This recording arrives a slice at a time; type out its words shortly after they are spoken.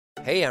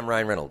Hey, I'm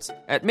Ryan Reynolds.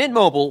 At Mint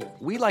Mobile,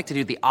 we like to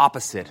do the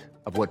opposite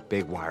of what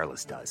Big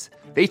Wireless does.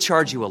 They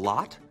charge you a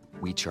lot,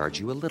 we charge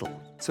you a little.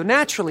 So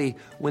naturally,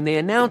 when they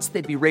announced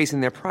they'd be raising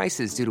their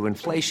prices due to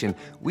inflation,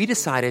 we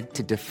decided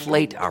to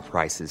deflate our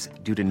prices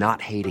due to not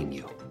hating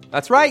you.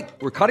 That's right.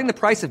 We're cutting the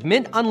price of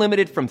Mint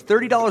Unlimited from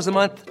 $30 a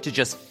month to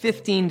just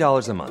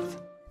 $15 a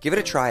month. Give it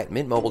a try at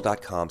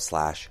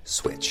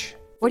mintmobile.com/switch.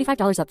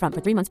 $45 up front for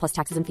 3 months plus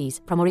taxes and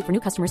fees. Promo rate for new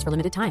customers for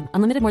limited time.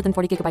 Unlimited more than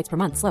 40 gigabytes per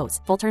month. Slows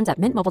full terms at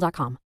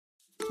mintmobile.com.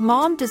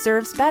 Mom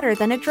deserves better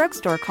than a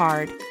drugstore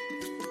card.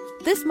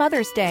 This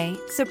Mother's Day,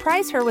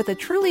 surprise her with a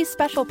truly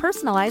special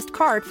personalized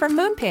card from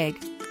Moonpig.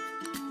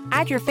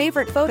 Add your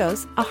favorite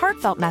photos, a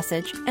heartfelt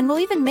message, and we'll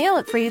even mail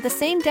it for you the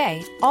same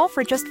day, all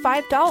for just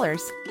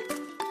 $5.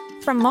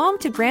 From mom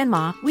to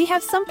grandma, we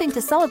have something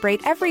to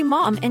celebrate every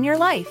mom in your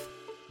life.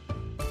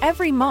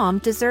 Every mom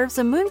deserves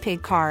a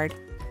Moonpig card.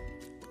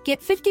 Get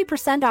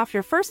 50% off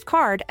your first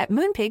card at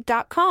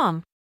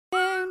moonpig.com.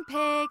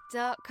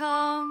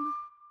 Moonpig.com.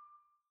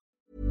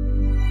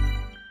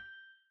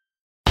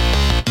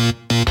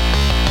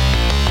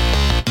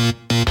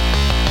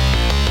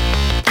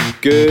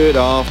 Good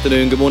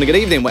afternoon, good morning, good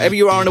evening, wherever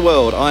you are in the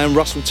world. I am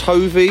Russell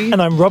Tovey.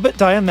 And I'm Robert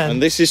Diamond. And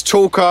this is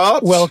Talk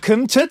Art.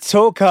 Welcome to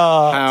Talk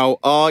Art. How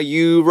are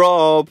you,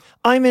 Rob?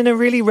 I'm in a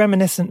really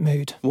reminiscent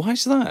mood. Why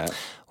is that?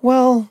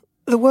 Well,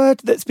 the word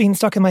that's been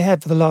stuck in my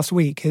head for the last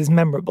week is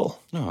memorable.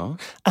 Oh.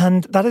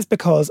 And that is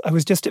because I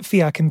was just at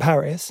FIAC in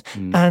Paris.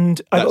 And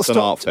I got That's stopped.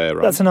 an art fair,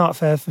 right? That's an art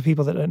fair for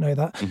people that don't know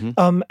that.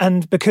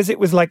 And because it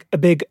was like a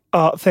big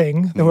art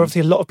thing, there were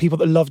obviously a lot of people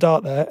that loved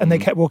art there. And they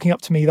kept walking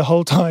up to me the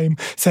whole time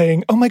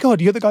saying, "Oh my God,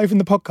 you're the guy from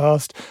the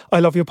podcast. I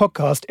love your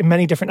podcast," in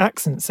many different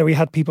accents. So we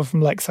had people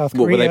from like South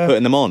Korea. What, were they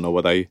putting them on, or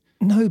were they...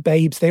 No,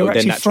 babes. They were they're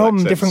actually natural from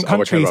accents. different Oh, okay,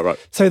 countries. right.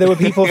 So there were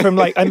people from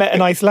like, I met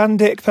an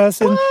Icelandic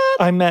person.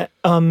 I met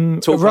a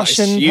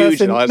Russian huge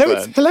person. in No, Iceland.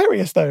 it's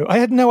hilarious though. I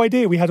had no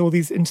idea we had all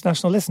these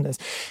international listeners.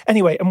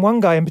 Anyway, and one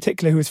guy in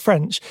particular who was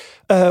French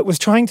was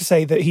trying to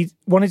say that he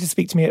wanted to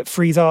speak to me at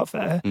Frieze Art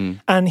Fair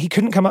and he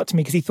couldn't come up to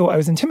me because he thought I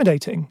was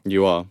intimidating.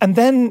 You are. And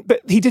then, but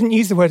he didn't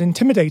use the word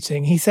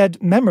intimidating. He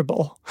said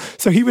memorable.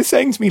 So he was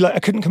saying to me like, "I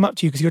couldn't come up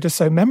to you because you're just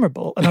so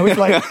memorable." And I was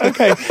like,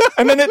 okay.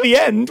 And then at the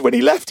end, when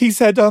he left, he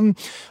said, "Oh,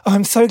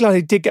 I'm so glad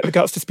I did get the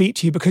guts to speak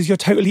to you because you're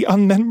totally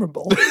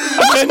unmemorable."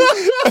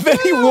 And then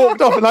he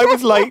walked off and I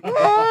was like,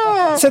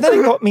 so then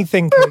it got me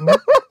thinking.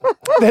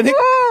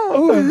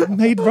 It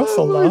made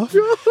Russell laugh.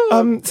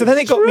 So then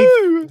it got me.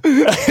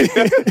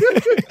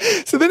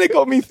 So then it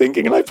got me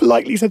thinking, and I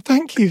politely said,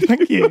 "Thank you."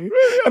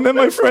 And then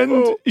my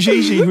friend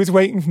Gigi, who was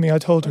waiting for me, I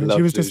told her, and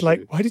she was just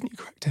like, "Why didn't you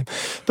correct him?"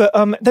 But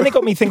then it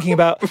got me thinking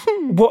about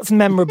what's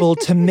memorable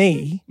to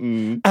me.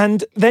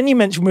 And then you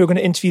mentioned we were going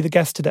to interview the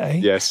guest today.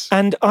 Yes.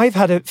 And I've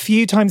had a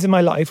few times in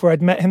my life where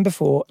I'd met him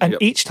before, and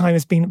each time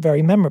has been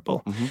very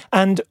memorable.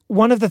 And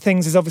one of the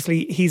things is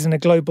obviously he's in a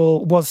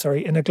global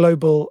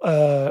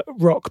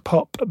rock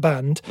pop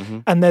band,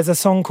 and there's a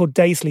song called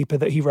Day Sleeper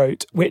that he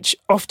wrote, which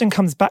often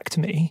comes back to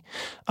me.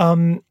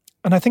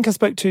 And I think I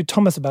spoke to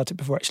Thomas about it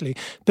before, actually.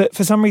 But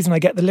for some reason, I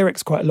get the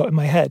lyrics quite a lot in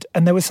my head.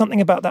 And there was something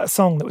about that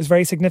song that was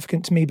very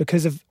significant to me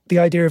because of the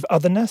idea of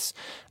otherness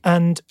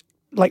and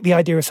like the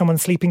idea of someone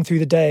sleeping through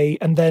the day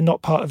and they're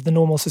not part of the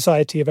normal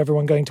society of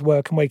everyone going to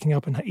work and waking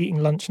up and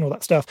eating lunch and all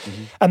that stuff.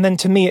 And then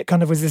to me, it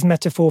kind of was this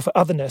metaphor for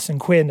otherness and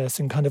queerness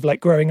and kind of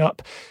like growing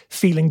up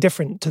feeling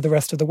different to the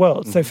rest of the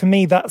world. So for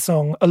me, that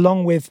song,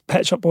 along with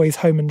Pet Shop Boys'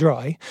 Home and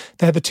Dry,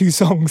 they're the two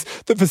songs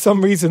that for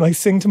some reason I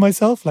sing to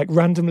myself like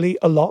randomly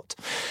a lot.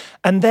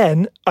 And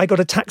then I got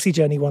a taxi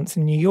journey once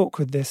in New York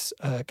with this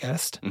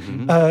guest.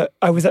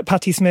 I was at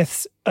Patti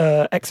Smith's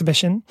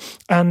exhibition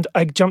and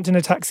I jumped in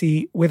a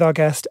taxi with our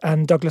guest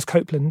and Douglas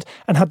Copeland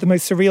and had the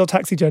most surreal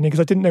taxi journey because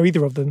I didn't know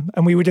either of them.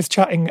 And we were just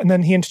chatting and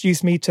then he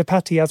introduced me to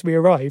Patti as we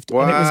arrived.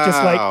 Wow. And it was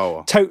just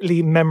like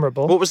totally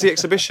memorable. What was the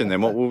exhibition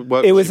then? What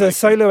work It was you a making?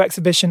 solo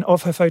exhibition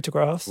of her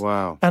photographs.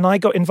 Wow. And I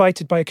got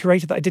invited by a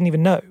curator that I didn't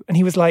even know. And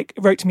he was like,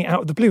 wrote to me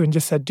out of the blue and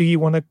just said, "Do you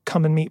want to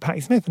come and meet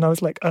Patti Smith?" And I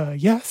was like,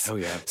 yes. Oh,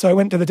 yeah. So I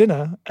went to the dinner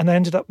and I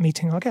ended up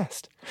meeting our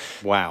guest.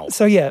 Wow.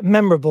 So yeah,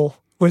 memorable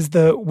was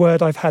the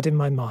word I've had in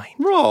my mind.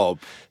 Rob.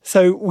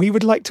 So we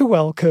would like to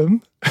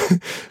welcome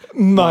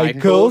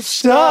Michael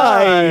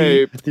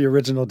Stipe. The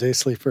original day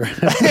sleeper.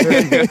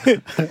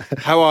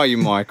 How are you,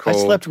 Michael? I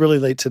slept really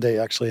late today,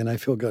 actually, and I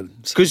feel good.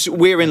 Because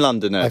we're in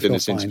London now I doing feel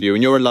this fine. interview,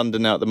 and you're in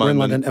London now at the We're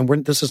moment. in London,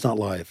 and this is not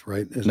live,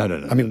 right? No.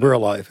 I mean, we're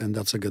alive, and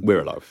that's a good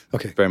We're alive.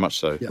 Okay. Very much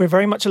so. Yeah. We're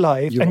very much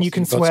alive, You and both- you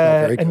can you both smell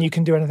swear very and good. you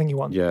can do anything you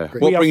want. Yeah. We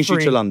What are brings you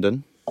free. to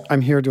London?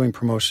 I'm here doing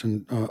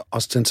promotion,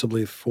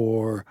 ostensibly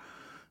for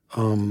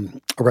a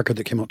record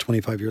that came out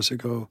 25 years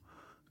ago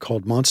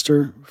called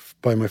Monster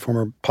by my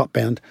former pop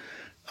band,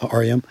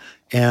 REM.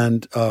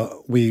 And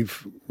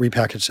we've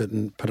repackaged it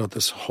and put out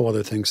this whole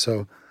other thing.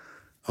 So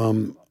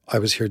I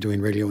was here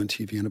doing radio and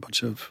TV and a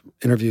bunch of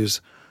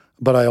interviews.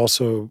 But I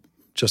also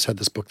just had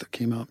this book that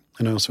came out.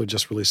 And I also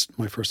just released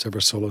my first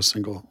ever solo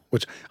single,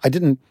 which I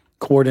didn't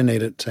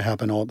coordinate it to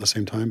happen all at the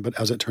same time, but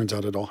as it turns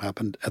out, it all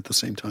happened at the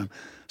same time.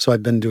 So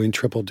I've been doing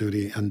triple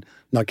duty and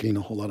not getting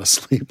a whole lot of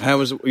sleep. How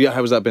has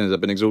that been? Has that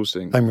been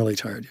exhausting? I'm really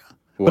tired, yeah.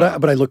 Wow.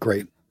 But I look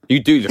great. You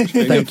do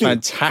look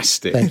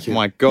fantastic. Thank you.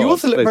 My God. You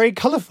also look very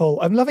colourful.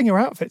 I'm loving your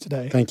outfit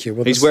today. Thank you.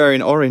 Well, He's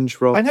wearing orange,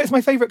 Rob. I know it's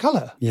my favourite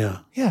colour. Yeah.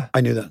 Yeah. I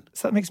knew that.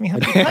 So that makes me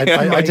happy.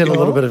 I did a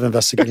little bit of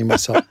investigating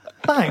myself.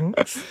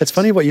 Thanks. It's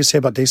funny what you say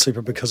about Day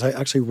Sleeper because I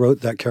actually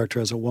wrote that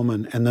character as a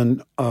woman. And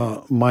then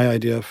my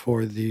idea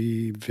for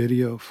the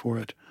video for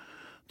it,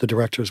 the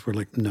directors were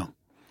like, no.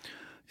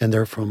 And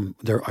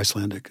they're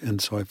Icelandic.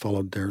 And so I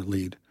followed their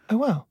lead. Oh,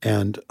 wow.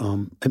 And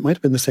it might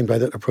have been the same guy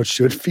that approached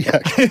you at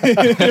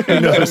FIAC. Who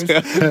knows?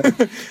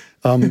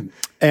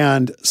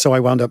 And so I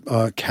wound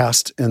up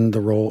cast in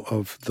the role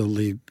of the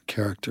lead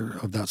character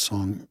of that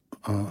song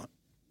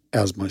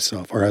as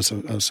myself, or as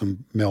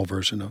some male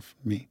version of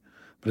me.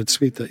 But it's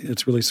sweet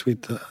it's really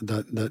sweet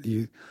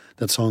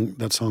that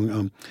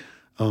song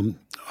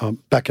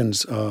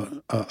beckons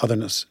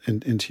otherness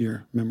into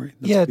your memory.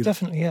 That's Yeah, beautiful.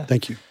 definitely. Yeah.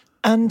 Thank you.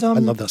 And I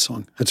love that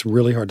song. It's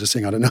really hard to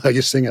sing. I don't know how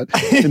you sing it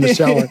in the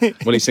shower.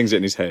 Well, he sings it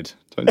in his head,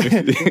 don't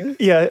you?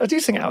 yeah, I do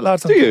sing it out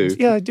loud sometimes. you?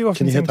 Yeah, I do often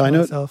Can you sing hit to the high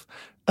note? myself.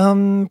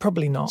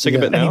 Probably not. Sing a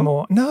bit now?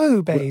 anymore.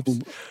 No, babes.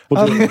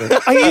 We'll do it later.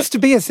 I used to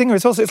be a singer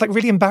as well, so it's like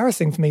really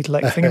embarrassing for me to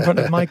like sing in front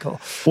of Michael.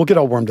 We'll get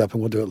all warmed up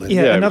and we'll do it later.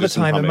 Yeah, Yeah, another just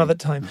some time, humming. another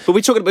time. But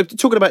we're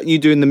talking about you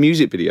doing the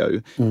music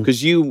video,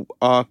 because you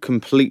were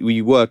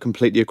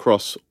completely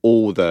across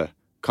all the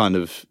kind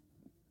of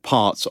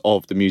parts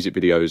of the music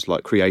videos,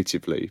 like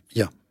creatively.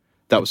 Yeah.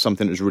 That was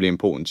something that was really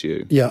important to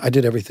you. Yeah, I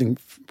did everything.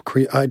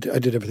 I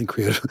did everything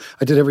creative.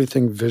 I did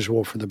everything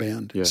visual for the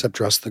band, except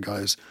dress the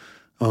guys.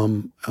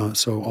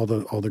 So all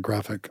the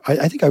graphic.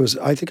 I think I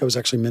was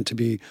actually meant to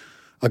be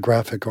a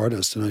graphic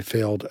artist, and I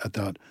failed at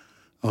that.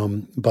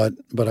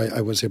 But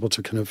I was able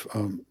to kind of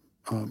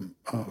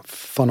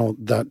funnel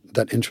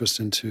that interest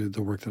into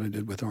the work that I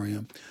did with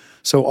REM.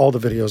 So all the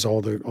videos,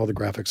 all the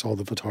graphics, all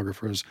the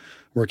photographers,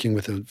 working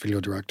with the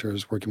video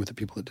directors, working with the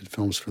people that did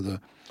films for the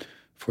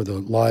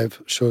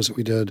live shows that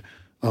we did,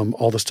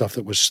 all the stuff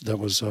that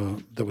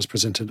was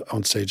presented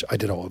on stage, I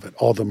did all of it,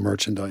 all the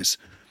merchandise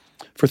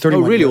for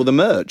 31. Oh, really? years, All the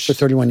merch? for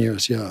 31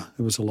 years. Yeah,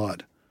 it was a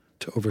lot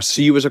to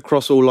oversee. So you was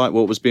across all like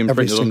what was being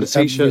printed on the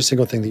t-shirt? Every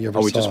single thing that you ever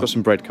saw. Oh, we just got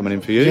some bread coming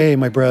in for you. Yay,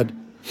 my bread!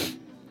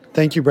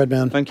 Thank you, bread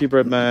man. Thank you,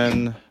 bread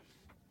man.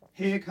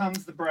 Here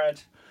comes the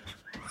bread.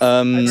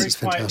 This is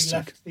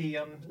fantastic.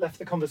 Left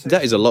the conversation.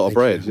 That is a lot of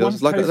bread.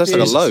 That's like a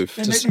loaf.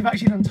 They've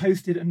actually done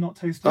toasted and not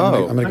toasted.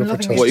 Oh. I'm gonna go for loving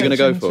toasted. What are you gonna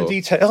go attention to for?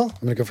 detail. I'm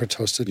going to go for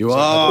toasted. You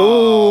are.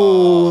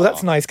 Oh,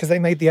 that's nice because they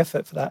made the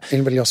effort for that.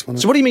 Anybody else want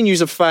to? So what do you mean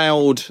you're a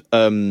failed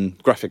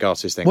graphic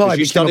artist then? Well, Because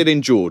you studied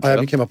in Georgia. I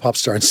became a pop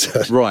star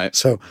instead. Right.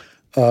 So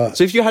So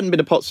if you hadn't been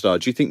a pop star,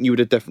 do you think you would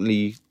have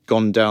definitely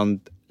gone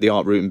down the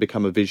art route and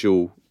become a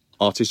visual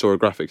artist or a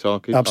graphics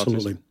artist?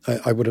 absolutely,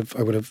 I would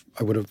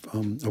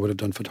have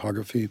done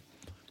photography,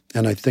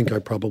 and I think I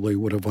probably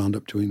would have wound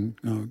up doing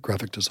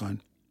graphic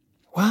design.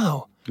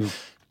 Wow.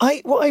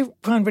 What I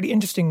found really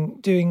interesting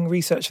doing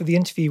research for the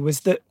interview was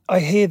that I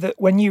hear that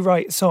when you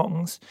write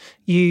songs,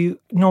 you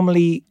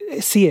normally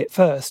see it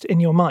first in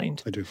your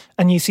mind. I do.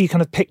 And you see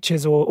kind of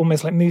pictures or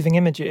almost like moving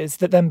images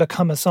that then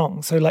become a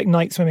song. So like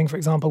Night Swimming, for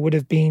example, would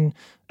have been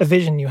a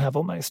vision you have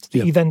almost that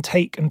Yeah. you then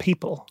take and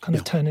people kind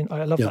of turn in.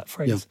 I love that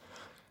phrase.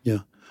 Yeah.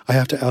 I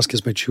have to ask: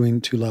 is my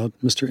chewing too loud,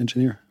 Mr.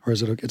 Engineer, or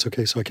is it okay? It's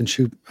okay. So I can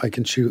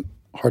chew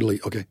heartily.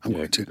 Okay, I'm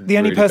going to. The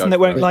only Really person go that for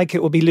won't it. like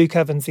it will be Luke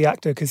Evans, the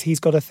actor, because he's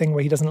got a thing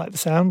where he doesn't like the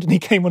sound, and he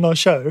came on our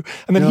show,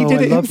 and then he did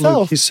I it love himself.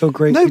 Luke. He's so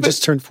great. No, He but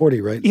just turned 40,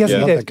 right? yes, I he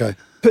love did. that guy.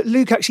 But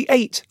Luke actually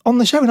ate on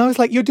the show, and I was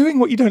like, "You're doing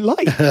what you don't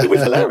like." It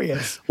was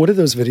hilarious. What are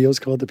those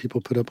videos called that people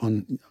put up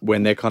on?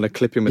 When they're kind of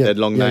clipping with Yeah, their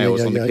long yeah,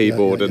 nails yeah, on the yeah,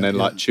 keyboard yeah, and then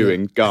yeah, like yeah.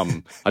 chewing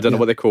gum. I don't know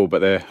what they're called, but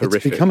they're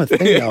horrific. become a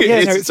thing now.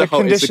 Yeah, no, it's a whole-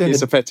 condition.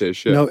 It's a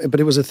fetish. Yeah. No,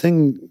 but it was a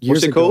thing years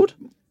What's it ago. called?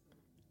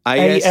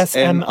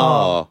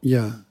 ASMR.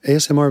 Yeah,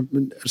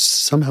 ASMR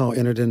somehow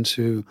entered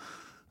into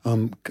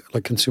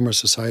like consumer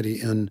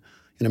society in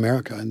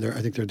America, and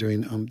I think they're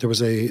doing. There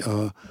was a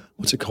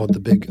what's it called? The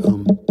big.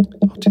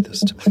 I'll do this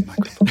to my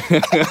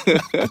microphone.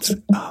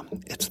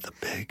 It's the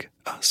big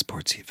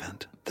sports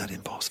event that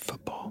involves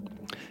football,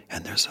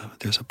 and there's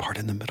a part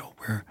in the middle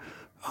where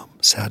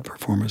sad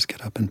performers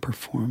get up and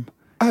perform.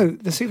 Oh,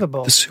 the Super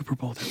Bowl. The Super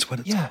Bowl. That's what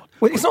it's Yeah. called.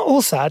 Well, it's not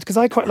all sad because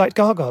I quite liked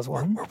Gaga's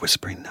one. We're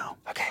whispering now.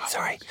 Okay,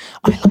 sorry.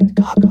 I liked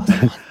Gaga's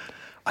one.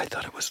 I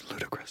thought it was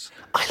ludicrous.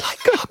 I like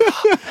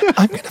Gaga.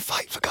 I'm going to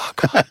fight for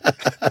Gaga.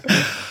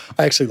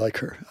 I actually like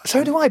her.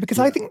 So do I, because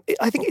I think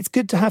it's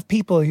good to have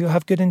people who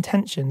have good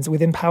intentions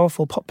within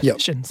powerful pop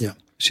positions. Yeah,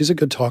 she's a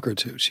good talker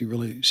too. She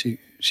really she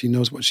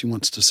knows what she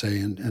wants to say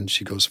and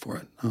she goes for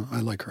it.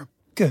 I like her.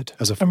 Good.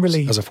 I'm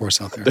relieved. as a force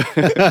out there.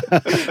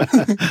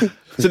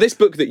 So this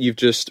book that you've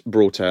just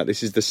brought out,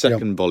 this is the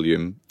second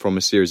volume from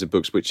a series of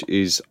books, which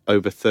is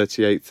over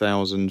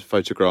 38,000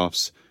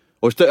 photographs,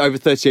 or over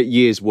 38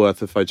 years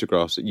worth of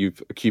photographs that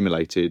you've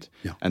accumulated,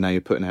 and now you're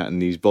putting out in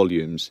these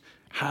volumes.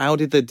 How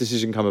did the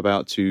decision come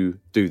about to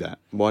do that?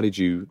 Why did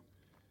you?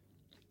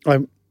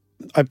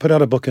 I put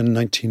out a book in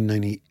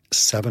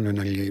 1997 or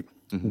 98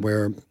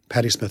 where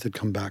Patti Smith had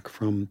come back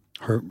from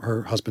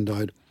her husband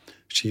died.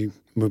 She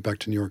moved back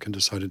to New York and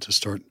decided to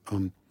start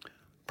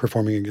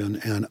performing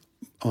again. And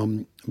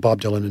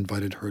Bob Dylan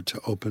invited her to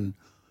open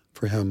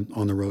for him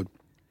on the road,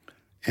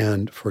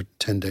 and for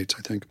 10 dates,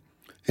 I think.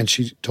 And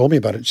she told me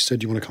about it. She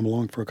said, "You want to come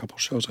along for a couple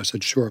shows?" I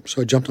said, "Sure."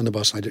 So I jumped on the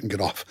bus and I didn't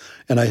get off.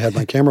 And I had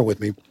my camera with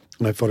me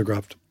and I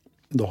photographed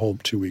the whole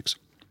 2 weeks.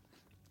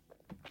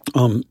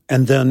 And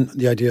then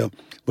the idea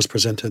was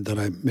presented that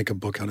I make a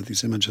book out of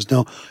these images.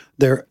 Now,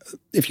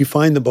 if you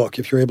find the book,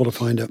 if you're able to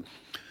find it,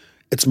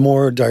 it's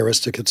more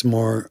diaristic. It's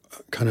more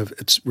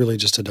it's really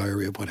just a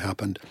diary of what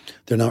happened.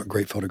 They're not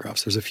great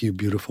photographs. There's a few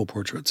beautiful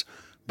portraits,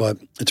 but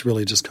it's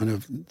really just kind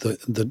of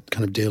the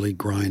kind of daily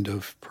grind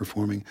of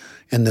performing.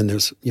 And then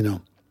there's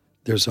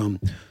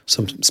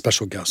some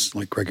special guests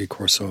like Gregory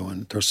Corso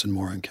and Thurston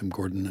Moore and Kim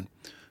Gordon and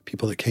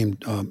people that came,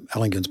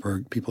 Allen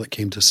Ginsberg, people that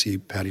came to see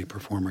Patti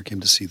perform or came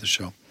to see the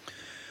show.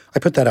 I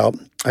put that out.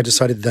 I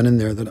decided then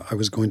and there that I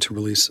was going to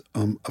release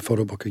a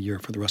photo book a year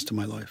for the rest of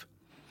my life.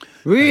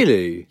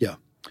 Really? Yeah.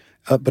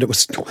 But it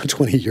was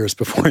 20 years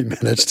before I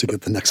managed to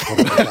get the next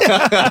photo book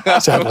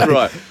out, sadly.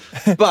 Right.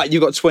 But you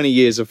got 20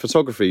 years of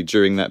photography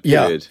during that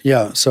period.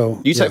 Yeah.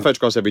 So you take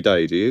photographs every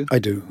day, do you? I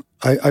do.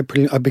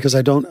 Because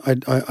I don't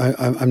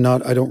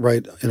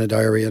write in a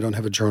diary. I don't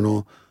have a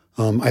journal.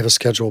 I have a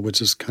schedule,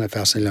 which is kind of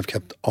fascinating. I've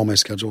kept all my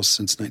schedules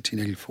since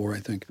 1984, I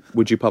think.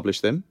 Would you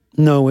publish them?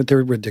 No,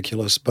 they're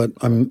ridiculous. But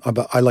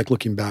I like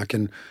looking back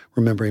and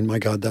remembering. My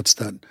God, that's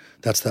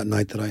that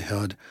night that I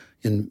had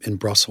in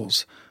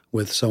Brussels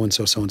with so and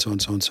so,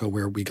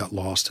 where we got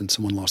lost and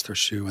someone lost their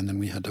shoe, and then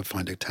we had to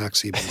find a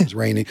taxi, but it was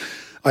raining.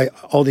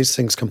 All these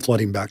things come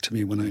flooding back to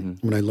me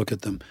when I look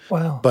at them.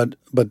 Wow.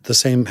 But the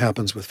same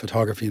happens with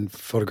photography, and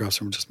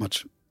photographs are just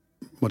much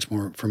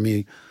more, for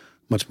me,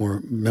 much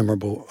more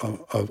memorable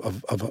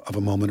of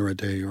a moment or a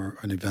day or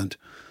an event.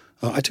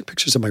 I took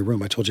pictures of my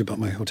room. I told you about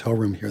my hotel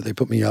room here. They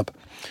put me up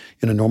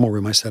in a normal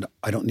room. I said,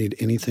 I don't need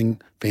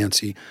anything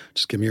fancy.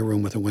 Just give me a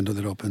room with a window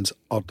that opens.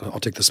 I'll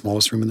take the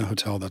smallest room in the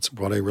hotel. That's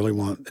what I really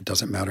want. It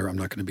doesn't matter. I'm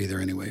not going to be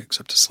there anyway,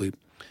 except to sleep.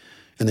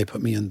 And they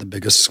put me in the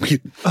biggest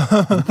suite,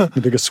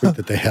 the biggest suite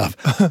that they have,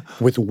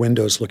 with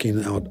windows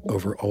looking out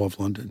over all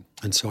of London.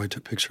 And so I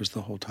took pictures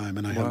the whole time,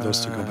 and I have those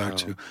to go back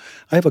to.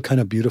 I have a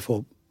kind of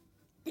beautiful...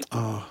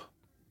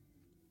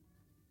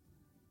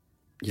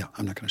 yeah,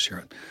 I'm not going to share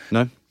it.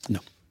 No? No.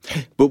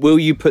 But will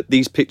you put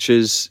these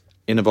pictures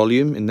in a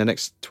volume in the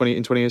next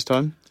 20 years'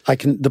 time? I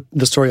can.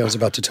 The story I was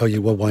about to tell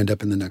you will wind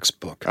up in the next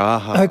book.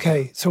 Aha.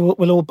 Okay, so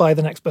we'll all buy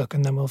the next book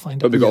and then we'll find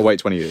it. But we've got to wait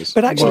 20 years.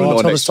 But actually,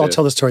 I'll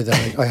tell the story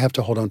then. I have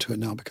to hold on to it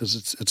now because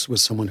it's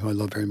with someone who I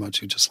love very much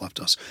who just left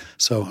us.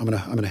 So I'm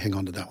gonna hang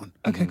on to that one.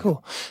 Okay,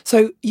 cool.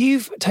 So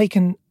you've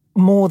taken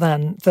more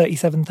than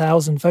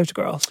 37,000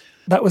 photographs.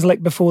 That was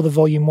like before the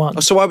volume 1.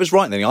 Oh, so I was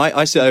right then.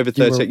 I said over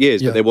 38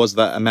 years, yeah. but there was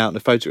that amount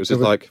of photos. It's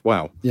like,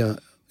 wow. Yeah.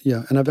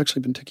 And I've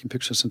actually been taking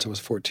pictures since I was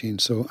 14.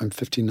 So I'm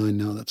 59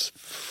 now. That's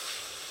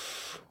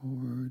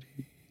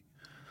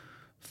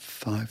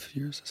 45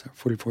 years. Is that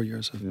 44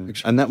 years of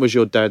pictures? And that was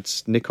your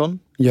dad's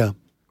Nikon? Yeah.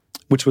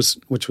 Which was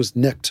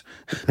nicked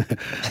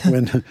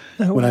when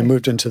I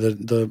moved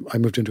into I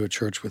moved into a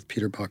church with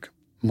Peter Buck,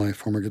 my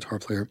former guitar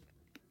player,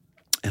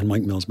 and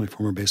Mike Mills, my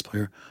former bass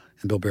player,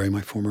 and Bill Berry,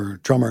 my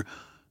former drummer,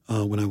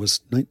 when I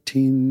was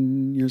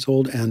 19 years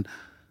old, and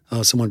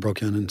someone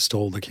broke in and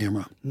stole the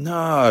camera.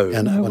 No.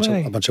 And No a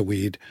way. bunch of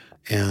weed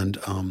and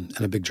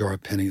a big jar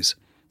of pennies.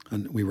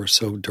 And we were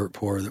so dirt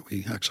poor that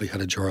we actually had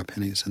a jar of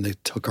pennies, and they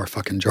took our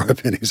fucking jar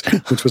of pennies,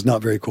 which was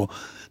not very cool.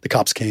 The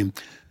cops came.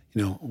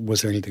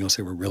 Was there anything else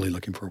they were really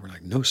looking for? We're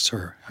like, no,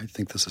 sir. I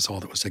think this is all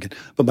that was taken.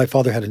 But my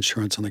father had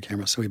insurance on the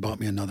camera, so he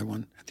bought me another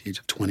one at the age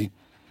of 20.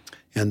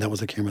 And that was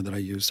the camera that I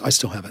used. I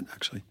still have it,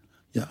 actually.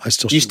 Yeah, I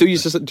still. Do you still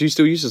use the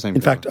same?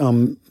 In camera? fact,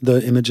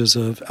 the images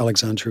of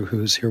Alexandru,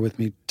 who's here with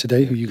me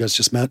today, who you guys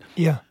just met,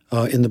 Yeah.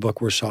 in the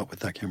book were shot with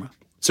that camera.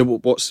 So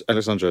what's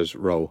Alessandro's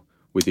role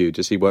with you?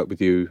 Does he work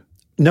with you?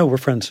 No, we're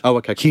friends. Oh,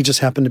 okay. He just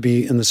happened to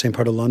be in the same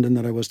part of London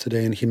that I was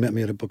today, and he met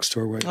me at a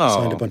bookstore where I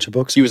signed a bunch of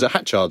books. He was at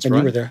Hatchard's, and right?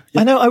 you were there.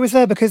 I know, I was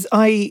there because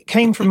I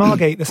came from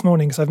Margate this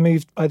morning because I've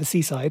moved by the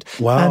seaside.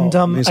 Wow, And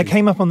I amazing.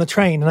 came up on the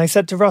train and I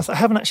said to Russ, I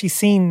haven't actually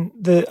seen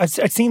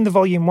I'd seen the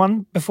volume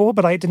 1 before,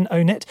 but I didn't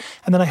own it.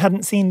 And then I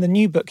hadn't seen the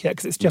new book yet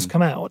because it's just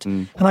come out.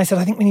 And I said,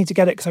 I think we need to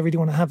get it because I really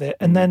want to have it.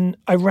 And then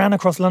I ran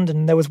across London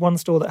and there was one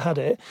store that had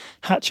it,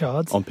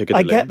 Hatchard's. On Piccadilly.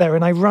 I get there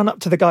and I run up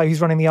to the guy who's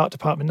running the art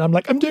department and I'm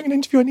like, I'm doing an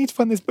interview. I need to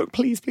find this book.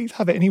 Please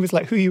have it. And he was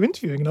like, who are you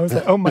interviewing? And I was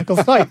like, oh, Michael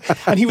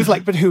Stipe. And he was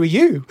like, but who are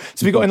you?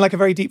 So we got in like a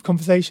very deep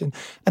conversation.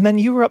 And then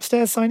you were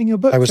upstairs signing your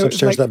book. I was So it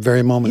upstairs like, that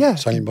very moment, yeah,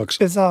 signing books.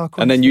 Bizarre.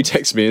 And then you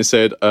text me and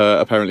said,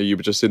 apparently you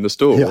were just in the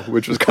store, Yeah.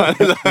 which was kind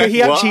of like, But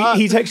he what?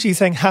 texted you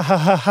saying ha ha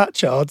ha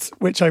Hatchards,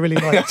 which I really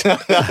liked.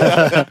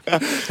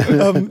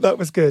 That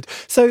was good.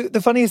 So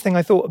the funniest thing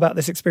I thought about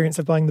this experience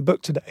of buying the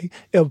book today,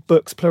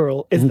 books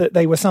plural, is that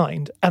they were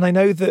signed. And I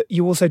know that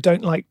you also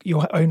don't like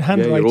your own Yeah,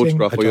 handwriting. your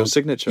autograph or your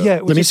signature. Yeah,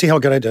 Let me see how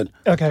good I did.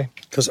 Okay.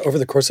 Because over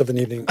the course of an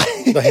evening,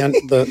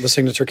 the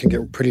signature can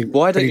get pretty.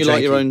 Why don't you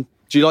like your own?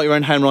 Do you like your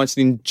own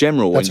handwriting in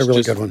general? That's a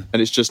really good one.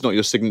 And it's just not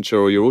your signature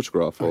or your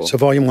autograph? Or? So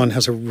Volume 1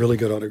 has a really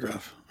good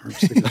autograph. Or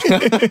signature.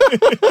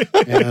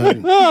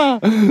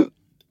 And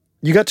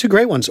you got 2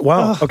 great ones.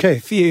 Wow. Okay.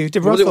 Few.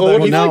 Did What Ross did have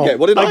that? I get?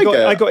 What did I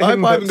get? I got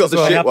him I haven't got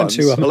books the as shit well. ones.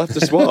 I'll have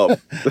to swap.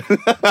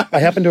 I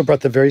happen to have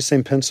brought the very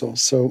same pencil,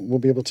 so we'll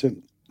be able to.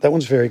 That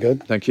one's very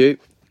good. Thank you.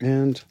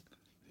 And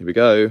here we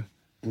go.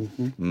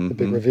 The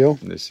big reveal.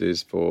 This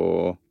is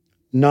for...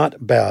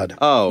 Not bad.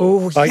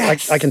 Oh,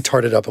 yes. I can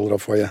tart it up a little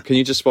for you. Can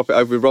you just swap it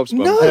over with Rob's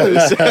one?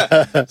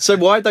 No. So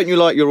why don't you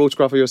like your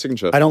autograph or your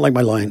signature? I don't like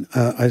my line.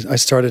 I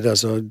started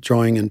as a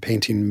drawing and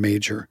painting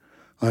major.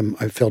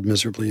 I failed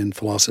miserably in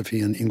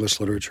philosophy and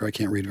English literature. I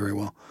can't read very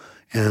well.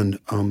 And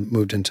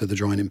moved into the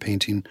drawing and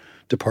painting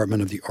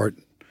department of the art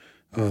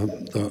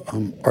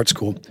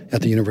school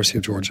at the University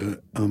of Georgia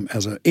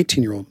as an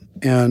 18-year-old.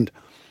 And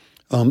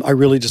I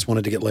really just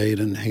wanted to get laid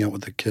and hang out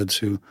with the kids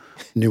who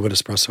knew what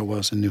espresso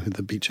was and knew who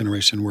the Beat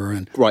Generation were.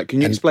 And right,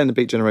 can you explain the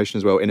Beat Generation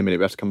as well in a minute?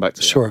 We have to come back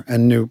to that. Sure,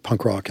 and knew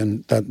punk rock,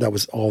 and that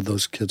was all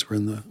those kids were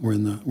in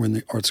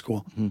the art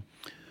school.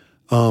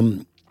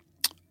 Mm-hmm.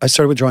 I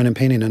started with drawing and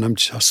painting, and I'm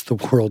just the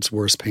world's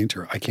worst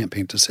painter. I can't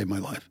paint to save my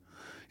life.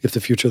 If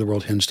the future of the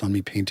world hinged on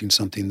me painting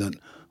something that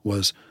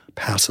was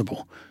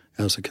passable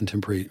as a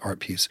contemporary art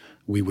piece,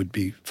 we would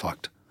be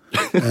fucked.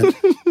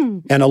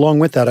 And along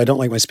with that, I don't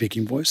like my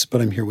speaking voice,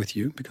 but I'm here with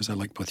you because I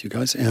like both you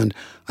guys. And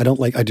I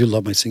do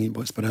love my singing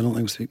voice, but I don't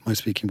like my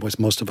speaking voice.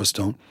 Most of us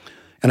don't.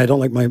 And I don't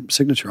like my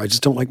signature. I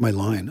just don't like my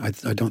line.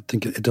 I don't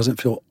think it doesn't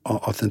feel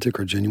authentic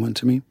or genuine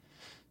to me.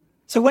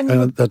 So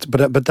when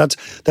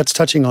that's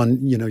touching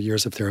on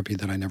years of therapy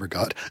that I never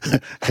got,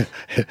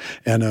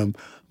 and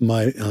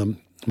my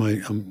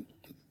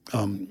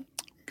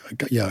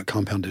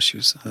compound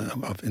issues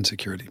of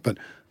insecurity. But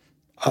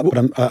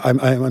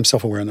I'm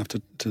self-aware enough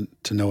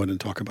to know it and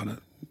talk about it.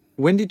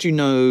 When did you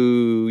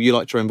know you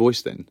liked your own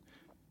voice then?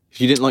 If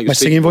you didn't like your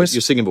singing voice?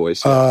 Your singing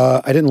voice.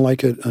 I didn't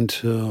like it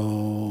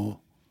until,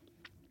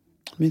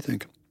 let me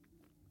think.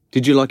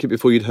 Did you like it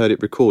before you'd heard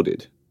it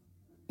recorded?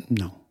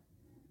 No.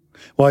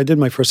 Well, I did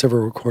my first ever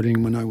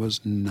recording when I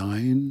was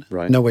 9.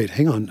 Right. No, wait,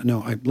 hang on.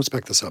 No, let's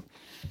back this up.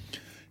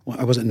 Well,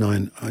 I wasn't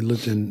 9. I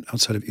lived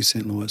outside of East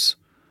St. Louis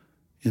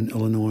in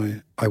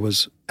Illinois. I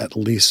was at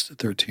least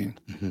 13.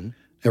 Mm-hmm.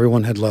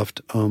 Everyone had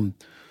left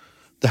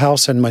the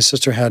house, and my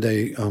sister had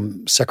a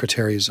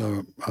secretary's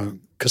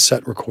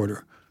cassette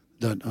recorder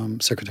that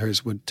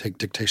secretaries would take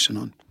dictation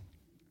on.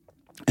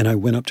 And I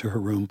went up to her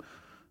room.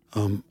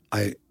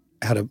 I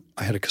had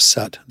a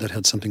cassette that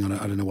had something on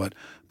it, I don't know what,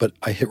 but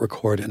I hit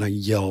record and I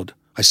yelled.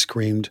 I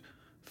screamed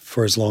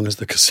for as long as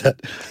the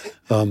cassette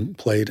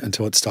played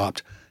until it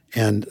stopped.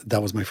 And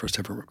that was my first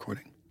ever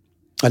recording.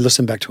 I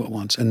listened back to it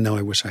once, and now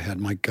I wish I had.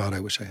 My God, I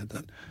wish I had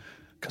that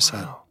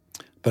cassette. Wow.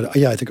 But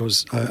I think I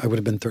would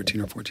have been 13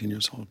 or 14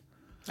 years old.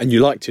 And you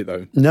liked it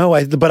though? No,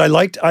 but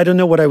I don't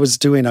know what I was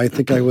doing. I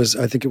think it was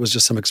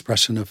just some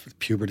expression of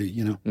puberty,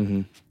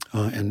 mm-hmm.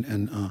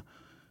 and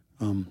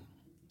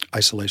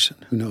isolation.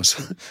 Who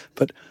knows?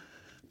 But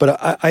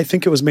I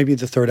think it was maybe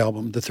the third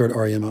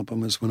REM album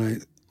was when I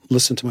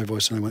listened to my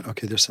voice and I went,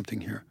 okay, there's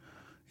something here.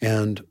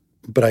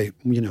 But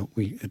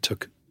it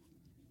took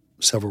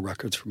several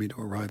records for me to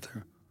arrive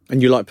there.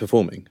 And you like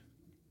performing?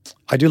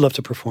 I do love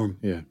to perform.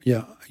 Yeah.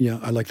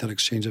 I like that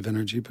exchange of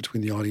energy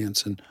between the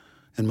audience and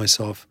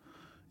myself,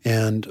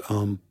 and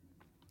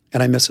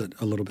I miss it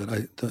a little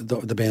bit.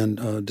 The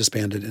band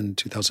disbanded in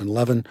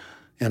 2011,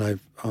 and I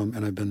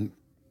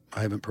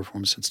haven't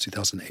performed since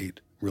 2008,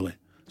 really.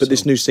 But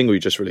this new single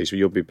you just released,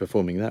 you'll be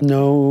performing that?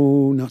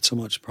 No, not so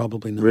much.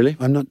 Probably not. Really?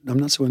 I'm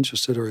not so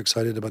interested or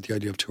excited about the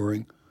idea of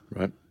touring.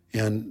 Right.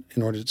 And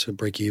in order to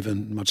break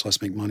even, much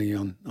less make money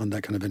on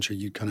that kind of venture,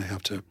 you kind of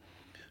have to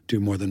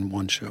do more than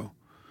one show.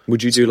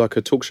 Would you do like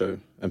a talk show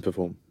and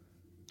perform?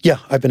 Yeah,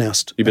 I've been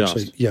asked. You've been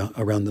asked? Yeah,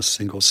 around this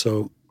single.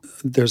 So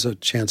there's a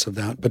chance of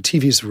that. But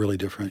TV is really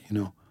different,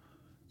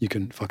 You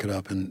can fuck it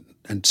up and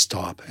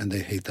stop, and they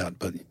hate that,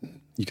 but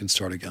you can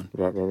start again.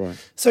 Right.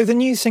 So the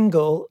new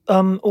single,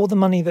 all the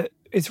money that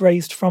is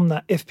raised from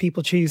that, if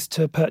people choose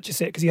to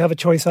purchase it, because you have a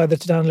choice either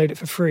to download it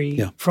for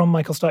free from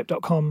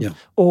michaelstipe.com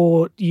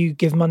or you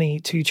give money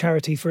to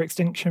charity for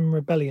Extinction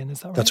Rebellion, is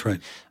that right? That's right.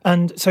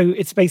 And so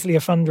it's basically a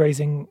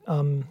fundraising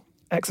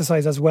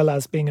exercise as well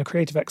as being a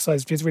creative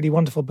exercise, which is really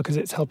wonderful because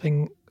it's help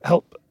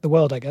the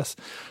world, I guess.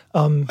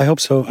 I hope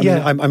so. I mean,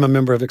 I'm a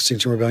member of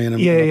Extinction Rebellion. I'm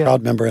a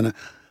proud member, and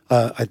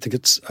I think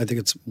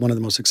it's one of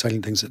the most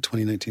exciting things that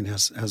 2019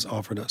 has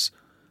offered us.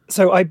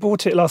 So I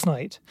bought it last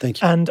night.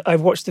 Thank you. And I've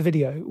watched the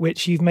video,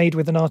 which you've made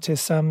with an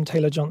artist, Sam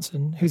Taylor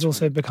Johnson, who's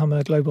also become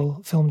a global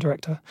film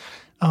director,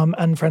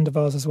 and friend of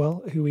ours as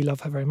well, who we love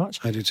her very much.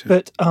 I do too.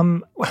 But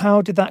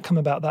how did that come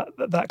about,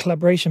 that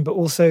collaboration, but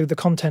also the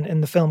content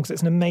in the film? Because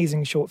it's an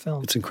amazing short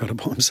film. It's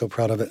incredible. I'm so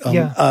proud of it.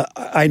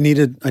 I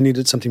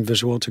needed something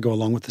visual to go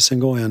along with the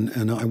single,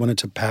 and I wanted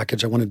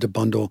to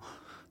bundle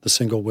the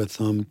single with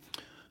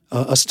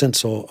a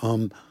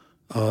stencil,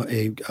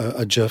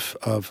 a GIF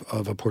of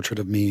a portrait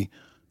of me,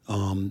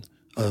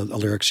 a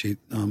lyric sheet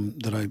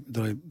that I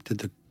did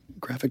the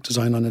graphic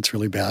design on. It's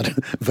really bad,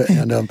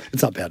 and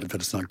it's not bad, but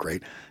it's not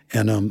great.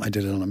 And I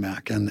did it on a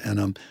Mac, and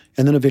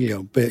then a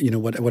video, but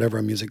whatever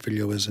a music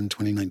video is in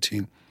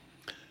 2019.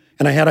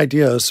 And I had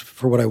ideas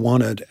for what I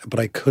wanted, but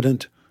I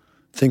couldn't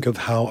think of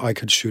how I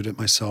could shoot it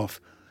myself,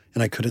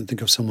 and I couldn't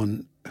think of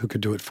someone who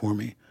could do it for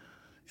me.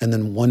 And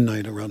then one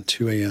night around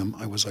 2 a.m.,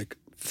 I was like,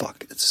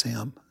 fuck, it's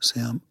Sam.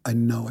 Sam, I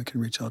know I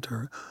can reach out to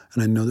her,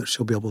 and I know that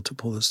she'll be able to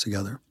pull this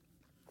together.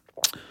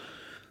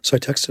 So I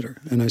texted her,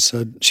 and I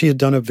said, she had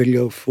done a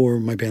video for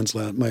my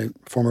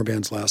former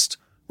band's last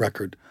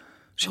record.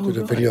 She did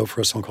a video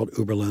for a song called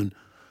Uberlin,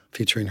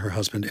 featuring her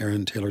husband,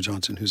 Aaron Taylor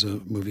Johnson, who's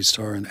a movie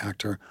star and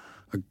actor,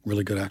 a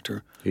really good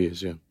actor. He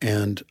is, yeah.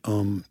 And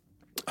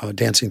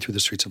Dancing Through the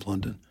Streets of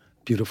London.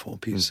 Beautiful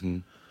piece. Mm-hmm.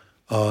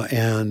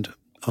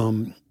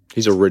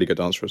 He's a really good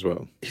dancer as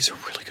well. He's a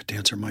really good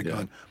dancer, my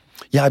God.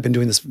 Yeah, I've been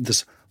doing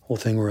this whole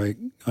thing where I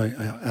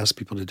ask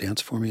people to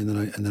dance for me, and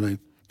then I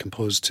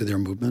compose to their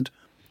movement.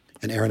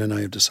 And Aaron and I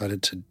have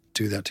decided to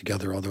do that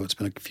together, although it's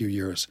been a few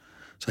years.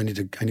 So I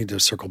need to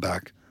circle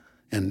back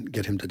and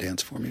get him to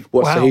dance for me.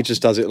 What? Wow. So he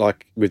just does it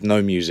like with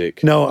no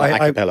music? No, a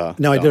cappella.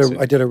 No, I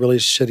did a really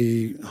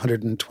shitty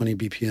 120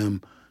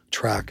 BPM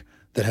track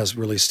that has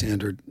really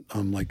standard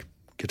like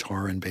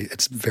guitar and bass.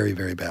 It's very,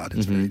 very bad.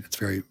 It's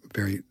very,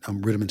 very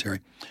rudimentary,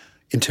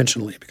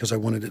 intentionally, because I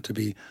wanted it to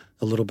be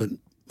a little bit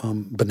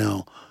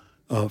banal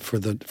for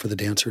the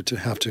dancer to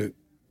have to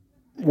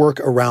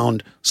work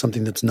around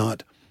something that's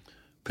not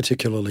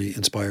particularly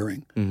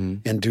inspiring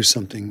and do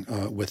something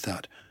with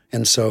that.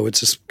 And so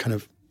it's this kind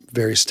of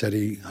very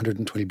steady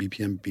 120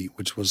 BPM beat,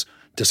 which was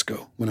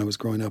disco when I was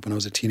growing up. When I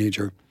was a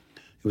teenager,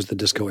 it was the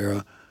disco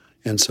era.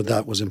 And so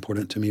that was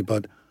important to me.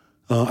 But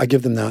I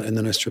give them that, and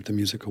then I strip the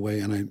music away,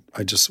 and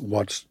I just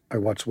watch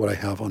what I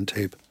have on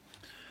tape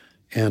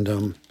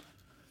and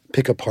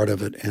pick a part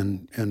of it.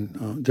 And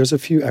there's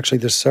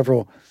there's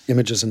several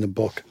images in the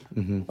book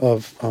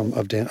of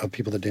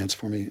people that dance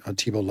for me.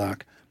 Thibault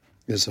Lac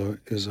is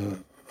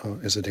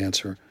a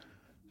dancer.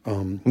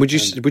 Would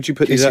you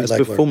put these out as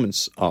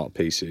performance art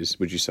pieces,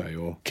 would you say?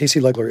 Or Casey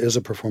Legler is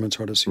a performance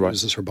artist who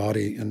uses her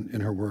body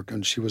in her work,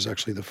 and she was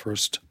actually the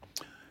first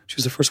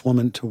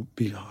woman to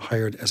be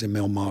hired as a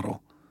male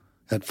model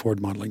at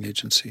Ford Modeling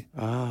Agency.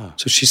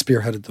 So she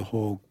spearheaded the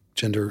whole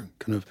gender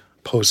kind of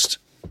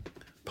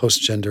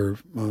post-gender,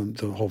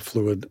 the whole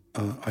fluid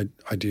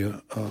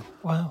idea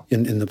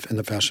in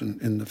the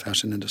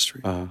fashion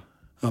industry.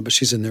 But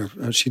she's in there.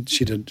 She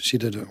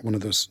did one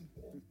of those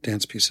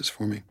dance pieces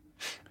for me.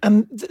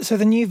 So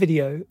the new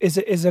video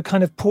is a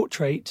kind of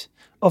portrait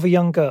of a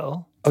young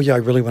girl. Oh yeah, I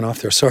really went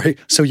off there. Sorry.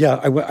 So yeah,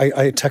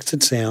 I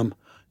texted Sam,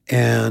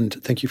 and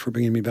thank you for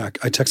bringing me back.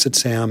 I texted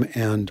Sam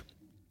and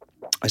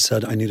I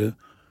said, I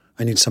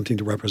need something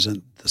to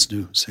represent this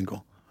new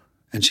single.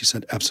 And she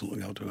said,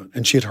 absolutely, I'll do it.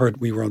 And she had heard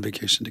we were on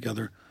vacation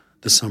together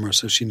this summer,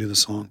 so she knew the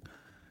song.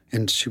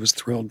 And she was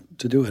thrilled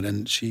to do it.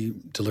 And she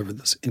delivered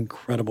this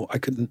incredible, I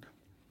could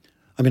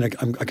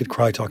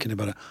cry talking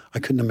about it. I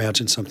couldn't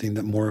imagine something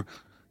that more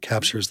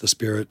captures the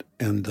spirit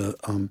and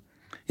the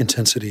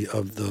intensity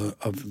of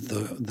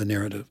the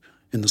narrative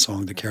in the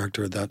song. The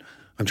character that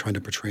I'm trying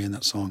to portray in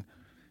that song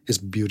is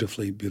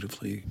beautifully,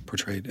 beautifully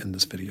portrayed in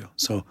this video.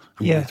 So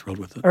I'm really thrilled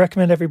with it. I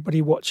recommend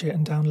everybody watch it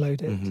and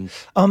download it.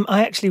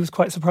 I actually was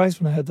quite surprised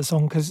when I heard the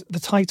song, because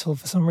the title,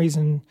 for some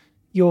reason,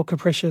 Your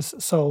Capricious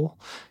Soul,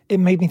 it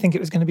made me think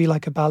it was going to be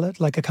like a ballad,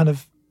 like a kind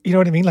of, you know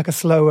what I mean? Like a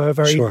slower,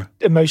 very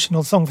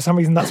emotional song. For some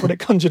reason, that's what it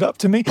conjured up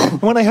to me.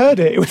 And when I heard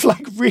it, it was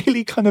like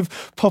really kind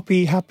of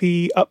poppy,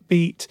 happy,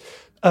 upbeat.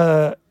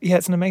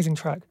 It's an amazing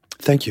track.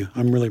 Thank you.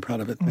 I'm really proud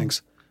of it.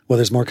 Thanks. Well,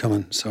 there's more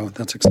coming, so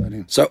that's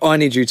exciting. So I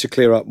need you to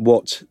clear up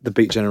what the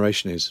Beat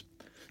Generation is.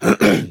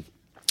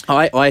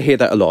 I hear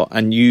that a lot,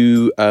 and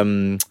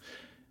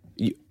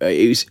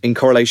it's in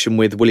correlation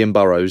with William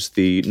Burroughs,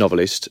 the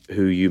novelist,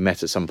 who you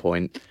met at some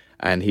point,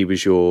 and he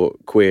was your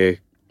queer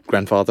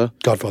Godfather.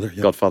 But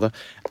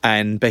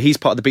he's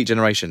part of the Beat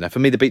Generation. Now, for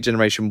me, the Beat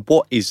Generation,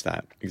 what is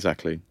that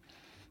exactly?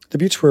 The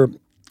Beats were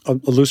a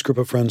loose group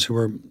of friends who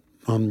were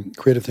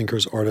creative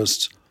thinkers,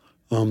 artists.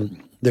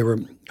 They were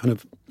kind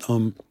of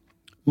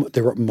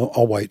they were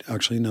all white,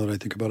 actually, now that I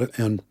think about it,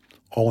 and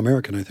all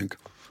American, I think,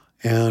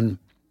 and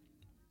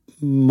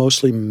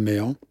mostly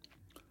male,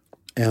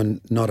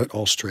 and not at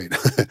all straight,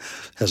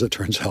 as it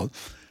turns out.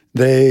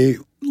 They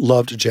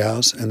loved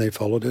jazz, and they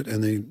followed it,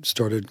 and they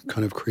started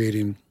kind of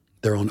creating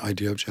their own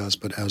idea of jazz,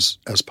 but as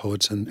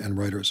poets and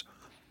writers.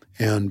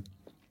 And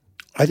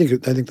I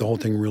think the whole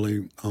thing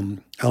really,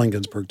 Allen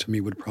Ginsberg to me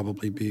would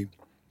probably be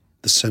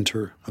the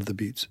center of the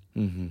Beats.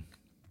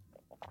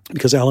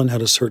 Because Allen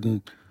had a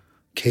certain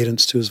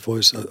cadence to his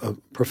voice, a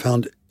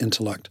profound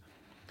intellect,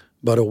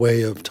 but a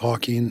way of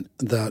talking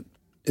that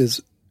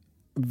is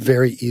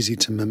very easy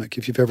to mimic.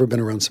 If you've ever been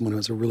around someone who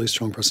has a really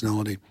strong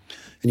personality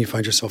and you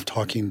find yourself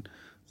talking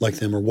like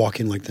them or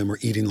walking like them or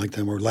eating like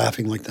them or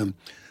laughing like them,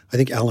 I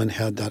think Allen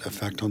had that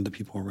effect on the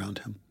people around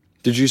him.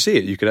 Did you see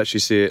it? You could actually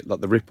see it,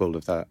 like the ripple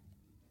of that.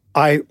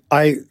 I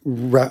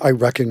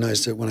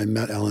recognized it when I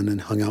met Alan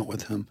and hung out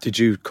with him. Did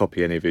you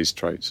copy any of his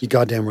traits? You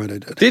goddamn right I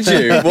did. Did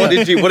you? What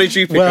did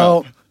you pick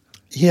up?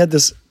 He had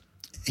this.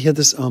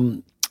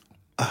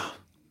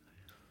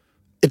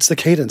 It's the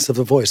cadence of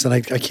the voice, and I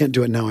can't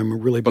do it now. I'm a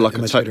really bad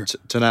imitator.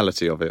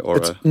 Tonality of it,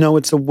 or no,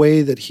 it's the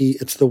way that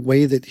it's the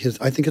way that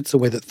I think it's the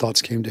way that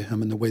thoughts came to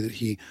him and the way that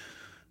he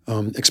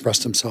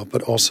expressed himself.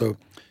 But also,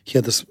 he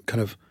had this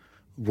kind of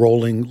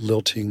rolling,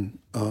 lilting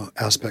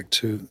aspect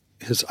to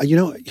his. You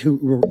know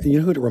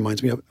who it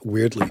reminds me of?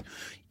 Weirdly,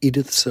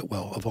 Edith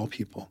Sitwell of all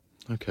people.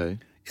 Okay,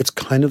 it's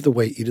kind of the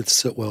way Edith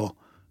Sitwell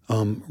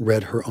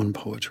read her own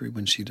poetry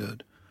when she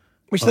did.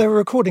 Which there are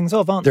recordings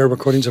of, aren't there? There are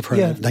recordings of her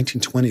in the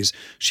 1920s.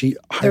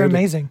 They're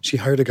amazing. She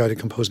hired a guy to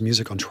compose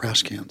music on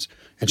trash cans,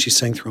 and she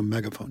sang through a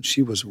megaphone.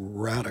 She was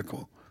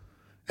radical.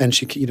 And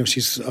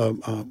she's,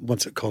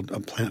 what's it called?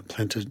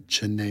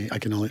 Plantagenet.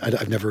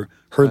 I've never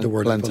heard the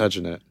word.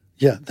 Plantagenet.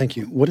 Yeah, thank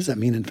you. What does that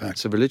mean, in fact?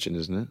 It's a religion,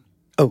 isn't it?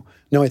 Oh,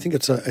 no, I think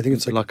it's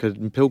like a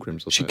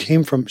pilgrims or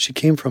something. She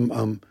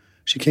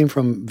came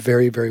from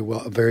very, very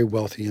very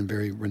wealthy and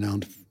very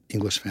renowned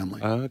English family.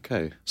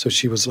 Okay. So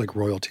she was like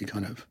royalty,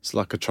 kind of. It's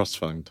like a trust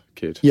fund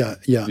kid. Yeah.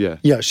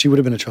 She would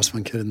have been a trust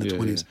fund kid in the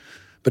 20s. Yeah.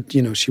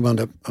 But, she wound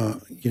up,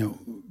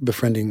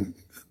 befriending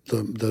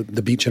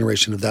the beat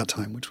generation of that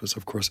time, which was,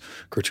 of course,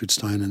 Gertrude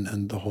Stein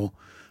and the whole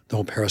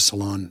Paris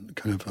salon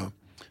kind of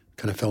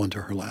fell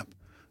into her lap.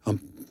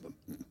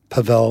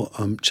 Pavel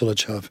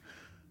Chilachev,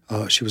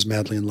 she was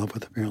madly in love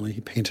with, apparently.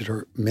 He painted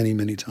her many,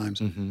 many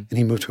times. Mm-hmm. And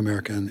he moved to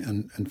America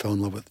and fell in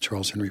love with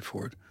Charles Henry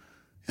Ford.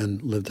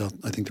 And lived out,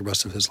 I think, the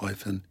rest of his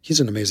life. And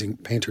he's an amazing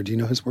painter. Do you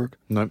know his work?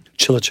 No.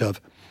 Chilachev.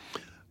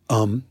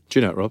 Do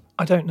you know it, Rob?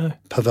 I don't know.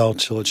 Pavel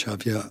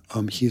Chilachev, yeah.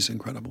 He's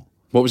incredible.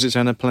 What was it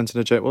saying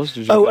Plantagenet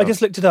was? I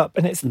just looked it up,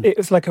 and it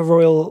was like a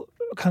royal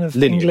kind of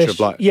lineage English. Of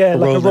like a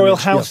royal lineage,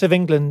 house of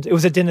England. It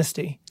was a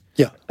dynasty.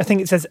 Yeah. I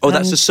think it says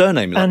that's the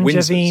surname, like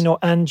Angevine or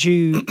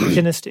Anjou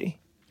dynasty.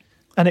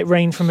 And it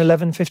reigned from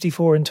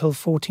 1154 until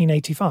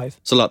 1485.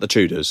 So like the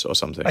Tudors or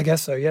something? I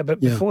guess so, yeah. But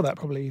before that,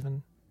 probably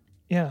even...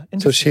 Yeah,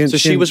 so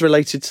she was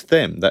related to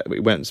them. That we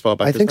went as far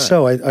back. I think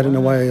so. I don't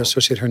know why I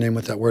associate her name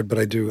with that word, but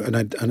I do, and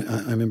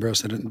I'm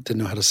embarrassed. I didn't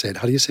know how to say it.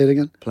 How do you say it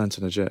again?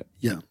 Plantagenet.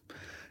 Yeah,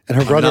 and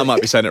her brother. I might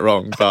be saying it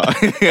wrong, but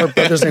her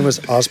brother's name was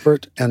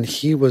Osbert, and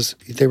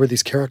they were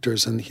these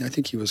characters, and I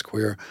think he was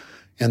queer,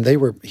 and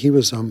he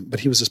was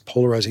this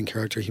polarizing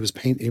character. He was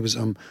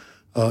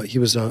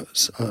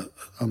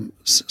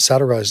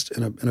satirized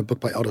in a book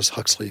by Aldous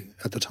Huxley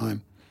at the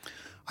time.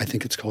 I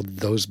think it's called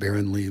Those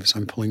Barren Leaves.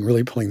 I'm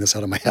really pulling this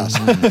out of my ass.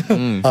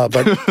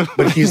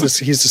 But he's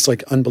this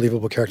like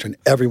unbelievable character, and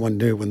everyone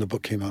knew when the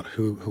book came out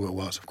who it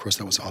was. Of course,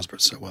 that was Osbert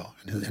Sitwell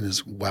and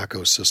his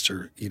wacko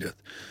sister Edith.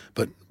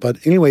 But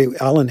anyway,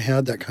 Alan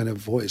had that kind of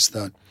voice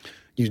that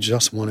you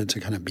just wanted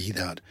to kind of be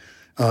that.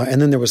 And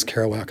then there was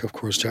Kerouac, of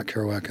course, Jack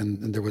Kerouac,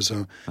 and there was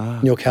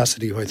Neil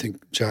Cassidy, who I think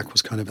Jack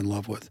was kind of in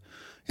love with.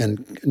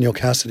 And Neil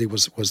Cassidy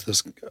was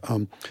this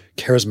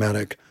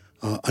charismatic,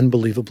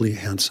 unbelievably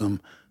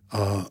handsome,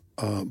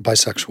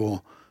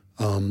 bisexual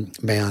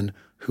man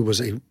who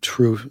was a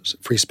true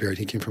free spirit.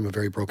 He came from a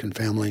very broken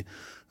family.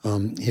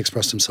 He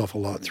expressed himself a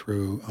lot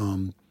through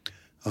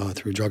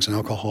drugs and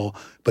alcohol,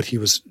 but he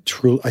was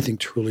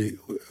truly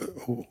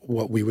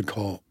what we would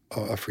call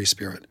a free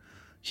spirit.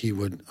 He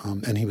would,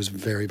 and he was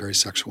very, very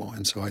sexual,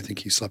 and so I think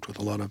he slept with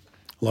a lot of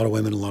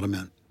women, a lot of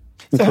men,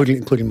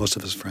 including most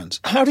of his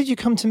friends. How did you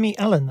come to meet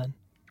Alan then?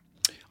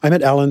 I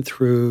met Alan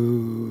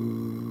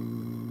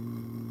through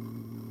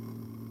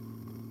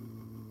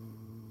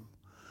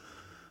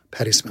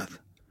Patti Smith.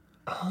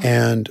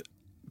 And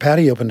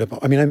Patti opened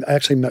up. I mean, I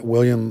actually met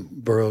William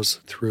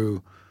Burroughs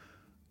through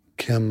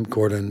Kim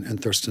Gordon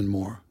and Thurston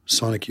Moore.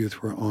 Sonic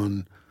Youth were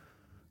on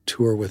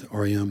tour with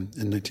R.E.M.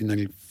 in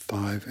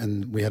 1995,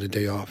 and we had a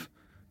day off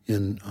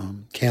in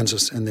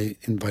Kansas, and they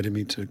invited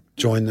me to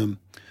join them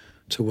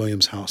to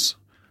William's house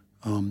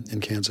in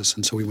Kansas.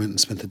 And so we went and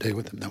spent the day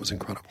with him. That was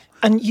incredible.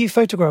 And you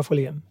photographed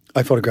William?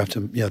 I photographed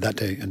him, that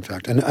day, in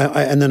fact.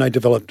 And then I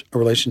developed a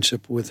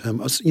relationship with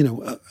him. He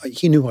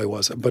knew who I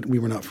was, but we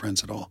were not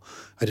friends at all.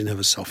 I didn't have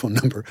his cell phone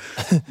number.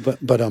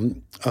 but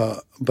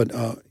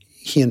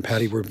he and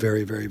Patti were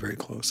very, very, very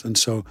close. And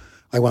so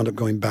I wound up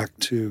going back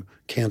to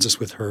Kansas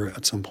with her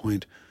at some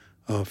point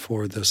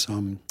for this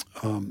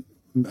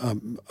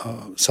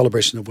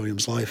celebration of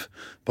William's life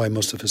by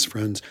most of his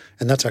friends.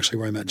 And that's actually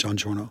where I met John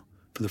Giorno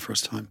for the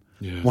first time.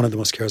 Yeah. One of the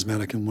most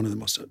charismatic and one of the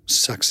most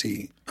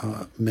sexy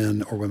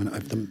men or women,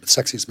 the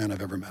sexiest man I've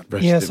ever met.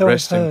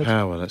 Rest in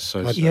power. That's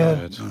so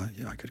sad.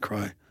 Yeah, I could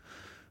cry.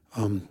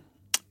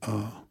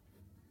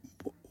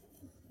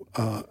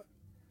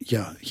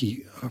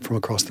 He from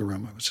across the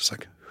room, I was just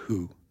like,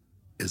 who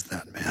is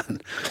that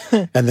man?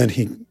 And then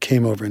he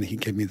came over and he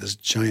gave me this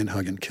giant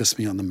hug and kissed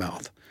me on the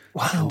mouth.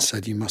 Wow. And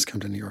said, you must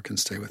come to New York and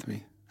stay with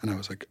me. And I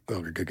was like,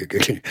 oh,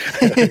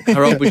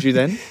 How old was you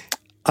then?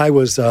 I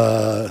was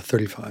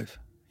 35.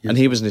 And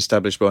he was an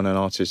established, well-known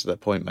artist at that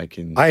point,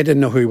 making... I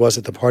didn't know who he was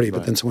at the party,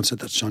 but then someone said,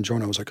 that's John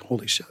Giorno. I was like,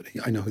 holy shit,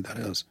 I know who that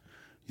is.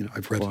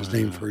 I've read his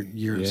name for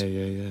years.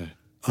 Yeah.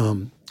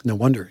 No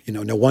wonder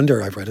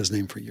I've read his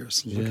name for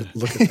years.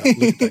 Look at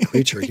that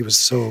creature. He was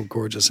so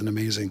gorgeous and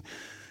amazing.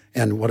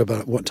 And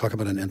talk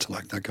about an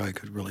intellect. That guy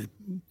could really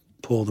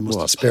pull the most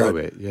disparate.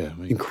 Poet, yeah.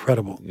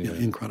 Incredible. Yeah,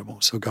 incredible.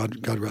 So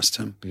God rest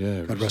him.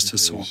 Yeah. God rest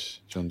his soul.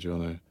 John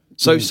Giorno.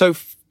 So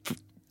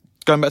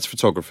going back to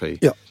photography.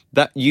 Yeah.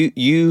 That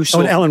you saw...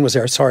 and Alan was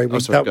there. Sorry.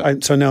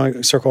 Sorry, so now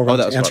I circle around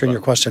to answering right.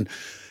 your question.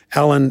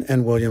 Alan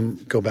and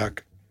William go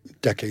back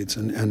decades,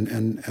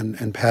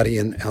 and Patty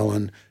and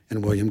Alan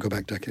and William go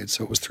back decades.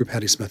 So it was through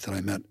Patti Smith that I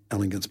met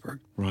Allen Ginsberg.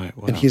 Right,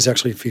 wow. And he's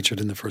actually featured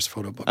in the first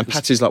photo book. And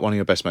Patty's like one of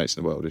your best mates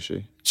in the world, is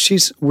she?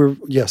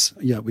 Yes,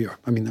 we are.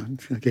 I mean,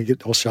 I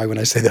get all shy when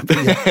I say that,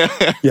 but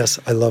yeah. Yes,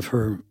 I love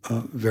her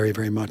very,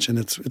 very much. And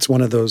it's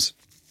one of those,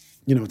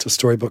 it's a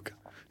storybook.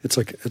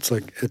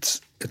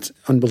 It's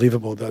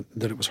unbelievable that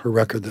it was her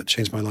record that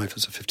changed my life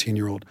as a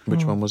 15-year-old.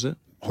 Which one was it?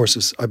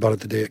 Horses. I bought it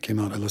the day it came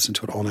out. I listened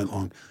to it all night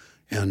long.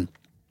 And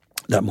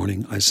that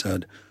morning I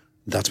said,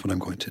 that's what I'm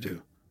going to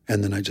do.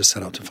 And then I just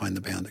set out to find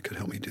the band that could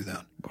help me do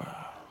that.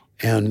 Wow.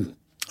 And,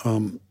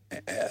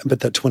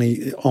 but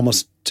that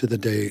almost to the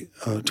day,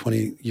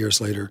 20 years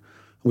later,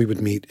 we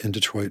would meet in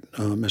Detroit,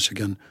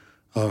 Michigan.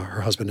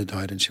 Her husband had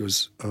died and she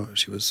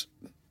was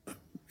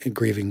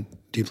grieving,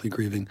 deeply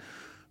grieving.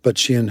 But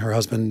she and her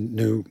husband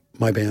knew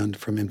my band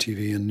from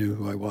MTV and knew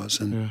who I was.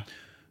 And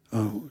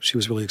she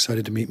was really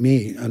excited to meet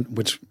me,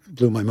 which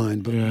blew my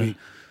mind. But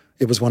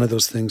it was one of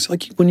those things,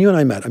 like when you and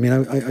I met, I mean,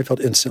 I felt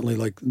instantly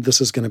like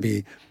this is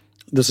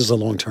a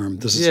long term.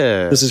 This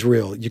is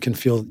real. You can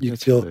feel, you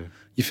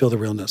feel the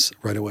realness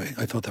right away.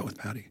 I felt that with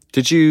Patty.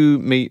 Did you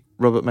meet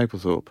Robert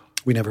Mapplethorpe?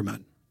 We never met.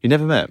 You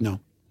never met? No.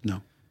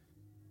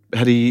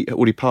 Had he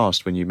already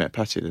passed when you met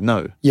Patty?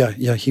 No. Yeah.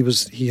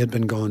 He had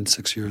been gone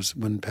 6 years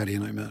when Patty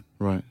and I met.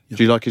 Right. Yeah.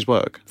 Do you like his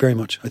work? Very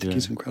much. I think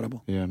he's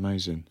incredible. Yeah,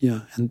 amazing.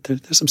 Yeah, and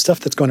there's some stuff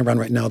that's going around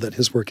right now that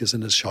his work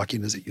isn't as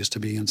shocking as it used to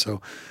be, and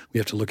so we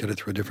have to look at it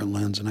through a different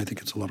lens, and I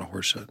think it's a lot of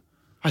horseshit.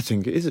 I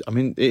think it is. I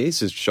mean, it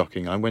is as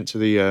shocking. I went to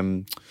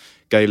the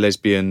Gay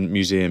Lesbian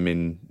Museum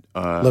in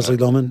Leslie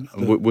Lohman,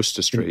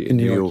 Worcester Street in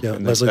New York,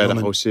 and they had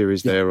a whole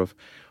series there of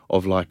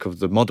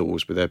the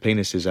models with their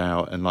penises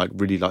out and like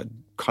really like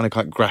kind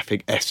of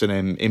graphic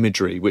S&M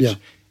imagery, which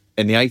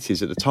in the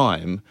 80s at the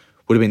time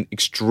would have been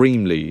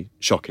extremely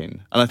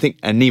shocking. And I think,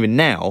 and even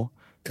now,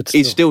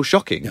 it's still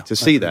shocking to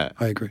see that.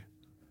 I agree.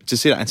 To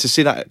see that, and to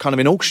see that kind of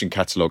in auction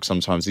catalogue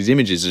sometimes, these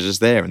images are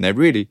just there and they're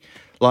really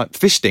like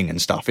fisting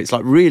and stuff. It's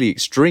like really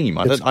extreme.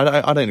 I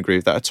don't agree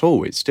with that at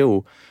all. It's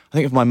still, I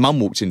think if my mum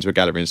walked into a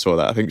gallery and saw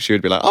that, I think she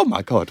would be like, oh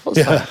my God, what's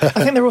that?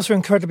 I think they're also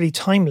incredibly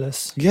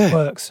timeless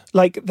works.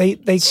 Like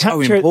they so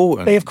capture,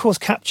 important. They of course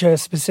capture a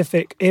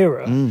specific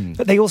era,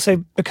 but they also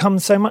become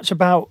so much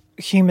about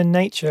human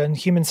nature and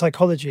human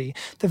psychology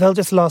that they'll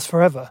just last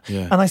forever.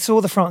 Yeah. And I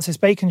saw the Francis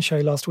Bacon show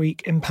last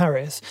week in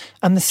Paris,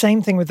 and the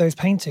same thing with those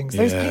paintings.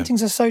 Those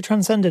paintings are so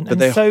transcendent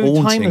and so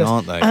haunting, timeless,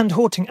 aren't they? and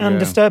haunting and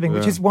disturbing,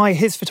 which is why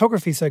his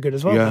photography is so good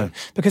as well. Though,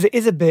 because it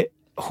is a bit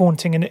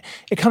haunting and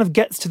it kind of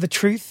gets to the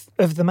truth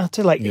of the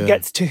matter, like it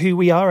gets to who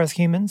we are as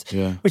humans,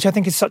 which I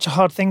think is such a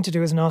hard thing to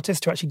do as an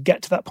artist, to actually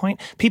get to that point.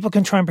 People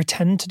can try and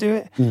pretend to do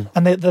it,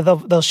 and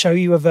they'll show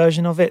you a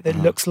version of it that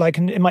looks like,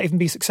 and it might even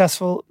be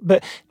successful,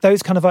 but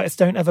those kind of artists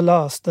don't ever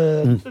last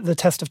the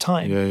test of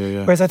time.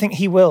 Whereas I think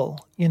he will,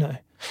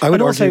 I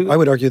would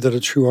argue that a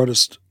true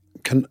artist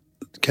can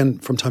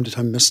from time to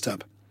time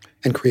misstep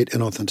and create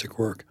inauthentic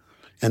work.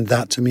 And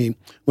that, to me,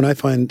 when I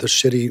find the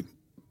shitty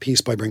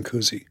piece by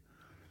Brancusi,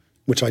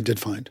 which I did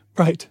find.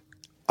 Right.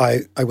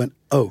 I went,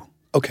 oh,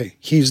 okay,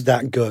 he's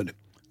that good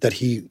that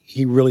he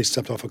really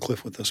stepped off a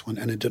cliff with this one,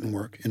 and it didn't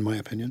work, in my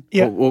opinion.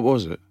 Yeah. What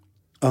was it?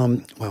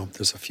 Well,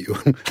 there's a few.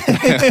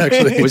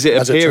 Actually, was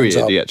it a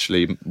period he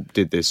actually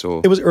did this,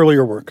 or it was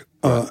earlier work?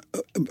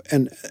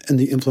 And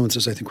the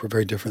influences, I think, were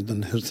very different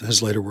than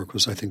his later work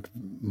was. I think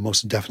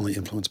most definitely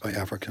influenced by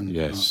African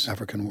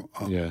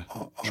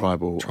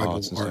tribal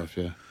arts and art. Stuff.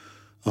 Yeah.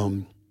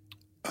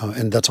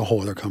 And that's a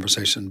whole other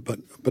conversation. But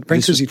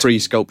this was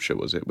pre-sculpture,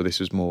 was it? Well, this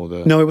was more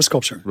the... No, it was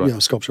sculpture. Right. Yeah,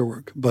 sculpture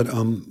work. But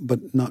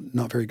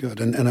not very good.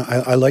 And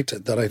I liked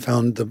it, that I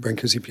found the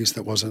Brancusi piece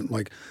that wasn't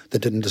like, that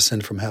didn't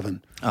descend from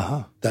heaven.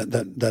 Uh-huh.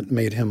 That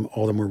made him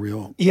all the more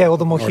real. Yeah, all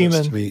the more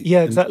human. To me.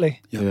 Yeah,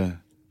 exactly. Yeah.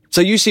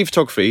 So you see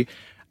photography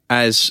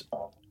as,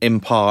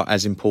 in part,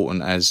 as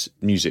important as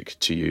music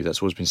to you.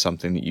 That's always been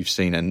something that you've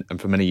seen. And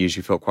for many years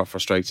you felt quite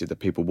frustrated that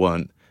people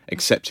weren't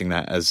accepting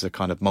that as a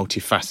kind of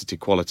multifaceted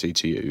quality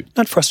to you.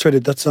 Not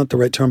frustrated, that's not the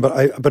right term, but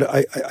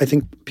I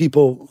think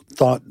people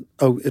thought,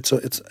 I'm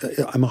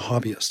a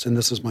hobbyist and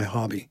this is my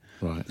hobby.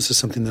 Right. This is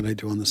something that I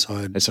do on the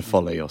side. It's a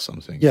folly or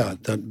something. Yeah,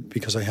 that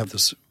because I have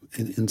this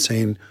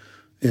insanely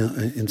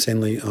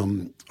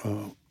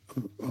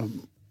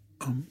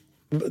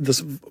this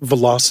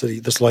velocity,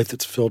 this life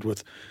that's filled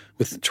with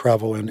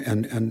travel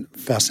and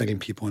fascinating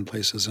people and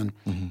places, and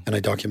I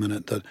document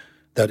it.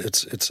 That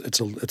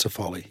it's a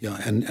folly,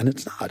 and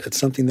it's not. It's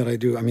something that I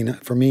do. I mean,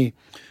 for me,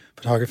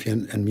 photography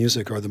and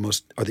music are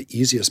the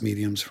easiest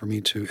mediums for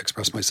me to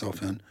express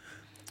myself in.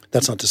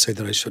 That's not to say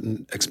that I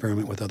shouldn't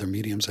experiment with other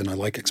mediums, and I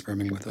like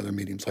experimenting with other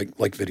mediums,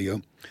 like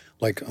video,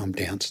 like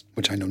dance,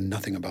 which I know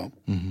nothing about.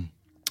 Mm-hmm.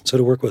 So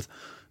to work with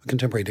a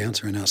contemporary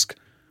dancer and ask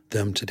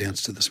them to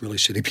dance to this really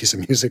shitty piece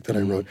of music that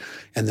I wrote,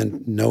 and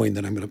then knowing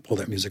that I'm going to pull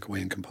that music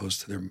away and compose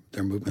to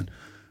their movement,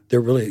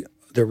 they're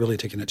really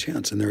taking a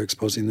chance, and they're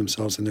exposing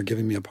themselves, and they're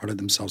giving me a part of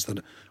themselves that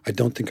I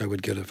don't think I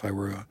would get if I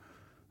were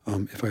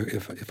a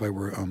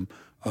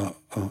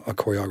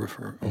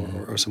choreographer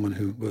or someone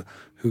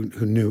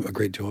who knew a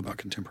great deal about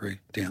contemporary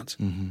dance.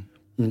 Mm-hmm.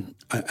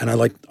 And I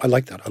like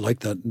that. I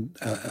like that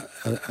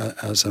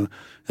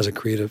as a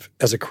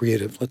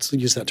creative. Let's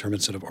use that term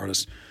instead of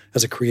artist.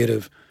 As a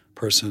creative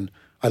person,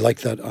 I like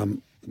that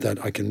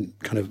that I can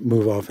kind of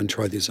move off and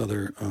try these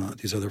other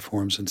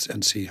forms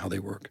and see how they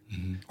work,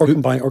 or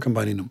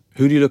combining them.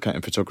 Who do you look at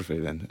in photography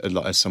then,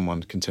 as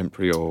someone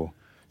contemporary or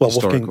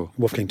historical?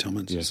 Wolfgang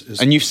Tillmans. Yes.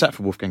 And you've sat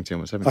for Wolfgang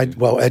Tillmans, haven't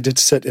you? I did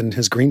sit in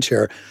his green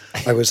chair.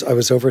 I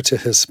was over to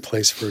his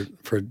place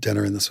for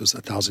dinner, and this was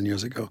 1,000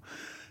 years ago.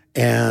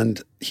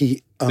 And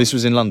he this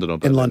was in London, or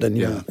Berlin? In London,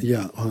 yeah,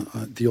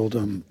 the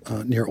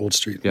old near Old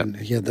Street. Yeah. And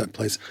he had that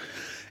place,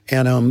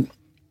 and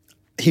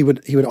he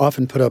would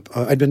often put up.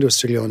 I'd been to a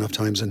studio enough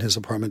times in his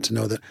apartment to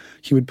know that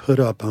he would put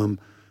up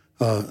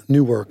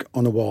new work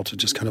on the wall to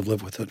just kind of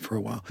live with it for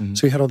a while. Mm-hmm.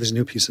 So he had all these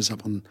new pieces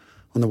up on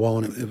the wall,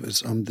 and it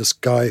was this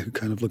guy who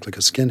kind of looked like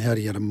a skinhead.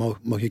 He had a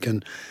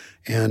Mohican,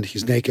 and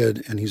he's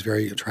naked, and he's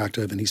very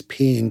attractive, and he's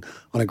peeing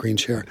on a green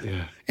chair.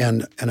 Yeah.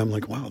 And I'm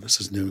like, wow,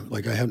 this is new.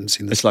 Like, I haven't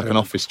seen this. It's like an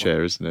office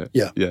chair, isn't it?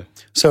 Yeah. Yeah.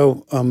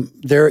 So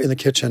they're in the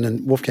kitchen,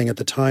 and Wolfgang at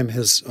the time,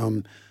 his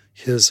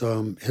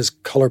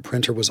color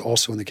printer was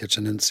also in the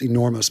kitchen, and it's an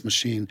enormous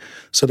machine.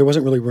 So there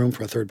wasn't really room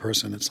for a third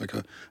person. It's like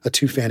a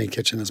two-fanny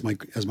kitchen, as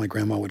my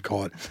grandma would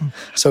call it.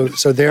 So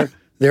they're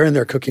in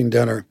there cooking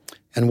dinner,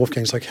 and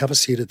Wolfgang's like, have a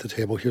seat at the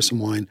table. Here's some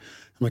wine.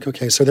 I'm like,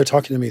 okay. So they're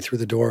talking to me through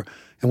the door,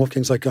 and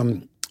Wolfgang's like,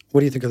 what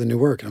do you think of the new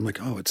work? And I'm like,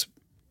 oh, it's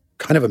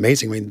kind of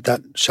amazing. I mean,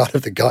 that shot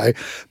of the guy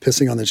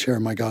pissing on the chair,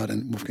 my God.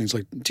 And Wolfgang's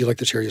like, do you like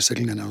the chair you're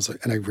sitting in? And I was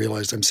like, and I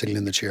realized I'm sitting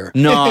in the chair.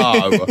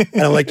 No.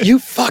 And I'm like, you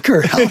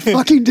fucker, how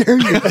fucking dare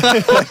you?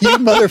 You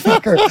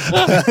motherfucker.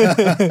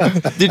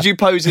 Did you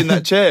pose in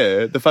that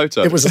chair, the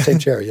photo? It was the same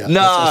chair, yeah.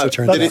 No,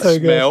 did it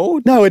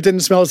smell? No, it didn't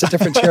smell. It's a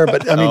different chair,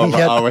 but I mean, he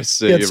had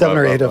 7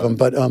 or 8 of them.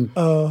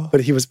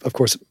 But he was, of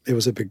course, it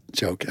was a big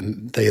joke,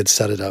 and they had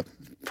set it up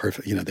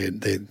perfect. You know,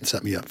 they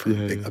set me up for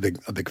a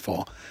big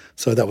fall.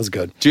 So that was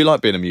good. Do you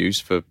like being a muse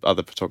for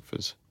other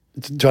photographers?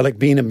 Do I like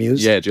being a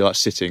muse? Yeah. Do you like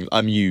sitting?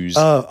 I'm muse.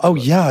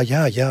 Yeah.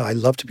 I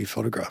love to be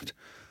photographed.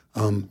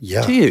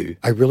 Yeah. Do you?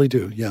 I really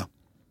do. Yeah.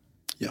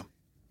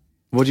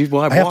 What do you?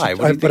 Why?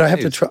 But I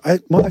have to try. I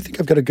think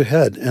I've got a good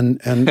head,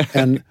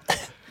 and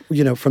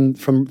you know, from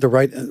the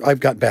right. I've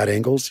got bad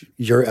angles.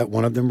 You're at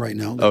one of them right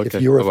now. Like,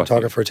 if you were a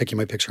photographer taking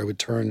my picture, I would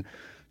turn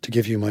to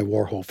give you my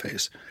Warhol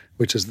face,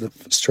 which is the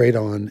straight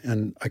on,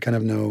 and I kind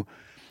of know.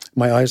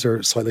 My eyes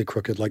are slightly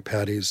crooked like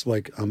Patty's,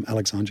 like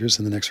Alexandra's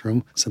in the next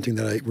room, something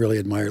that I really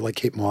admire, like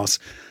Kate Moss,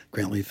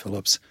 Grant Lee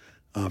Phillips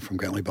from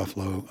Grant Lee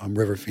Buffalo,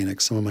 River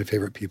Phoenix. Some of my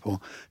favorite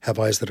people have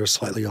eyes that are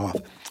slightly off.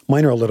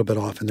 Mine are a little bit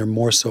off, and they're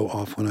more so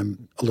off when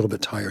I'm a little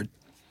bit tired.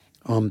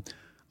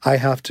 I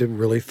have to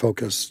really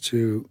focus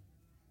to...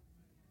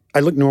 I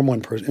look normal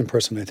in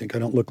person, I think. I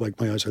don't look like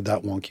my eyes are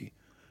that wonky.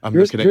 I'm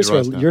looking at your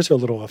eyes now. Yours are a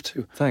little off,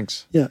 too.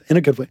 Thanks. Yeah, in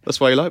a good way. That's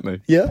why you like me.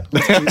 Yeah.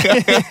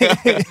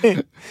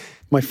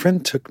 My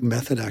friend took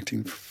method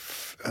acting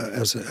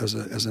as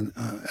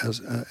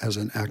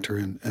an actor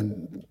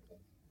and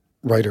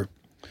writer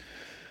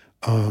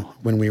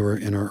when we were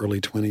in our early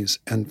 20s,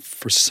 and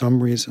for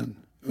some reason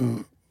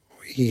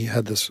he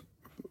had this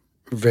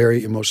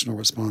very emotional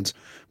response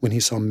when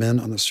he saw men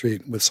on the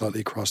street with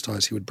slightly crossed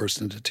eyes. He would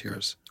burst into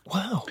tears.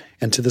 Wow!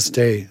 And to this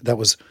day, that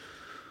was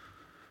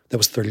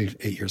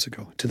 38 years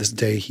ago. To this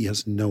day, he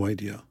has no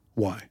idea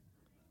why,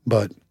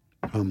 but.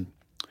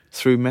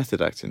 Through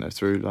method acting, though,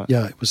 through like...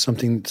 Yeah, it was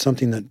something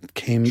that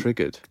came...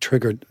 Triggered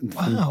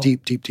from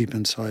deep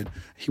inside.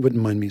 He wouldn't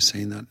mind me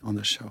saying that on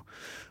the show.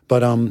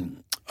 But...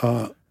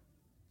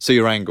 So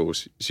your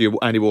angles, your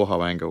Andy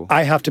Warhol angle.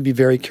 I have to be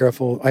very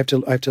careful. I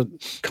have to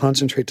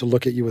concentrate to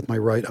look at you with my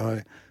right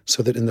eye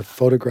so that in the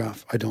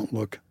photograph I don't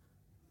look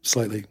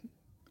slightly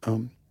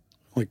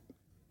like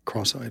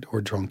cross-eyed or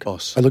drunk.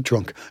 Boss. I look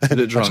drunk. You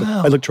look drunk?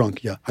 I look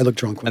drunk, yeah. I look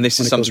drunk. And this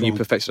is something you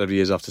perfected over the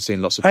years after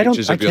seeing lots of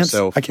pictures of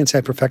yourself. I can't say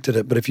I perfected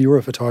it, but if you were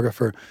a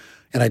photographer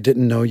and I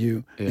didn't know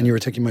you and you were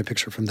taking my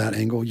picture from that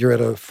angle, you're at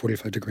a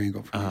 45-degree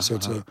angle for me. So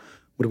it's a,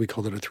 what do we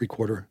call it, a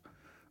 3/4.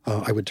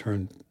 I would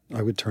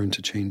turn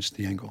to change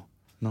the angle.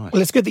 Nice.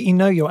 Well, it's good that you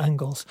know your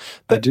angles.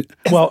 But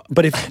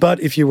but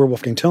if you were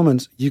Wolfgang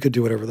Tillmans, you could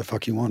do whatever the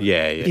fuck you wanted.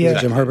 Yeah.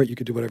 Exactly. Jim Herbert, you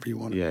could do whatever you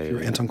wanted. If you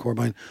were Anton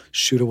Corbijn,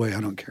 shoot away. I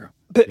don't care.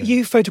 But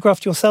you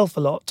photographed yourself a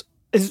lot.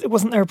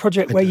 Wasn't there a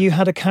project where you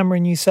had a camera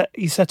and you set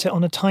it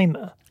on a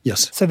timer?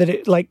 Yes. So that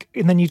it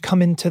and then you'd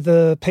come into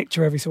the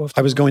picture every so often.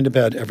 I was going to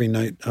bed every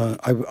night.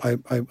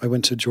 I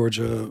went to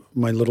Georgia.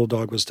 My little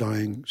dog was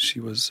dying. She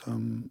was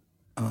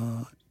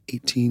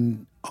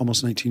 18,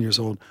 almost 19 years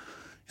old,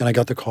 and I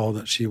got the call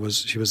that she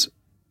was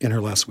in her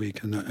last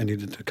week, and I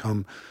needed to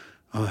come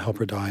help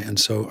her die. And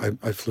so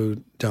I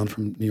flew down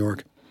from New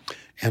York,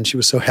 and she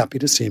was so happy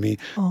to see me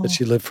that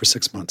she lived for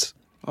 6 months.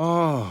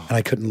 Oh. And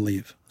I couldn't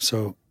leave.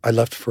 So I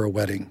left for a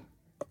wedding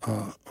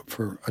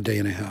for a day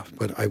and a half,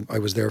 but I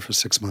was there for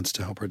 6 months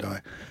to help her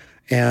die.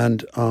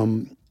 And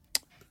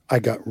I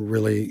got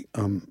really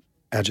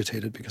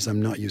agitated because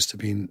I'm not used to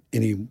being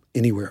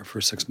anywhere for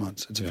 6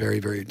 months. It's very,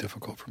 very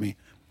difficult for me.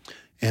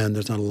 And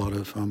there's not a lot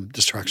of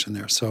distraction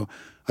there. So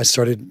I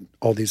started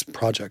all these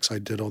projects. I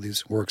did all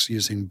these works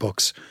using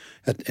books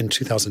in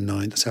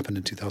 2009. This happened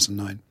in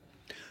 2009.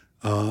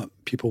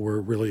 People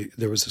were really,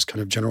 there was this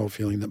kind of general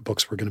feeling that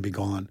books were going to be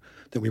gone,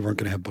 that we weren't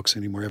going to have books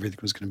anymore. Everything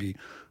was going to be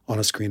on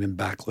a screen and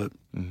backlit.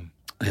 Mm-hmm.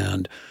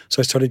 And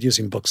so I started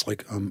using books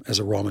like as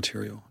a raw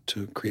material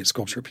to create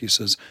sculpture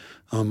pieces,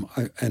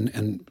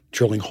 and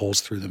drilling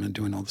holes through them and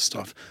doing all this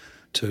stuff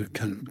to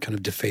kind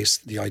of deface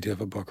the idea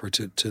of a book, or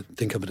to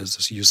think of it as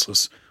this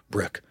useless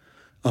brick.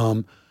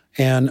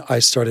 And I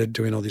started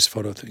doing all these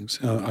photo things.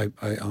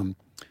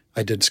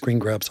 I did screen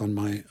grabs on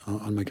my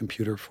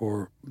computer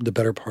for the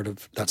better part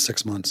of that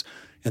 6 months,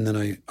 and then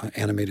I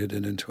animated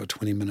it into a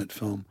 20-minute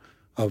film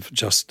of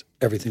just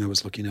everything I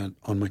was looking at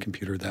on my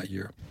computer that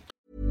year.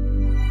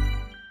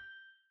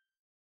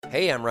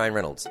 Hey, I'm Ryan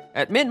Reynolds.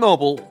 At Mint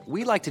Mobile,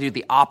 we like to do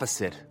the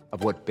opposite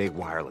of what Big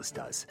Wireless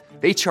does.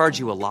 They charge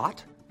you a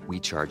lot, we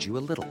charge you a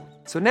little.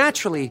 So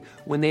naturally,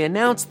 when they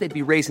announced they'd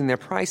be raising their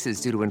prices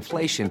due to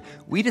inflation,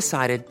 we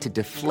decided to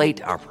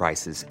deflate our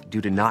prices due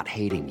to not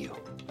hating you.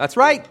 That's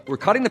right. We're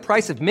cutting the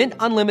price of Mint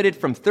Unlimited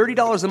from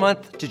 $30 a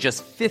month to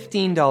just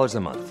 $15 a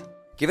month.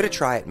 Give it a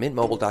try at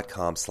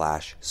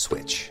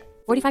mintmobile.com/switch.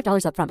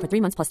 $45 up front for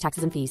 3 months plus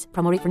taxes and fees.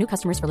 Promo rate for new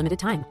customers for limited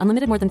time.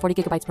 Unlimited more than 40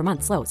 gigabytes per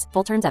month. Slows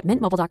full terms at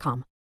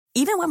mintmobile.com.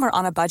 Even when we're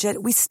on a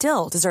budget, we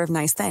still deserve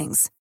nice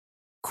things.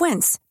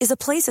 Quince is a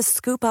place to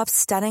scoop up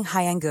stunning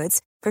high-end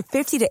goods for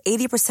 50 to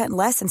 80%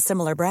 less than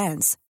similar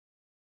brands.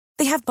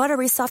 They have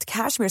buttery soft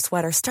cashmere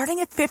sweaters starting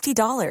at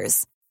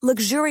 $50,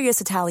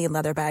 luxurious Italian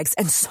leather bags,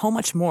 and so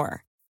much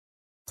more.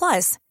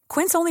 Plus,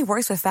 Quince only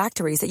works with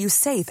factories that use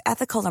safe,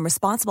 ethical, and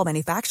responsible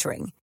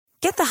manufacturing.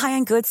 Get the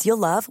high-end goods you'll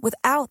love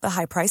without the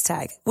high price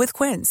tag with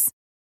Quince.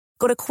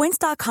 Go to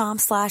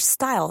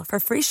quince.com/style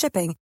for free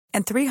shipping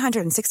and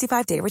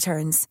 365-day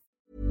returns.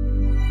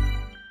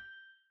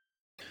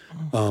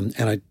 And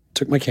I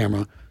took my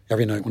camera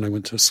every night when I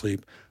went to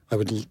sleep. I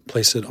would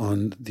place it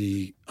on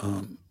the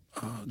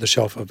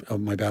shelf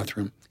of my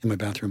bathroom, and I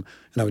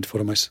would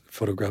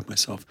photograph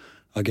myself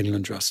getting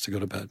undressed to go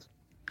to bed,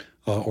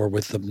 or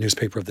with the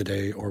newspaper of the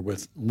day, or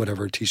with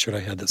whatever T-shirt I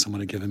had that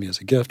someone had given me as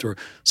a gift, or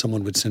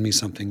someone would send me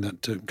something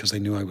because they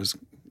knew I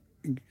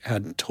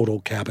had total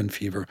cabin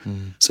fever,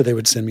 so they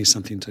would send me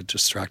something to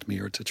distract me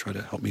or to try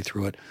to help me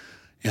through it,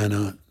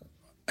 and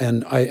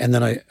then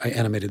I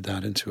animated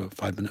that into a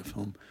 5-minute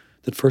film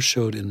that first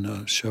showed in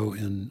a show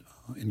in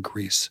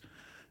Greece,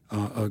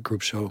 a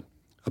group show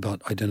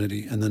about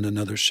identity, and then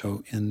another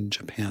show in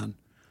Japan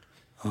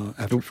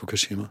after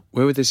Fukushima.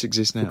 Where would this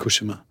exist now?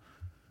 Fukushima.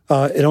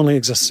 It only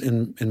exists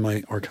in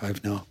my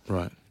archive now.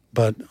 Right.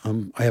 But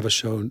I have a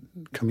show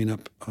coming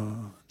up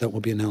that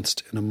will be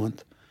announced in a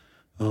month.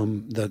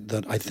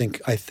 That I think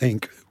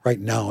right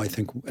now, I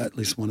think at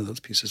least one of those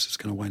pieces is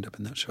going to wind up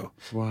in that show.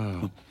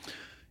 Wow.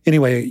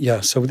 Anyway, yeah.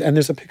 So, and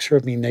there's a picture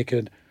of me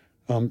naked,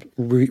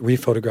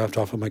 rephotographed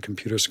off of my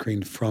computer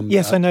screen from.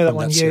 Yes, I know that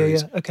one.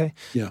 Yeah. Okay.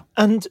 Yeah.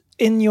 And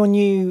in your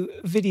new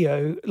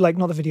video,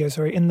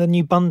 in the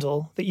new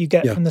bundle that you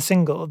get from the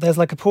single, there's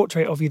like a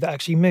portrait of you that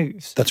actually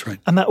moves. That's right.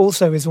 And that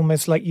also is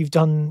almost like you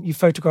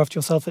photographed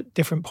yourself at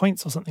different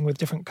points or something with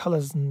different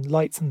colors and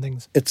lights and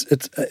things.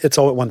 It's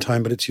all at one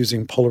time, but it's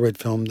using Polaroid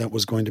film that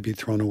was going to be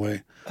thrown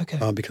away. Okay.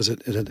 Because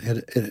it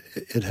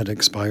had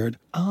expired.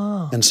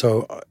 Ah. And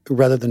so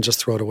rather than just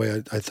throw it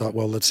away, I thought,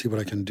 well, let's see what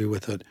I can do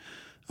with it.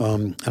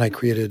 And I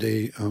created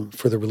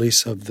for the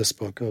release of this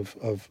book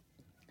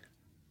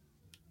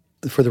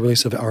for the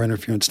release of Our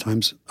Interference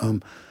Times,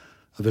 a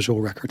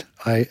visual record,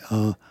 I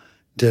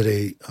did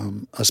a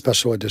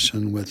special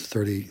edition with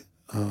 30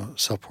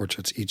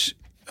 self-portraits, each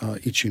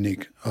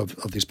unique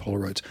of these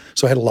Polaroids.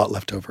 So I had a lot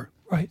left over.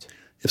 Right.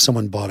 If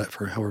someone bought it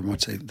for however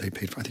much they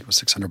paid for, I think it was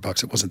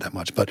 $600. It wasn't that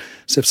much, but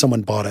so if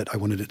someone bought it, I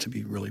wanted it to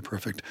be really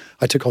perfect.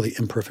 I took all the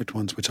imperfect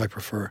ones, which I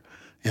prefer,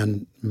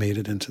 and made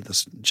it into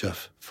this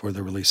GIF for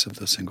the release of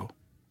the single.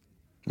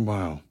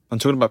 Wow. And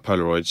talking about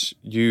Polaroids,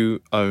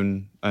 you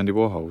own Andy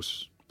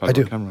Warhol's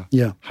Polaroid camera.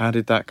 Yeah. How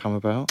did that come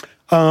about?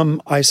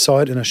 I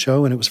saw it in a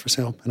show and it was for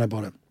sale, and I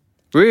bought it.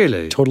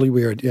 Really? Totally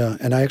weird, yeah.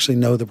 And I actually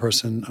know the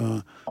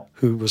person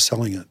who was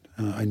selling it.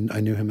 I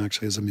knew him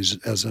actually as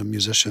a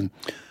musician.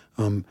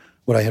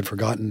 What I had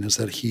forgotten is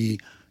that he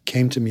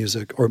came to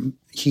music, or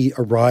he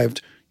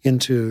arrived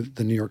into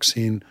the New York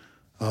scene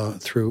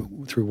through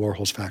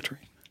Warhol's factory.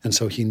 And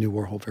so he knew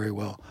Warhol very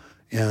well.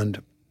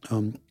 And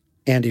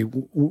Andy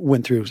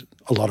went through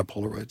a lot of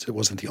Polaroids. It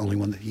wasn't the only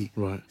one that he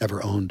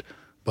ever owned,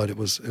 but it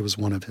was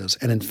one of his.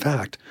 And in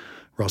fact,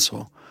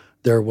 Russell,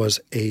 there was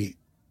an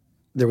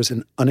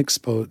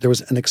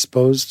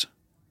exposed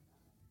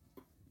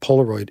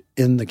Polaroid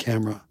in the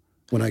camera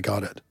when I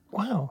got it.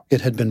 Wow.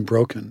 It had been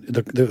broken.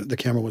 The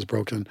camera was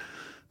broken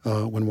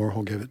when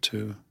Warhol gave it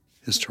to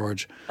his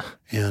charge,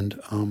 and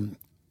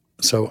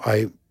so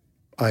I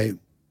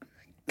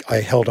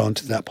held on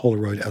to that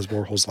Polaroid as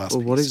Warhol's last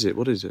piece. What is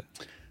it?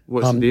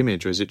 What's the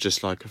image, or is it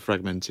just like a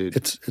fragmented?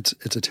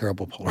 It's a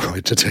terrible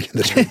Polaroid, to tell you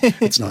the truth.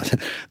 It's not.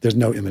 There's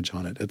no image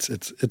on it.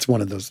 It's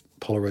one of those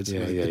Polaroids.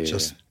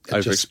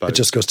 It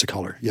just goes to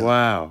color. Yeah.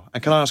 Wow.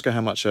 And can I ask her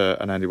how much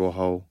an Andy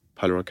Warhol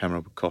Polaroid camera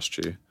would cost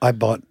you? I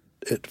bought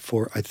it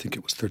for, I think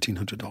it was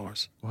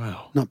 $1,300.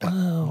 Wow. Not bad.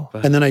 Wow.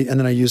 And then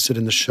I used it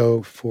in the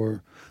show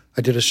for.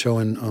 I did a show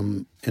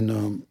in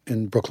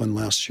Brooklyn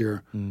last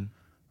year.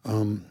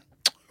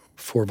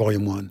 For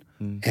Volume 1,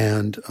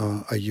 and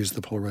I used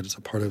the Polaroid as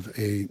a part of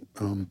a.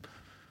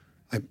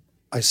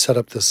 I set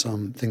up this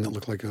thing that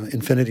looked like an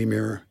infinity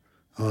mirror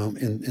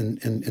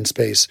in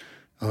space.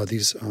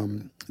 These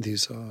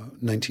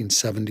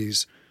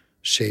 1970s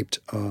shaped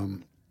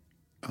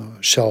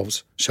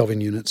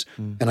shelving units,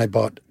 and I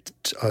bought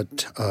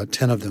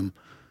 10 of them,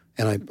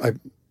 and I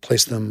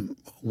placed them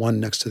one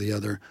next to the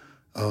other,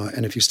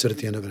 and if you stood at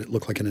the end of it, it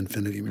looked like an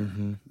infinity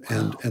mirror.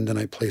 Wow. And then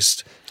I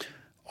placed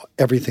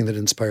everything that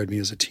inspired me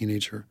as a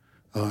teenager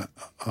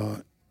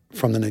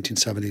from the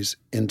 1970s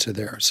into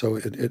there. So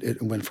it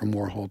went from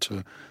Warhol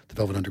to the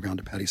Velvet Underground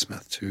to Patti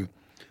Smith to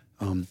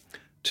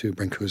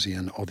Brancusi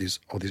and all these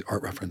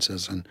art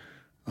references and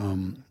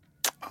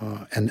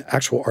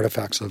actual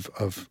artifacts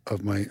of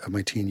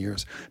my teen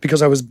years.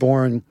 Because I was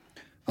born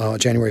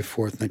January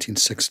 4th,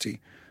 1960.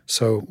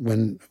 So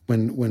when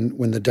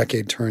the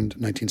decade turned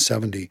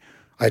 1970,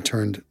 I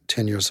turned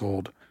 10 years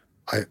old.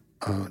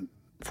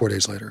 4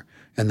 days later,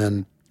 and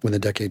then when the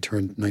decade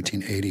turned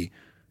 1980,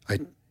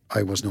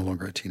 I was no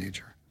longer a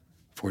teenager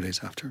 4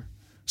 days after.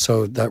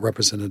 So that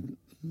represented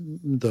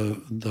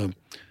the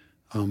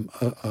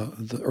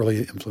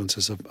early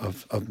influences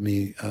of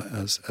me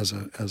as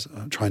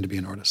trying to be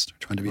an artist,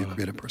 trying to be a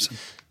creative person.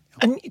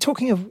 And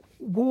talking of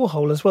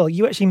Warhol as well,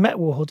 you actually met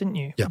Warhol, didn't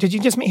you? Yeah. Did you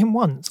just meet him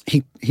once?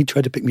 He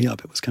tried to pick me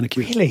up. It was kind of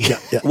cute. Really? Yeah.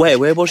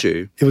 Where was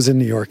you? It was in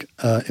New York.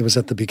 It was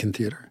at the Beacon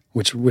Theater,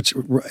 which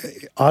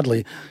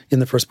oddly, in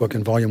the first book,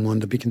 in Volume 1,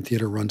 the Beacon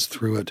Theater runs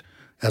through it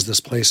as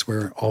this place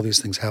where all these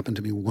things happened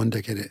to me one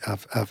decade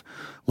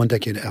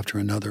after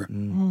another.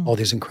 All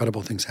these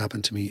incredible things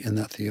happened to me in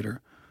that theater.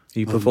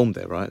 You performed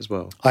there, right, as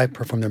well? I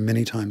performed there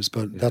many times,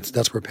 but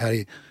that's where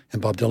Patti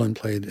and Bob Dylan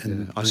played.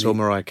 I saw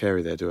Mariah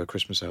Carey there do a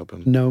Christmas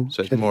album. No,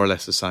 so it's more or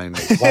less the same.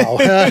 Wow,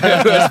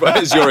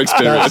 that's your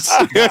experience.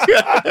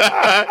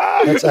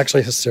 That's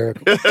actually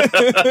hysterical.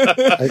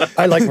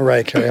 I like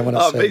Mariah Carey. I want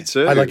to say, me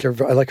too. I like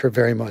her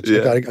very much.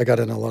 Yeah. I got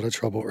in a lot of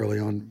trouble early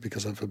on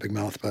because of a big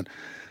mouth, but.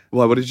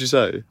 Why? What did you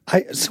say?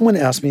 Someone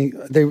asked me.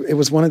 It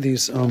was one of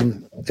these.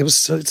 It was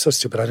so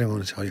stupid. I didn't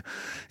want to tell you.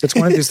 It's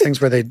one of these things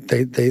where they're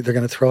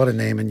going to throw out a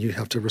name and you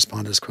have to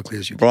respond as quickly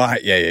as you can.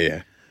 Right.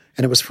 Yeah.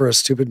 And it was for a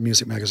stupid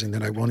music magazine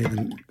that I won't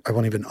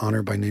even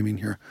honor by naming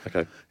here.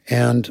 Okay.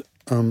 And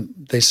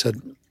they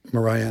said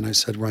Mariah, and I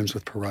said rhymes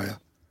with pariah,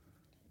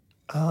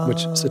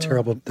 which is a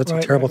terrible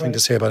thing to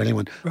say about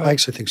anyone. Right. I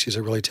actually think she's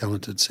a really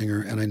talented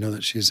singer, and I know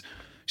that she's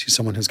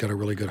someone who's got a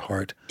really good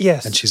heart.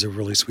 Yes. And she's a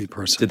really sweet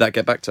person. Did that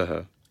get back to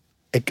her?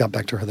 It got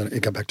back to her.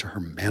 It got back to her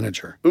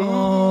manager,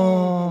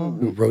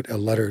 who wrote a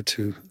letter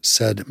to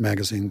said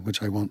magazine,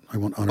 which I won't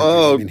honor.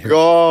 Oh here.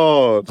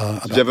 God!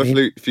 Did you have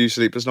a few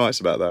sleepless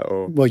nights about that?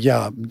 Or well,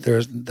 yeah.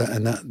 There's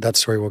that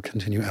story will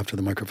continue after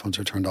the microphones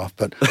are turned off.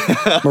 But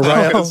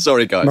Mariah,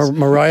 sorry guys,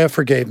 Mariah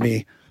forgave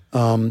me.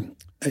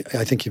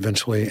 I think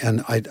eventually,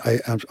 and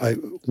I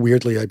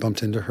weirdly I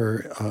bumped into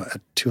her at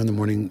 2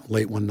 a.m.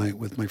 late one night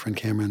with my friend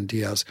Cameron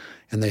Diaz,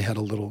 and they had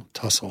a little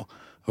tussle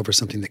over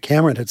something that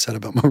Cameron had said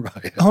about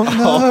Mariah. Oh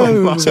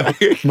no! So,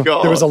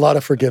 there was a lot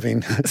of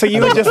forgiving. So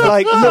you were just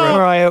like, look,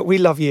 Mariah, we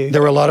love you.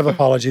 There were a lot of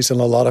apologies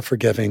and a lot of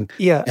forgiving.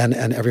 Yeah.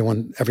 And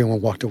everyone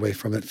walked away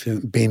from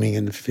it beaming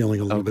and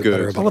feeling a little bit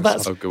better about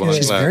that's herself. good.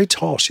 She's very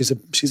tall. She's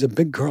a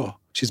big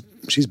girl. She's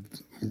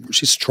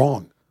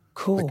strong.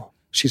 Cool. Like,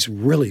 she's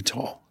really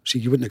tall.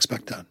 You wouldn't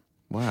expect that.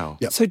 Wow.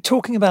 Yep. So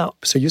talking about...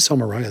 So you saw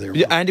Mariah there.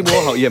 Yeah, Andy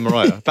Warhol. Yeah,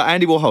 Mariah. But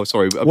Andy Warhol,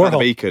 sorry, about the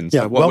Beacons.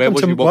 Yeah,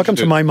 welcome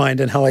to my mind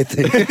and how I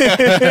think.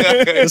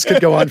 This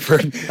could go on for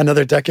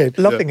another decade.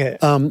 Loving it.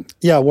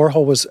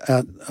 Warhol was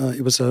at,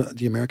 it was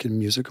the American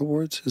Music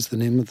Awards is the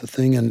name of the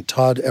thing. And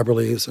Todd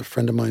Eberly is a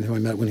friend of mine who I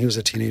met when he was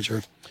a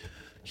teenager.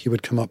 He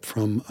would come up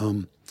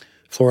from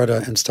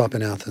Florida and stop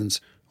in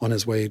Athens on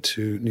his way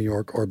to New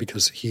York, or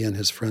because he and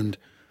his friend,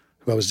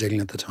 who I was dating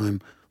at the time,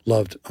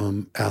 loved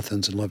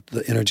Athens and loved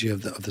the energy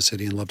of the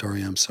city and loved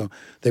REM. So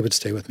they would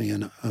stay with me.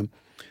 And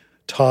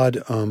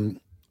Todd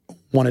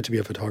wanted to be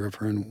a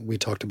photographer, and we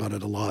talked about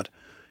it a lot.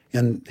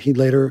 And he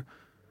later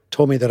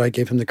told me that I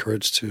gave him the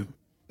courage to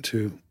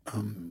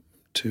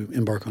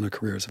embark on a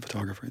career as a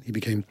photographer. He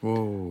became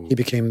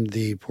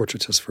the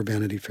portraitist for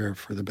Vanity Fair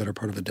for the better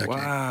part of a decade.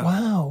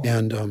 Wow.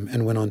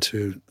 And went on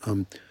to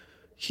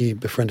he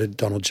befriended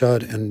Donald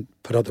Judd and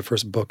put out the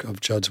first book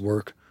of Judd's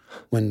work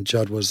when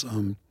Judd was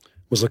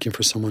was looking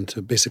for someone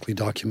to basically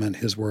document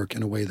his work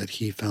in a way that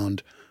he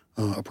found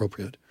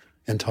appropriate.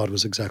 And Todd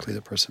was exactly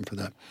the person for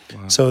that.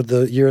 Wow. So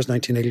the year is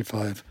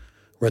 1985.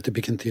 We're at the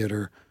Beacon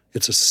Theater.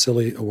 It's a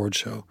silly award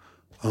show.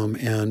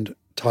 And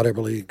Todd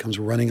Eberly comes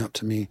running up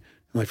to me,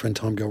 my friend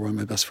Tom Gilroy,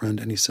 my best friend,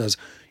 and he says,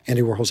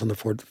 Andy Warhol's on the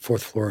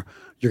fourth floor.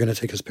 You're going to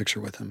take his picture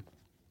with him.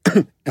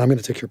 And I'm going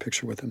to take your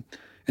picture with him.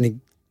 And he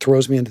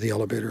throws me into the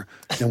elevator,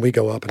 and we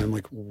go up, and I'm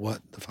like,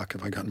 what the fuck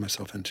have I gotten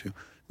myself into?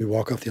 We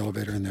walk off the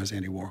elevator, and there's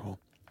Andy Warhol.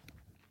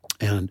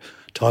 And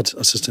Todd's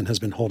assistant has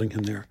been holding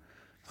him there,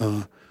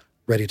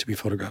 ready to be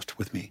photographed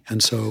with me.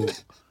 And so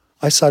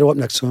I sidle up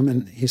next to him,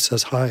 and he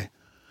says, hi,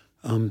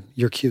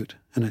 you're cute.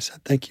 And I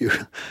said, thank you.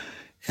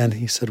 And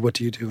he said, what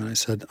do you do? And I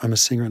said, I'm a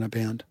singer in a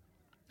band.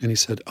 And he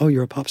said, oh,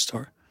 you're a pop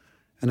star.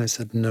 And I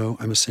said, no,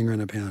 I'm a singer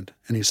in a band.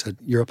 And he said,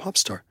 you're a pop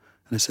star.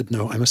 And I said,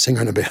 no, I'm a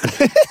singer in a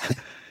band.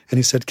 And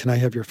he said, can I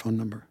have your phone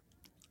number?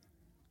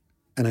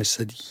 And I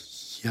said,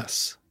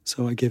 yes.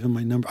 So I gave him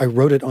my number. I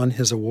wrote it on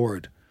his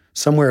award,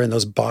 somewhere in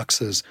those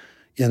boxes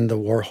in the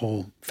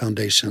Warhol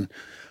Foundation,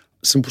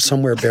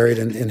 somewhere buried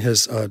in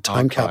his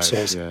time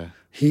capsules. Yeah.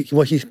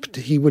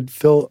 He would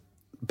fill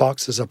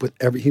boxes up with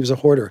he was a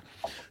hoarder.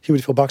 He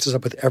would fill boxes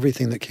up with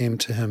everything that came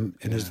to him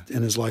in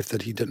his life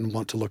that he didn't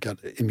want to look at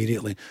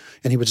immediately.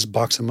 And he would just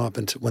box them up.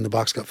 And when the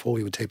box got full,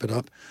 he would tape it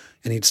up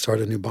and he'd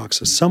start a new box.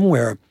 So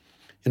somewhere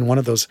in one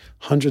of those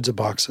hundreds of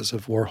boxes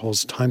of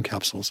Warhol's time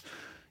capsules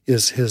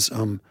is his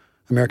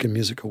American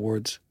Music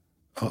Awards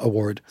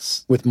award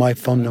with my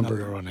phone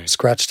number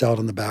scratched out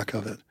on the back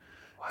of it.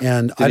 Wow.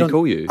 And Did he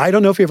call you? I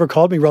don't know if he ever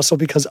called me, Russell,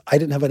 because I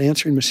didn't have an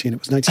answering machine. It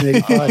was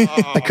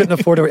 1985. I couldn't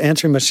afford an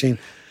answering machine.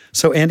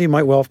 So Andy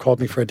might well have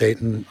called me for a date,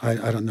 and I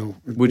don't know.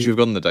 Would you have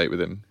gone on the date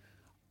with him?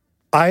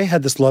 I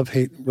had this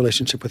love-hate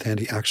relationship with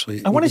Andy,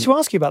 actually. I wanted to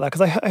ask you about that,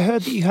 because I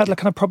heard that you had a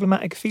kind of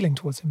problematic feeling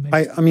towards him.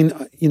 Maybe. I mean,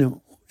 you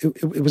know,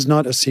 it was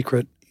not a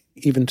secret,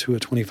 even to a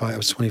 25. I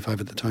was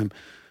 25 at the time,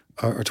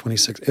 or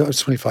 26. I was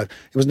 25.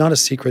 It was not a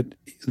secret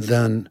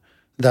then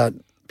that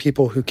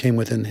people who came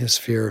within his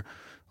sphere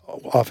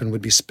often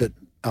would be spit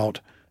out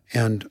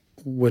and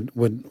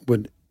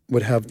would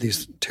have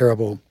these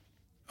terrible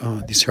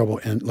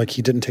and like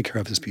he didn't take care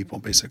of his people.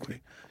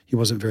 Basically, he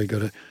wasn't very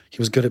good at. He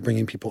was good at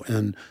bringing people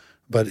in,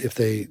 but if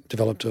they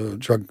developed a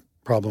drug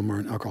problem or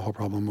an alcohol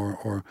problem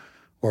or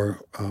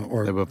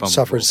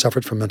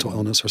suffered from mental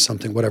illness or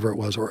something, whatever it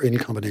was, or any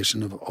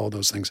combination of all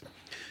those things,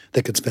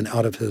 they could spin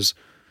out of his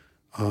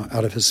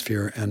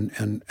sphere,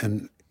 and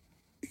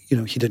you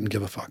know, he didn't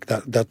give a fuck.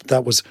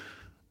 That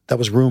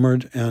was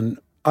rumored, and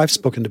I've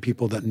spoken to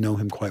people that know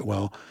him quite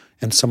well,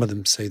 and some of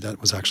them say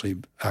that was actually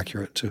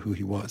accurate to who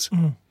he was.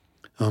 Mm.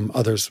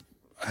 Others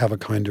have a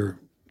kinder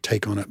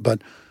take on it,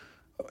 but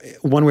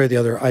one way or the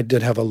other, I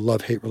did have a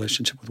love-hate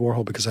relationship with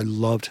Warhol because I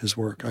loved his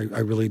work. I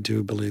really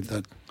do believe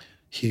that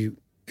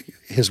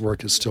his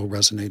work is still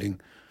resonating,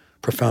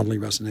 profoundly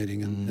resonating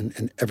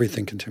in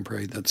everything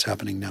contemporary that's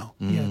happening now.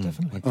 Yeah,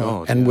 definitely.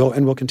 God, and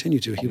will continue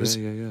to.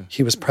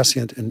 He was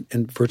prescient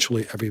in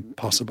virtually every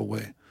possible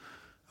way,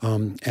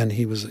 and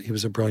he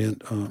was a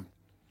brilliant.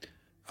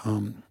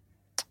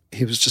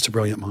 He was just a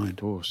brilliant mind. Of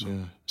course,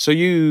 yeah. So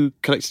you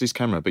collected his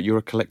camera, but you're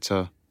a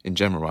collector in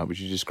general, right? Would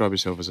you describe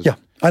yourself as a... Yeah,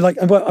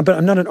 but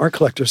I'm not an art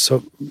collector,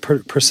 so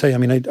per se. I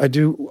mean,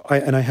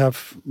 I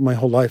have my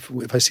whole life.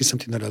 If I see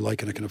something that I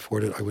like and I can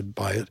afford it, I would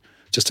buy it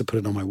just to put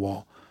it on my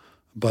wall.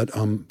 But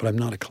I'm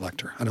not a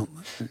collector. I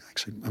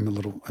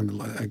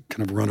kind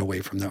of run away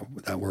from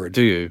that word.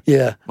 Do you?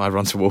 Yeah. I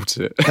run towards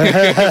it.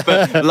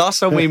 But last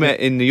time we met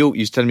in New York,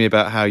 you was telling me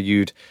about how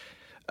you'd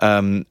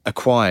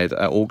acquired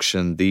at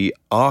auction the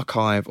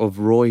archive of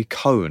Roy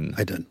Cohn.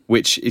 I did.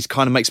 Which is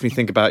kind of makes me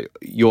think about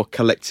your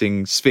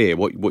collecting sphere,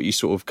 what you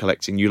sort of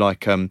collecting. You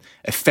like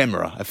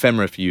ephemera.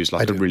 Ephemera for you is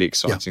like a really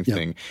exciting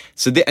thing.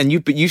 So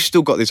but you've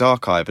still got this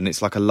archive, and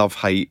it's like a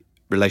love-hate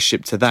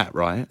relationship to that,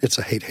 right? It's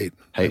a hate.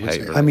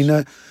 I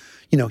mean,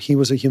 he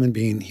was a human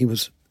being. He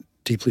was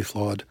deeply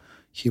flawed.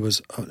 He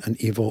was an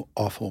evil,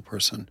 awful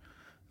person.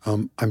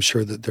 I'm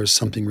sure that there's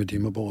something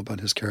redeemable about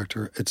his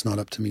character. It's not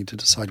up to me to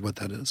decide what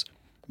that is.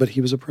 But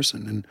he was a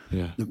person, and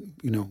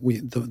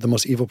the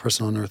most evil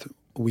person on earth,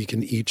 we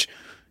can each,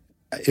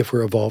 if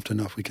we're evolved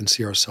enough, we can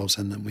see ourselves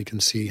in them. We can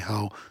see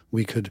how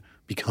we could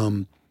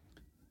become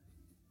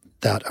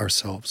that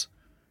ourselves.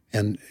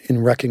 And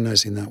in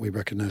recognizing that, we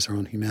recognize our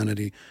own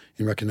humanity.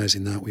 In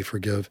recognizing that, we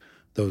forgive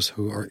those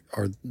who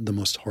are the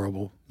most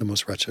horrible, the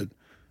most wretched,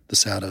 the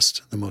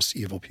saddest, the most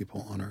evil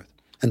people on earth.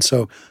 And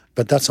so,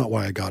 but that's not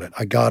why I got it.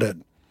 I got it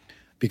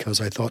because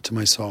I thought to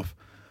myself,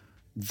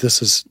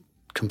 this is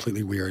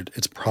completely weird.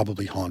 It's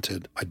probably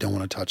haunted. I don't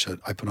want to touch it.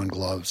 I put on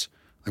gloves.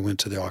 I went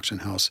to the auction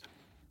house.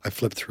 I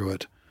flipped through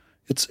it.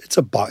 It's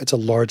a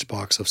large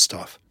box of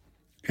stuff,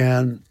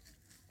 and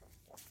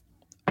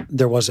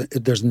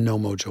there's no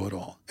mojo at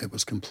all. It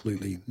was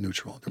completely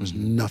neutral. There was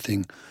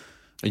nothing.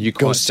 Are you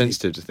quite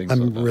sensitive to things like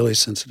that? I'm really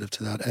sensitive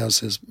to that,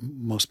 as is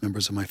most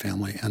members of my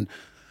family.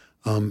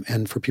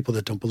 And for people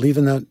that don't believe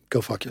in that,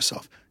 go fuck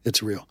yourself.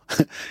 It's real.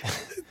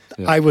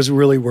 I was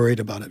really worried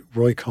about it.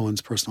 Roy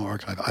Cohen's personal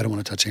archive. I don't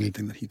want to touch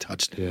anything that he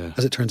touched. Yeah.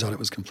 As it turns out, it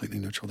was completely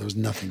neutral. There was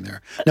nothing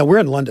there. Now we're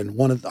in London.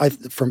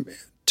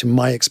 To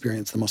my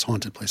experience, the most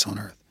haunted place on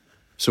earth.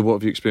 So what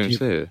have you experienced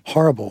there?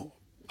 Horrible.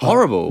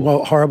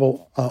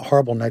 Horrible?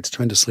 Horrible nights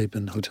trying to sleep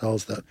in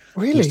hotels that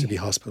Really? used to be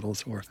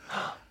hospitals. But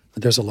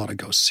there's a lot of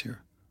ghosts here.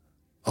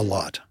 A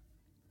lot.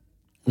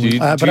 Do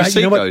you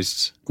see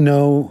ghosts?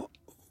 No.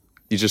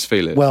 You just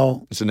feel it?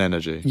 Well, it's an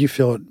energy. You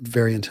feel it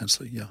very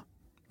intensely, yeah.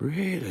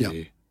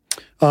 Really?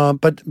 Yeah.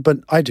 But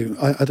I do.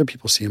 Other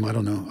people see them. I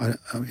don't know.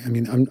 I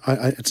mean,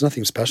 it's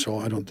nothing special.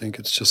 I don't think.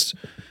 It's just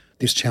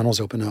these channels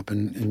open up,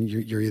 and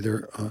you're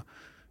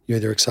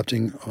either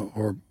accepting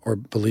or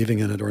believing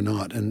in it or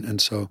not.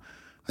 And so,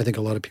 I think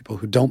a lot of people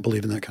who don't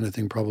believe in that kind of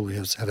thing probably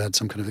have had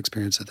some kind of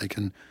experience that they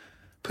can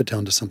put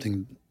down to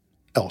something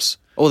else.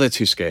 Or they're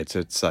too scared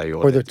to say,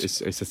 or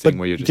it's a thing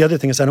where you're just... The other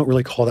thing is I don't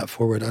really call that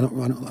forward. I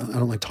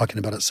don't like talking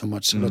about it so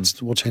much, so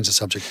we'll change the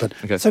subject. But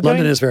okay. So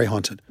London is very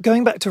haunted.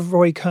 Going back to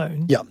Roy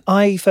Cohn, yeah.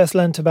 I first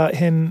learnt about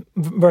him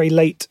very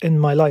late in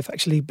my life,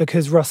 actually,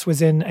 because Russ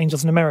was in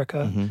Angels in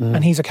America,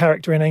 and he's a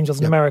character in Angels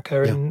in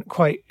America, and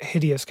quite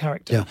hideous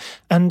character. Yeah.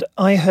 And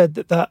I heard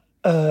that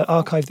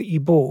archive that you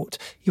bought,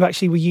 you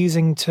actually were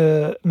using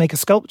to make a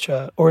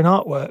sculpture or an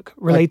artwork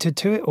related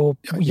to it, or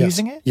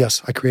using it?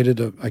 Yes, I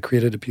created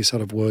a piece out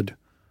of wood,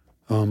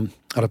 out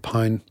of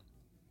pine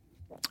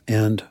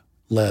and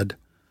lead,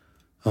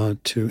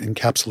 to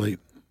encapsulate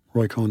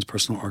Roy Cohen's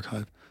personal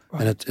archive.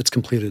 Right. And it's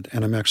completed.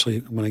 And I'm actually,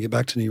 when I get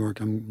back to New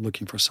York, I'm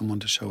looking for someone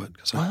to show it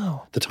because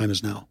the time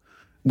is now.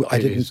 I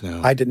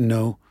didn't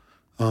know.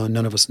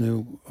 None of us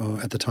knew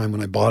at the time when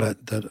I bought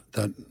it that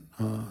the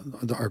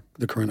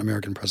current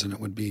American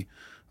president would be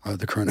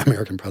the current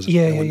American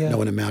president. No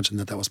one imagined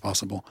that was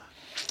possible.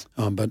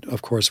 But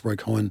of course, Roy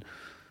Cohen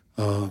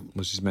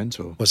was his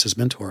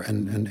mentor.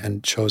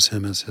 And chose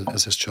him as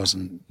his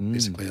chosen,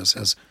 basically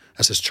as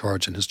his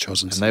charge and his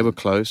chosen. And they were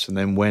close. And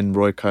then when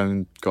Roy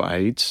Cohen got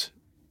AIDS,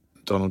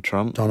 Donald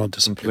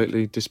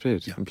completely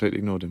disappeared. Yeah. Completely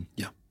ignored him.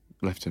 Yeah,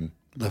 left him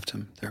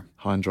there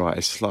high and dry.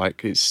 It's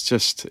like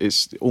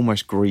it's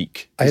almost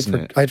Greek. I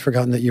had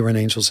forgotten that you were in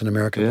Angels in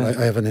America. Yeah. But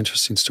I have an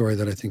interesting story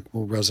that I think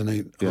will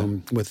resonate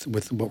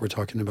with what we're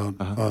talking about.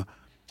 Uh-huh.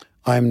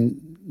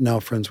 I'm now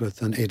friends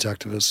with an AIDS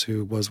activist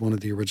who was one of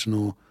the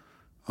original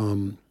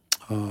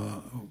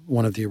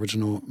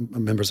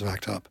members of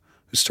ACT UP,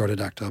 who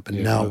started ACT UP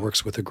and now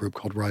works with a group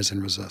called Rise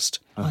and Resist.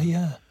 Oh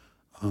yeah.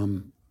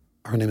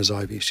 Her name is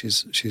Ivy.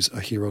 She's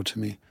a hero to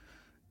me.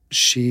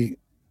 She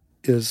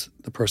is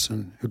the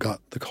person who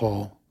got the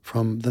call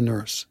from the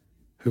nurse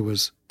who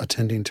was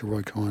attending to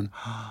Roy Cohen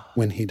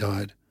when he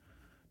died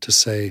to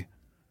say,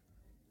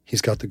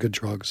 he's got the good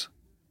drugs.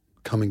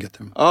 Come and get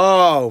them.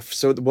 Oh,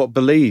 so what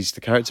Belize, the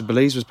character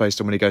Belize was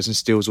based on when he goes and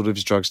steals all of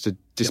his drugs to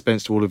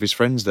dispense to all of his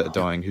friends that are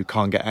dying who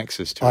can't get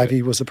access to Ivy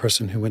it. was the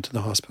person who went to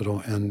the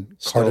hospital and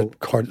stole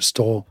drugs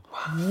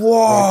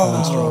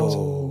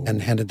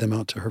and handed them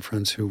out to her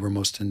friends who were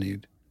most in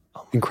need.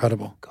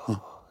 Incredible.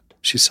 God.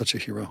 She's such a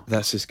hero.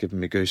 That's just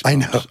giving me goosebumps. I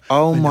know.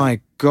 Oh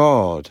my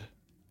God.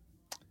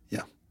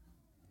 Yeah.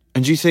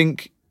 And do you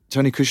think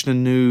Tony Kushner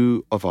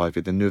knew of Ivy,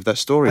 then knew of that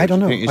story? I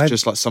don't know. Do you think it's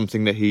just like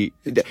something that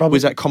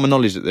was that common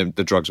knowledge that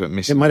the drugs went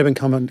missing? It might have been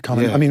common.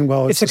 Yeah. I mean,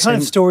 well, it's a kind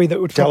of story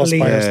that would probably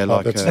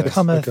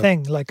become a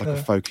thing, like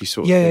a folky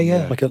sort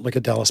of thing. Like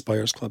a Dallas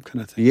Buyers Club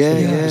kind of thing. Yeah, so,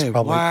 yeah. It's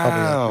probably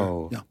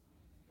Wow. Yeah.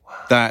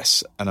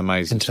 That's an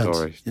amazing Intense.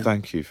 story. Yeah.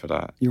 Thank you for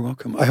that. You're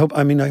welcome. I hope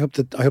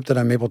that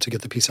I'm able to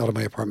get the piece out of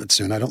my apartment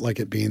soon. I don't like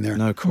it being there.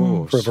 No, of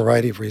course. For a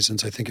variety of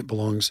reasons. I think it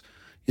belongs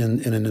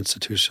in an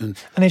institution.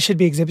 And it should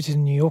be exhibited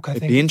in New York, I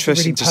think. It'd be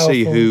interesting to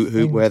see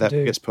where that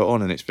gets put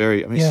on, and it's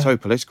very, it's so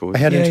political. I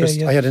had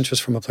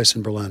interest from a place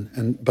in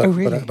Berlin,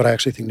 but I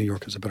actually think New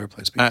York is a better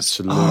place.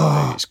 Absolutely.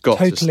 It's got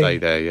to stay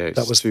there, yeah.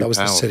 That was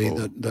the city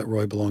that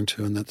Roy belonged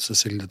to, and that's the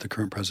city that the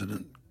current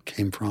president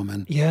came from,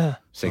 and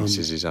thinks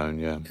is his own.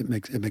 Yeah, it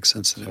makes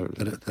sense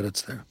that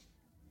it's there.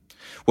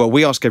 Well,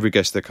 we ask every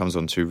guest that comes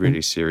on two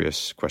really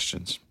serious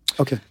questions.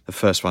 Okay. The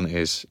first one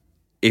is,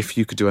 if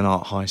you could do an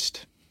art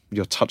heist,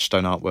 your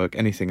touchstone artwork,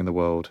 anything in the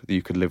world that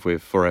you could live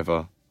with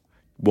forever,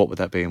 what would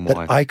that be and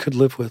why? That I could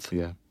live with.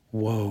 Yeah.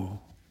 Whoa.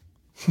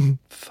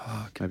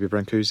 Fuck. Maybe a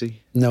Brancusi?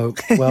 No.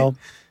 Well,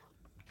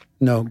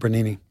 no.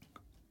 Bernini.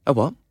 A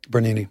what?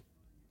 Bernini.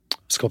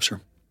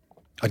 Sculpture.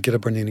 I'd get a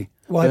Bernini.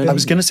 Why? I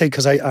was going to say,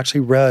 because I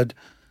actually read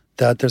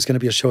that there's going to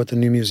be a show at the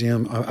New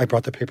Museum. I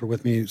brought the paper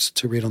with me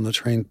to read on the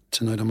train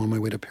tonight. I'm on my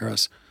way to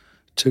Paris.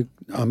 To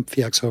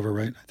FIAC's over,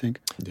 right? I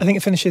think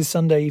it finishes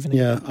Sunday evening.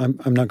 Yeah,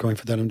 I'm not going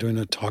for that. I'm doing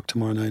a talk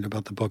tomorrow night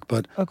about the book.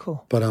 But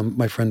cool. But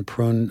my friend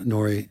Prone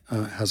Nori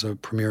has a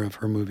premiere of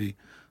her movie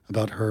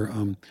about her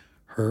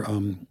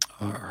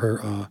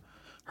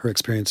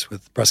experience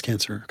with breast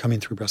cancer,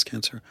 coming through breast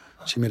cancer.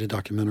 She made a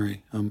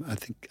documentary. I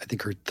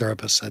think her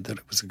therapist said that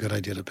it was a good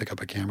idea to pick up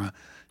a camera.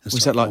 And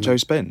was that like Joe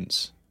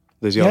Spence?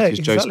 There's the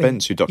artist Joe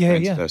Spence who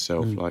documented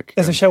herself. Like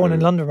there's a show on in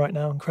London right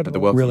now. Incredible. The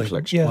Wealth really?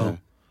 Collection. Yeah. Wow.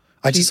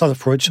 I just saw the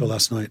Freud show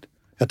last night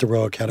at the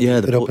Royal Academy. Yeah,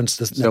 it opens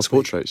this next week.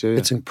 Self-portraits, yeah.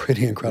 It's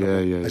pretty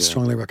incredible. Yeah. I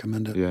strongly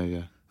recommend it.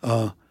 Yeah.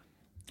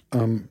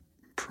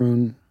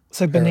 Prune.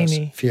 So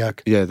Bernini.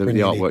 Fiac. Yeah, the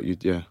Bernini.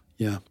 artwork.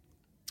 Yeah.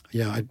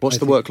 What's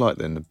the work like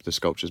then? The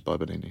sculptures by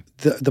Bernini.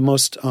 The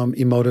most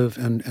emotive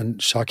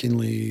and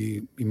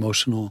shockingly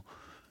emotional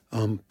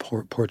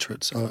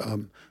portraits,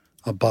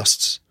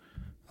 busts.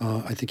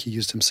 I think he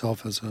used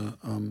himself as a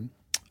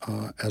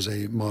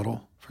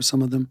model for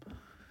some of them,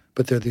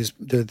 but they're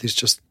these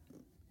just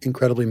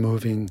incredibly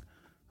moving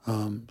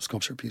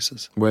sculpture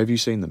pieces. Where have you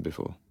seen them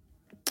before?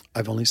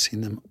 I've only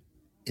seen them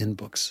in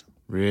books.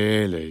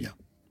 Really? Yeah.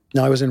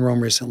 No, I was in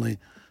Rome recently,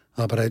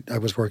 but I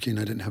was working.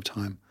 I didn't have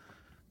time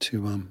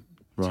to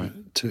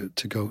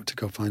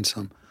go find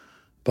some.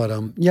 But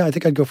I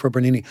think I'd go for a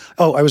Bernini.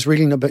 Oh, I was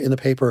reading in the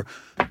paper,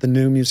 the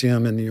new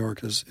museum in New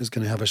York is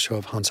going to have a show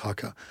of Hans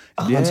Haacke.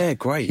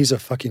 Great. He's a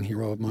fucking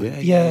hero of mine.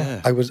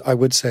 Yeah. I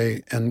would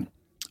say, and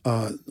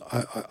I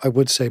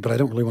would say, but I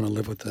don't really want to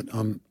live with it.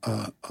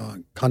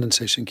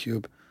 Condensation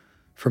Cube,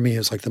 for me,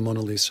 is like the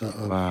Mona Lisa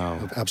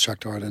of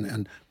abstract art,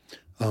 and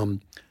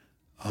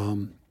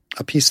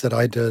a piece that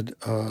I did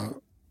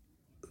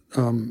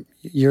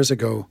years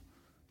ago,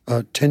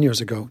 10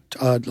 years ago,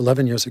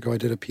 11 years ago, I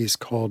did a piece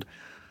called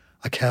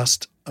A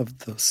Cast of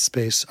the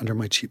Space Under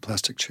My Cheap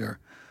Plastic Chair,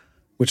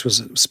 which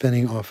was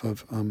spinning off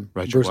of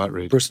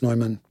Bruce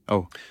Neumann.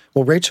 Oh.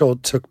 Well, Rachel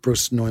took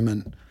Bruce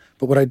Neumann,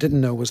 but what I didn't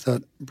know was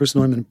that Bruce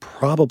Neumann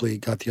probably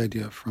got the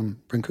idea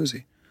from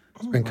Brancusi.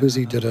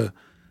 Brancusi did a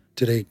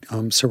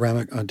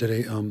ceramic,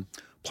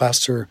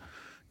 plaster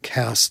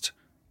cast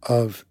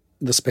of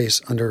the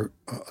space under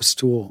a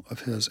stool of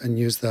his and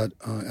used that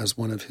as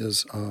one of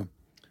his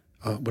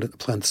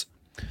plinths.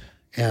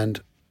 And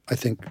I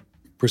think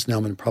Bruce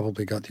Nauman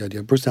probably got the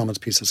idea. Bruce Naumann's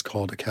piece is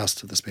called A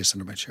Cast of the Space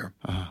Under My Chair.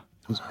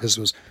 His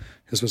was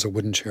a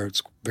wooden chair.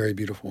 It's very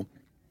beautiful.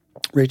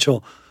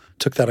 Rachel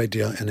took that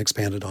idea and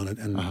expanded on it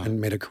and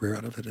made a career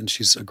out of it. And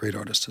she's a great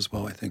artist as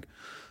well, I think.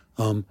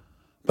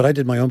 But I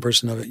did my own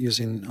version of it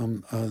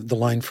using the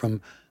line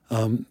from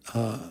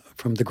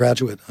The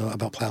Graduate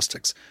about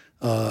plastics.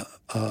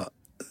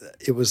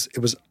 It was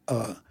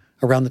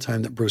around the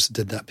time that Bruce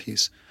did that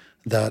piece,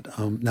 that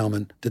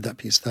Nauman did that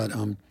piece, that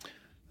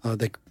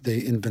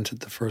they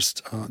invented the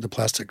first the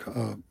plastic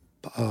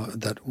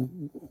that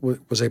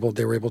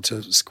they were able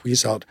to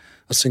squeeze out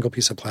a single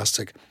piece of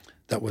plastic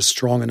that was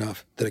strong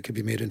enough that it could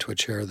be made into a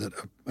chair that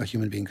a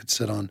human being could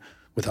sit on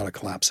without it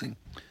collapsing.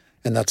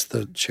 And that's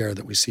the chair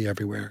that we see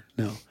everywhere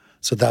now.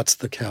 So that's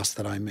the cast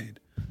that I made.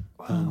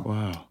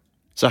 Wow.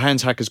 So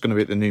Hans Haacke is going to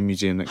be at the new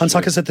museum next Hans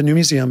year? Haacke is at the new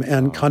museum,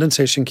 and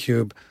Condensation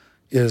Cube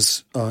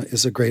is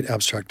a great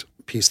abstract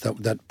piece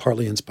that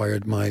partly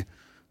inspired my.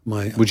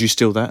 Would you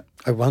steal that?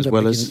 I wound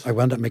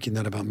up making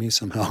that about me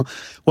somehow.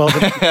 Well,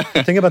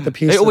 the thing about the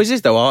piece, it always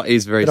is though. Art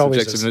is very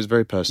subjective and it's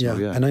very personal.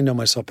 Yeah, and I know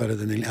myself better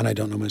than and I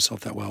don't know myself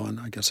that well, and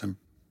I guess I'm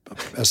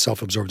as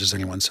self-absorbed as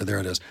anyone. So there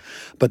it is,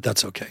 but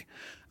that's okay.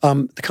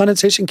 The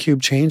condensation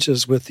cube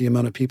changes with the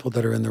amount of people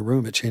that are in the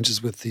room. It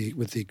changes with the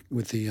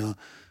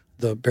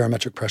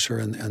barometric pressure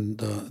and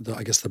the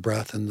I guess the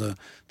breath and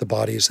the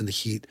bodies and the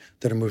heat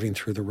that are moving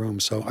through the room.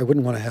 So I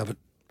wouldn't want to have it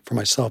for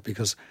myself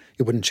because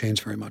it wouldn't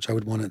change very much. I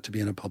would want it to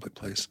be in a public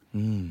place.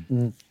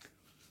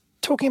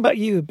 Talking about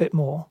you a bit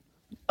more,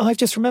 I've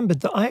just remembered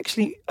that I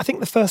think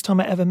the first time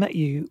I ever met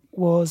you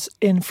was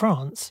in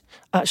France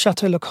at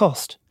Chateau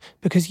Lacoste,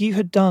 because you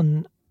had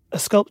done a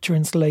sculpture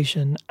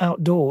installation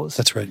outdoors.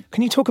 That's right.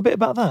 Can you talk a bit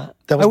about that?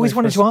 I always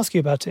wanted to ask you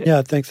about it.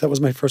 Yeah, thanks. That was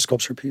my first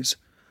sculpture piece.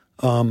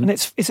 And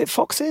is it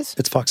foxes?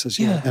 It's foxes,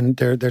 yeah. And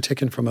they're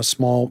taken from a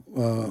small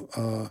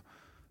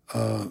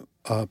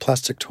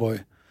plastic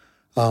toy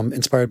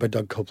inspired by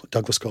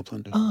Douglas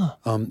Copeland,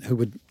 who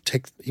would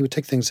take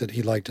things that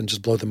he liked and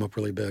just blow them up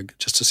really big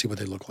just to see what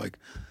they look like.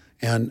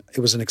 And it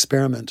was an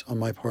experiment on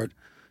my part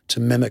to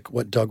mimic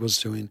what Doug was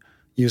doing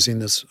using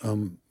this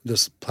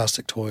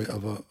plastic toy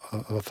of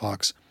a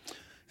fox.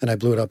 And I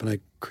blew it up and I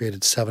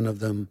created 7 of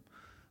them.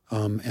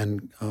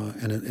 And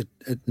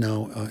it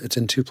now it's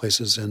in 2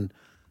 places in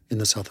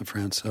the south of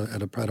France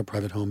at a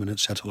private home, and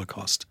it's Chateau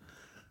Lacoste,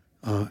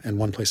 and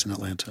 1 place in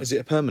Atlanta. Is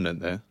it permanent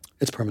there?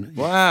 It's permanent.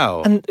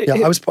 Wow. And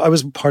I was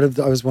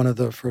one of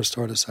the first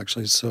artists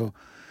actually, so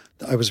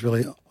I was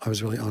really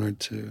honored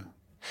to.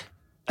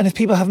 And if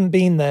people haven't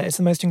been there, it's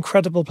the most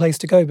incredible place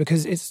to go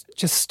because it's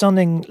just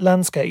stunning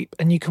landscape,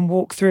 and you can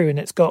walk through, and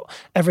it's got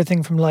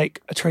everything from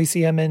like a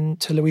Tracy Emin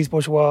to Louise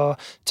Bourgeois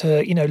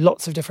to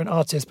lots of different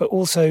artists, but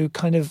also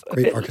kind of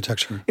great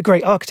architecture.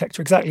 Great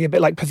architecture, exactly. A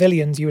bit like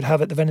pavilions you would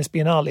have at the Venice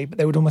Biennale, but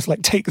they would almost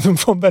like take them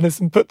from Venice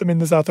and put them in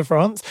the south of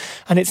France.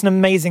 And it's an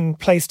amazing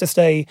place to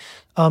stay,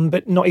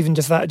 but not even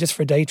just that, just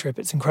for a day trip.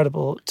 It's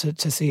incredible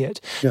to see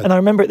it. Yeah. And I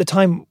remember at the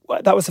time,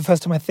 that was the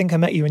first time I think I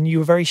met you, and you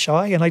were very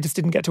shy, and I just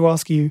didn't get to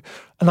ask you.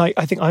 And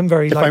I think I'm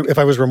very if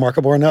I was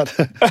remarkable or not.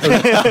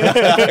 Compliment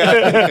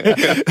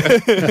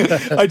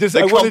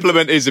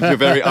is if you're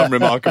very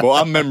unremarkable.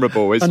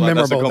 Unmemorable is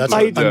unmemorable. That's a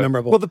compliment.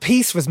 Unmemorable. Well, the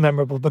piece was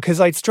memorable because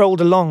I'd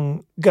strolled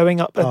along going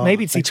up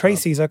maybe to see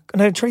Tracy's.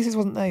 No, Tracy's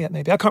wasn't there yet.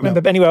 Maybe I can't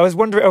remember. But anyway, I was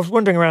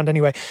wandering around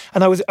anyway,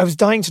 and I was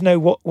dying to know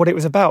what it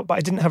was about, but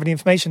I didn't have any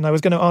information. I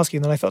was going to ask you,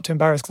 and then I felt too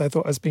embarrassed because I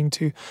thought I was being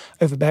too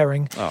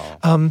overbearing.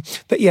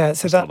 But yeah,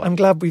 so that I'm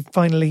glad we've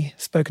finally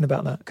spoken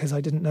about that because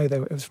I didn't know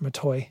it was from a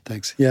toy.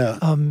 Thanks. Yeah.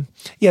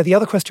 The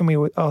other question we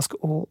would ask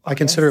all. I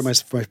consider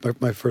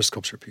it my first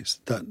sculpture piece.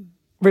 That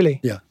really.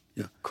 Yeah.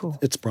 Cool.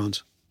 It's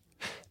bronze.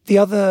 The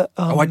other.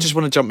 I just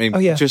want to jump in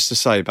just to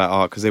say about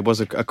art, because there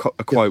was a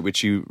quote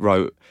which you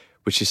wrote,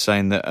 which is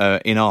saying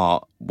that in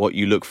art, what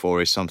you look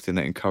for is something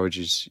that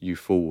encourages you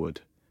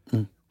forward,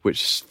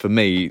 which for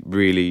me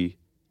really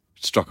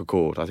struck a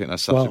chord. I think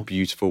that's such a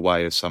beautiful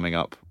way of summing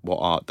up what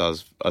art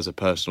does as a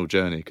personal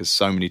journey, because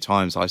so many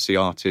times I see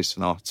artists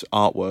and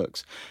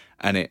artworks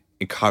and it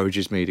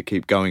encourages me to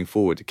keep going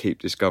forward, to keep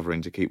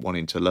discovering, to keep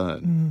wanting to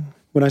learn.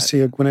 When I see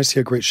a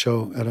great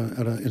show at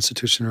an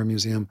institution or a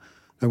museum,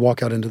 I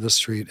walk out into the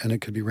street and it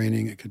could be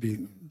raining, it could be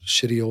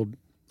shitty old,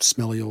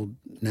 smelly old,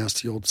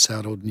 nasty old,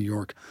 sad old New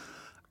York,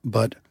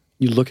 but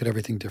you look at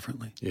everything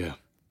differently. Yeah,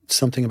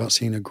 something about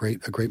seeing a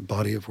great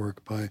body of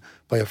work by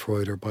a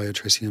Freud or by a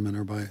Tracy Emin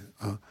or by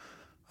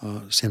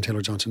Sam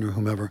Taylor Johnson or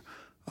whomever,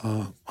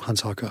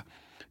 Hans Haacke.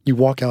 You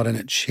walk out and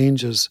it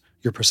changes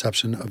your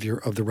perception of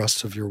the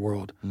rest of your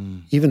world,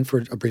 even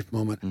for a brief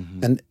moment.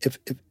 And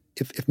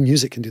if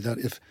music can do that,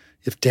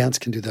 if dance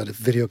can do that, if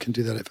video can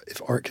do that,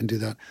 if art can do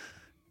that,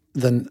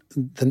 then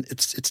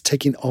it's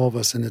taking all of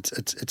us and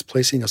it's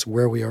placing us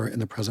where we are in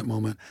the present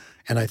moment.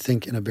 And I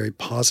think in a very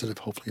positive,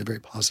 hopefully a very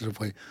positive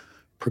way,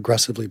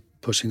 progressively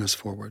pushing us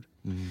forward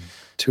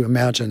to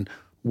imagine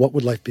what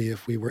would life be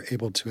if we were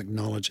able to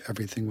acknowledge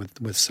everything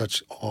with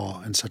such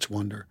awe and such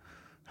wonder.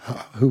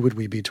 Who would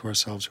we be to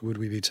ourselves? Who would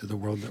we be to the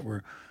world that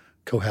we're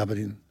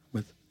cohabiting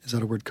with? Is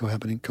that a word,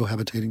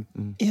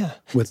 cohabitating? Yeah.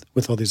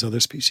 With all these other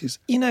species.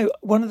 You know,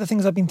 one of the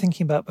things I've been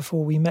thinking about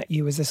before we met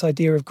you was this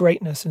idea of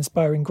greatness,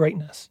 inspiring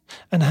greatness,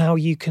 and how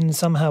you can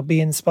somehow be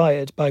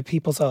inspired by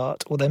people's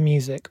art or their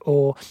music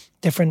or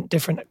different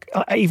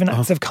even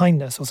acts of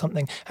kindness or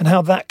something, and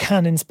how that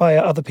can inspire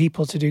other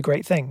people to do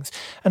great things.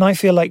 And I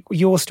feel like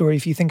your story,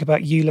 if you think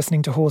about you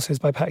listening to Horses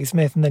by Patti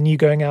Smith and then you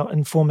going out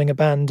and forming a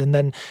band and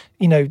then,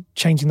 you know,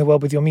 changing the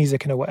world with your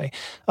music in a way,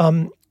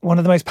 one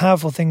of the most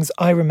powerful things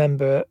I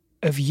remember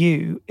of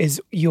you is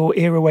your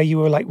era where you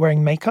were like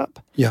wearing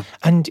makeup. Yeah.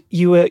 And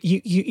you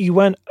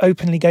weren't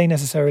openly gay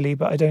necessarily,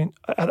 but I don't,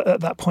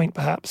 at that point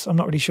perhaps, I'm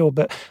not really sure,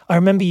 but I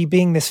remember you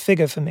being this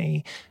figure for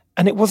me.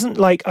 And it wasn't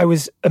like I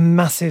was a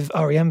massive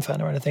R.E.M. fan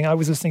or anything. I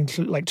was listening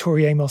to like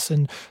Tori Amos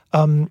and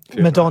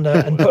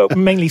Madonna and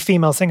mainly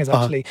female singers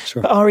actually.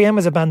 Sure. But R.E.M.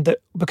 was a band that,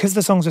 because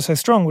the songs were so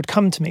strong, would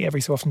come to me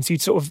every so often.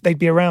 So they'd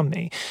be around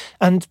me.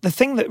 And the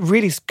thing that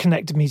really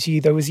connected me to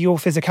you though was your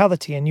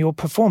physicality and your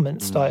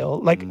performance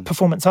style, like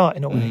performance art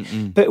in a way.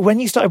 But when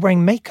you started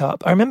wearing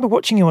makeup, I remember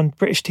watching you on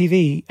British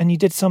TV and you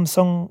did some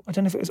song, I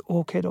don't know if it was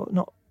Orchid or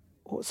not.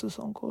 What's the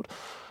song called?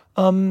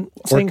 Orchid?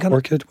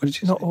 What did you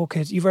say? Not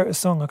Orchid. You wrote a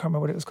song. I can't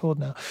remember what it was called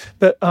now.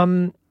 But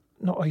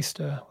not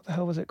Oyster. What the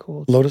hell was it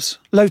called? Lotus?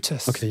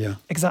 Lotus. Okay, yeah.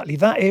 Exactly.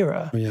 That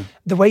era,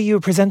 the way you were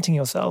presenting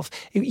yourself,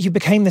 you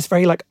became this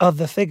very like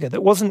other figure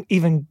that wasn't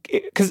even...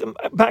 Because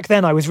back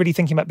then I was really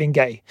thinking about being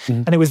gay.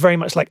 And it was very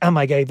much like, am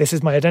I gay? This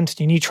is my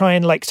identity. And you try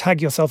and like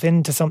tag yourself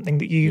into something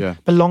that you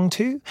belong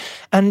to.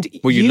 And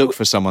you look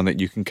for someone that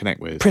you can connect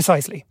with.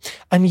 Precisely.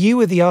 And you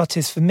were the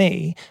artist for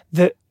me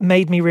that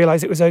made me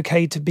realise it was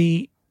okay to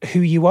be who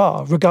you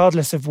are,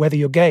 regardless of whether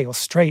you're gay or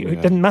straight.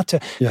 It didn't matter,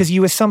 because you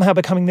were somehow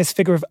becoming this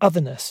figure of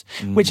otherness,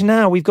 which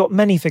now we've got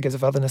many figures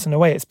of otherness in a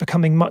way. It's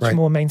becoming much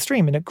more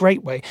mainstream in a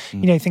great way.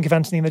 You know, think of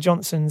Anthony and the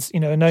Johnsons, you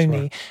know,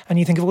 Anoni, and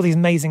you think of all these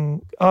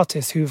amazing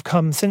artists who have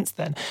come since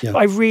then. But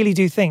I really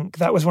do think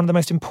that was one of the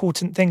most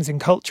important things in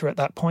culture at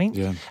that point.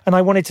 And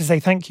I wanted to say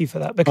thank you for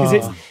that, because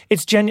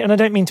it's genuine, and I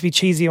don't mean to be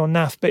cheesy or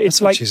naff, but it's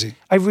like, cheesy.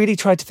 I really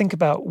tried to think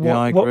about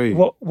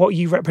what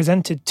you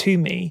represented to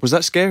me. Was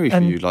that scary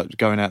for you, like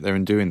going out there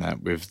and doing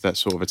that with that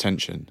sort of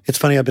attention? It's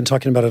funny, I've been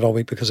talking about it all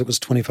week because it was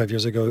 25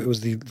 years ago. It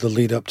was the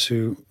lead up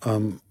to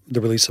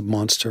the release of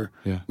Monster,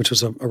 which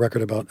was a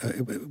record about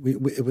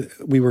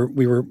we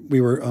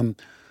were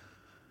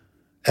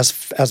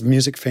as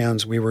music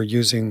fans, we were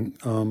using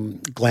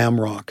glam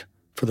rock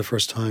for the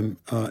first time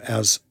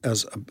as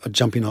a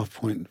jumping off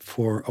point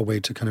for a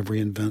way to kind of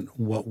reinvent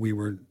what we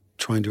were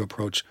trying to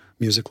approach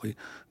musically.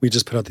 We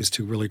just put out these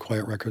two really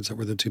quiet records that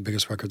were the two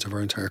biggest records of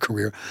our entire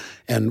career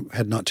and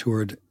had not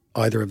toured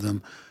either of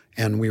them.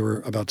 And we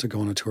were about to go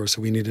on a tour, so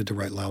we needed to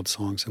write loud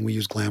songs. And we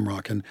used glam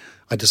rock. And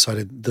I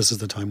decided this is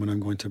the time when I'm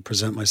going to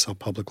present myself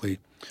publicly,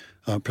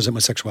 present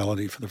my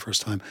sexuality for the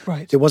first time.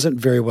 Right. It wasn't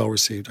very well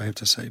received, I have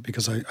to say,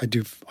 because I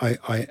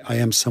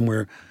am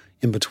somewhere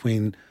in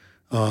between.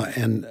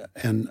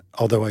 And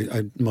although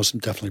I most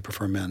definitely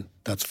prefer men,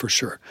 that's for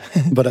sure.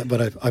 but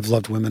I've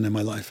loved women in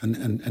my life,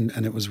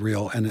 and it was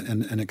real, and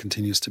it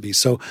continues to be.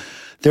 So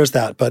there's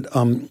that. But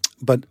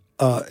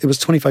it was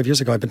 25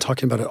 years ago. I've been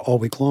talking about it all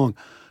week long,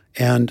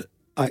 and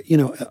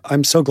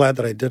I'm so glad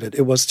that I did it.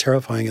 It was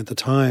terrifying at the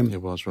time.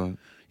 It was, right.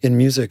 In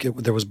music,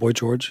 there was Boy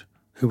George,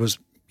 who was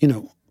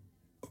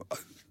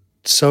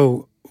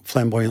so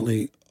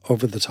flamboyantly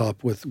over the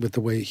top with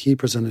the way he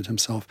presented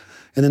himself.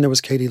 And then there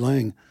was Katie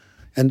Lang,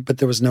 but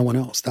there was no one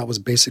else. That was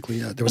basically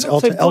it. There was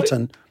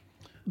Elton,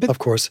 of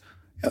course.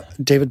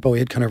 David Bowie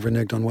had kind of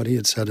reneged on what he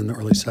had said in the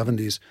early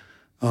 70s.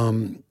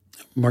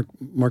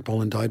 Mark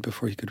Bolan died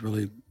before he could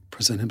really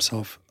present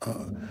himself.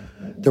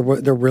 There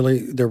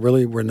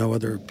really were no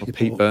other people. Well,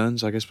 Pete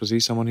Burns, I guess, was he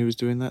someone who was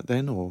doing that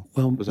then, or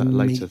was that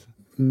later?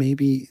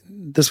 Maybe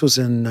this was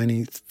in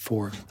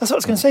 94. That's what I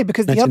was going to say,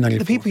 because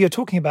the people you're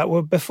talking about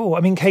were before.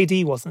 I mean,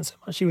 KD wasn't so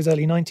much. She was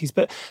early 90s.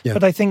 But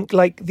I think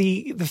like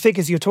the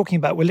figures you're talking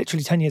about were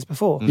literally 10 years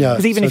before. Yeah,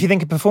 because even if you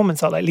think of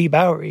performance art like Lee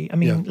Bowery, I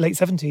mean, late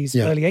 70s,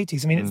 early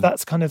 80s. I mean,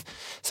 that's kind of...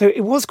 So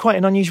it was quite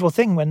an unusual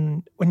thing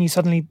when you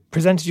suddenly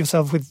presented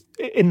yourself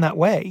in that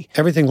way.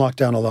 Everything locked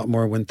down a lot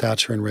more when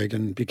Thatcher and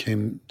Reagan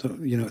became...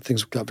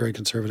 things got very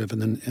conservative.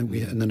 And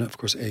then, of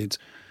course, AIDS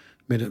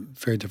made it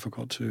very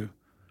difficult to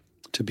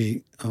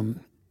be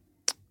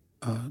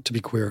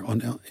queer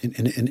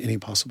in any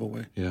possible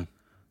way. Yeah.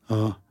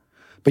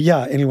 But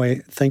yeah,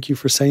 anyway, thank you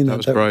for saying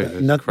that. That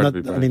was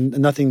brave. I mean,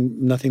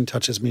 nothing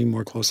touches me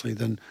more closely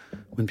than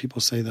when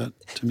people say that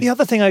to me. The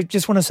other thing I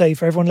just want to say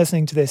for everyone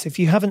listening to this, if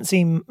you haven't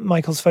seen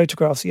Michael's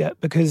photographs yet,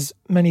 because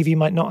many of you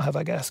might not have,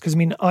 I guess, because I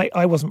mean,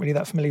 I wasn't really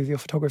that familiar with your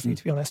photography,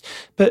 to be honest,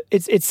 but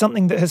it's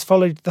something that has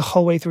followed the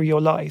whole way through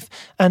your life.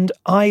 And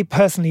I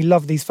personally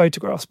love these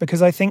photographs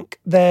because I think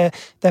they're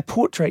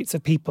portraits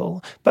of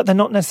people, but they're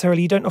not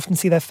necessarily, you don't often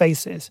see their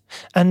faces.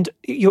 And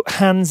your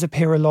hands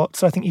appear a lot.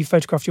 So I think you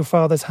photographed your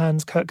father's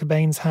hands, Kurt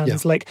Cobain's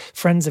hands, like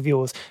friends of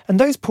yours. And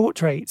those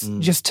portraits,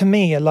 just to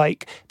me, are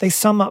like, they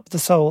sum up the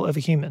soul of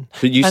a human.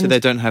 But you said they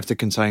don't have to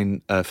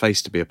contain a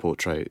face to be a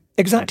portrait.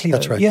 Exactly.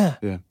 That's right. Yeah.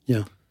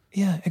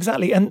 Yeah,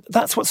 exactly. And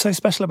that's what's so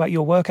special about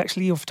your work,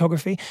 actually, your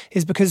photography,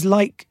 is because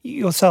like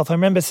yourself, I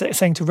remember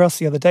saying to Russ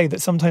the other day that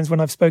sometimes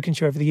when I've spoken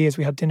to you over the years,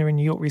 we had dinner in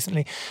New York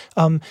recently,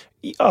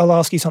 I'll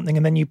ask you something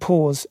and then you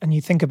pause and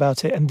you think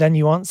about it and then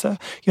you answer.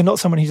 You're not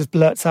someone who just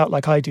blurts out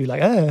like I do,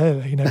 like,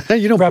 you don't blurt.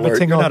 You're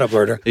not a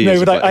blurter.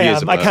 No, but I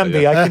am. I can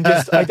be. I can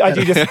just, I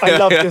do just, I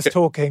love just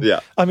talking. Yeah.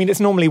 I mean, it's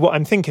normally what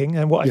I'm thinking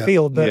and what I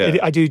feel,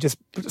 but I do just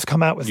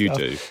come out with stuff.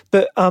 You do.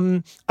 But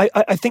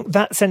I think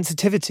that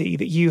sensitivity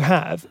that you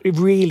have, it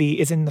really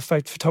is in the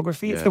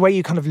photography. It's the way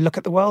you kind of look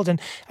at the world and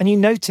you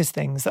notice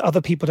things that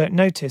other people don't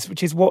notice,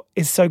 which is what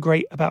is so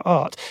great about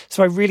art.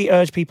 So I really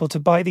urge people to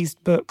buy these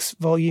books,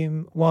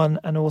 Volume 1,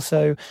 and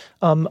also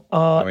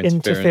Our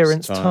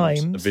Interference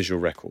Times, a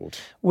visual record,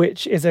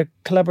 which is a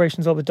collaboration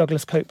as well with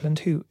Douglas Copeland,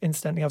 who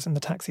incidentally I was in the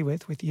taxi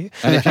with you.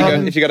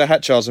 And if you go to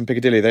Hatchards in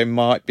Piccadilly, there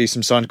might be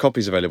some signed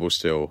copies available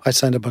still. I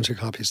signed a bunch of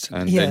copies today.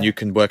 And then you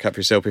can work out for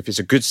yourself if it's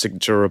a good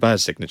signature or a bad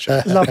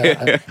signature. Love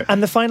it.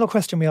 And the final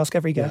question we ask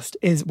every guest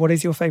is, what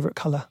is your favourite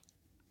colour?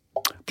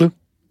 Blue.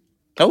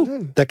 Oh,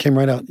 that came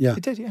right out. Yeah,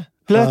 it did. Yeah,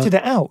 blurted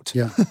it out.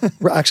 Yeah,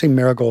 actually,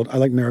 marigold. I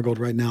like marigold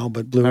right now,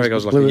 but blue.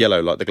 Marigold's like a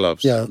yellow, like the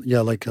gloves. Yeah,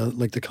 like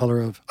the color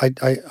of. I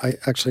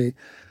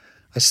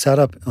sat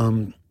up,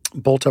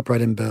 bolt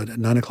upright in bed at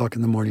 9:00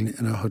 in the morning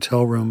in a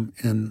hotel room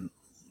in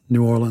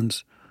New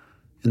Orleans,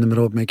 in the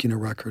middle of making a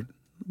record,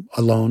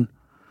 alone.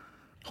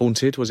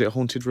 Haunted? Was it a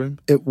haunted room?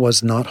 It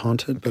was not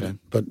haunted,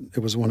 but it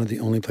was one of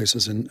the only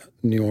places in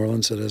New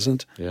Orleans that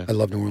isn't. Yeah. I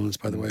love New Orleans,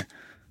 by the way,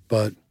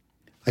 but.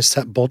 I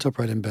sat bolt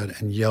upright in bed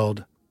and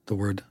yelled the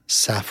word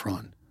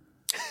saffron.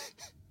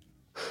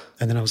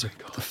 And then I was like,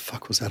 what the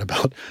fuck was that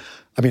about?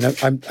 I mean,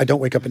 I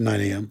don't wake up at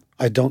 9 a.m.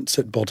 I don't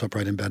sit bolt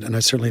upright in bed, and I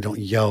certainly don't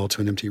yell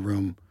to an empty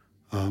room.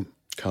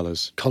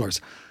 Colors.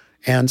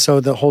 And so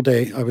the whole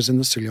day I was in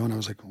the studio and I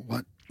was like,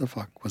 what the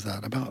fuck was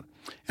that about?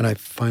 And I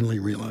finally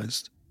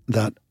realized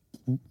that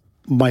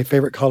my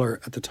favorite color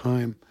at the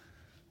time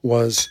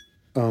was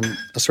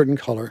a certain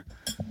color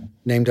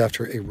named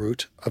after a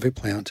root of a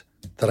plant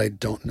that I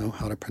don't know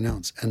how to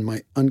pronounce. And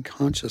my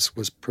unconscious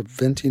was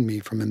preventing me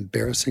from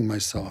embarrassing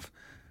myself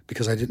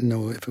because I didn't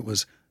know if it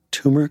was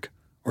turmeric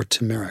or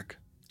turmeric.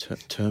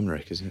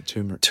 Turmeric, isn't it?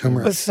 Turmeric.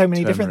 There's so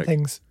many different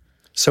things.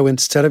 So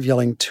instead of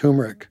yelling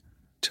turmeric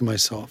to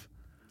myself,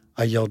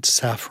 I yelled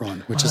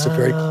saffron, which is a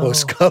very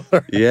close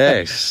color.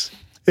 Yes.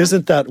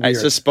 Isn't that weird?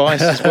 It's a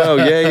spice as well.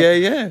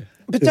 Yeah.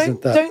 But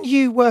don't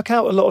you work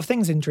out a lot of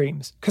things in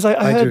dreams? Because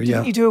I heard,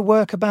 didn't you do a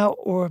work about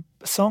or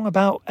a song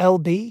about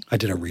LB? I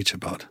did a reach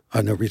about.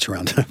 No, reach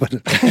around. Yeah,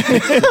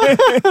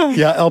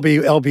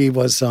 LB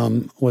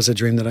was a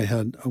dream that I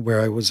had where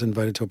I was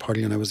invited to a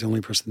party and I was the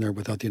only person there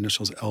without the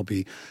initials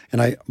LB.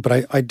 And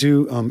I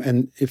do.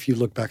 And if you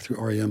look back through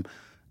REM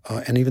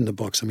and even the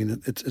books, I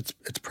mean,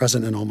 it's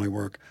present in all my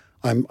work.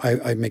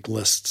 I make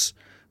lists.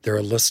 There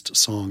are list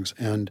songs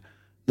and.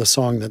 The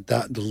song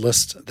that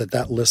list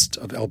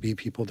of LB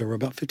people, there were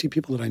about 50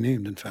 people that I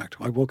named, in fact.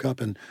 I woke up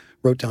and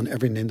wrote down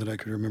every name that I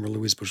could remember.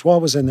 Louise Bourgeois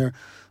was in there,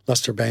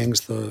 Lester Bangs,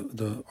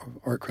 the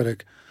art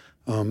critic,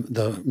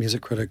 the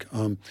music critic,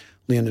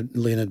 Leonid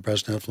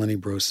Brezhnev, Lenny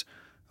Bruce.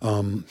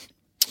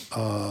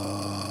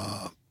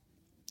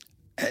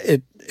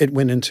 It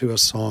went into a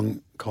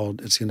song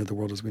called "It's the End of the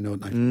World as We Know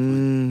It."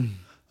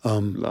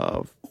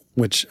 Love.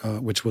 Which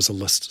was a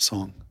list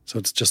song. So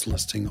it's just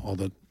listing all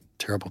the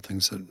terrible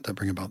things that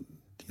bring about,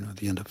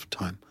 the end of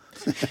time.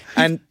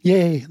 And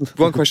yay!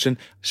 One question.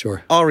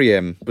 Sure.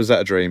 REM, was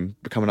that a dream?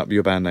 Coming up with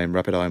your band name,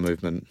 Rapid Eye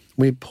Movement.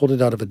 We pulled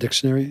it out of a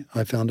dictionary.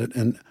 I found it,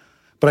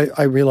 but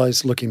I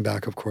realized, looking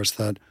back, of course,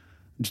 that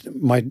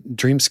my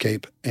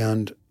dreamscape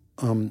and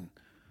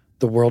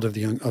the world of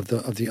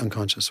the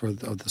unconscious or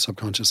of the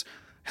subconscious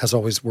has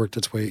always worked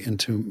its way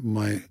into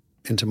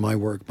my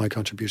work, my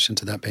contribution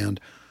to that band,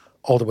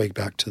 all the way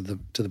back to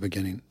the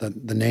beginning.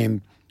 The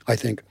name, I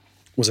think,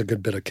 was a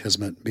good bit of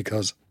kismet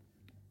because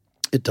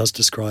it does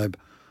describe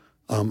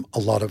a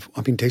lot of.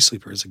 Day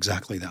Sleeper is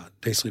exactly that.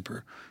 Day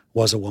Sleeper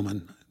was a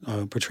woman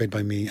portrayed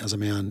by me as a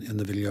man in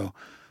the video,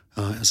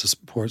 as a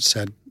poor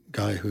sad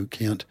guy who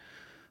can't,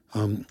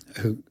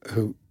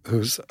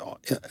 who's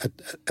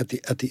at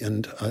the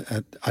end.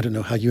 I don't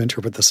know how you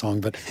interpret the song,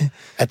 but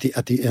at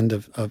the end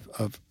of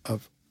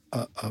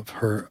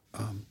her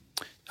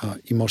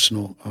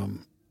emotional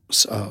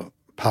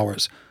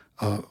powers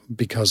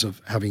because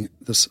of having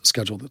this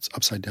schedule that's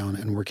upside down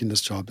and working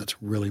this job that's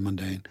really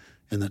mundane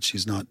and that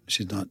she's not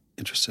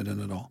interested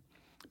in at all.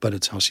 But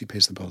it's how she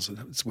pays the bills.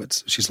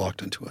 She's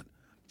locked into it.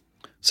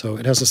 So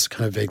it has this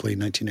kind of vaguely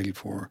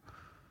 1984,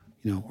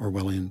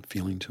 Orwellian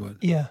feeling to it.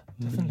 Yeah,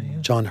 definitely.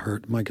 Yeah. John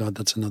Hurt, my God,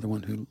 that's another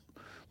one who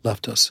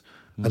left us.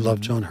 I love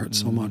John Hurt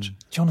so much.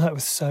 John Hurt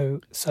was so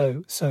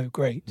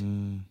great.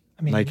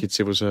 Naked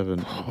Civil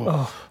Servant.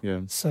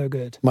 Yeah, so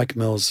good. Mike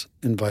Mills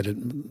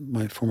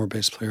my former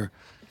bass player,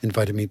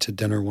 invited me to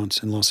dinner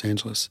once in Los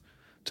Angeles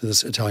to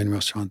this Italian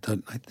restaurant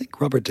that I think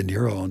Robert De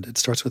Niro owned. It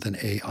starts with an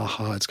A,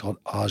 aha. It's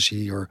called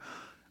Agi or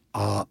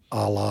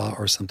Allah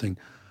or something.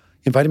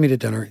 He invited me to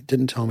dinner. He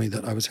didn't tell me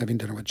that I was having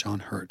dinner with John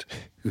Hurt,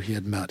 who he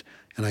had met.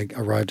 And I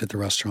arrived at the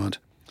restaurant.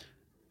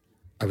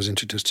 I was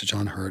introduced to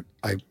John Hurt.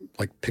 I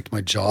picked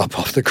my jaw up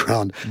off the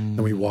ground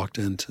and we walked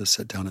in to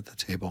sit down at the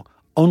table,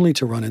 only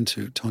to run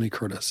into Tony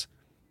Curtis,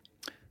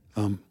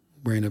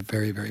 wearing a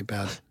very, very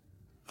bad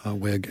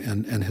wig,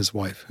 and his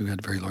wife, who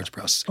had very large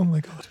breasts. Oh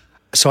my God.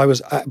 So I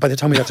was, by the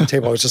time we got to the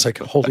table, I was just like,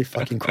 holy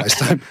fucking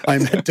Christ, I'm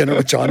at dinner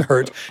with John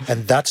Hurt,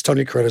 and that's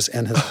Tony Curtis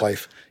and his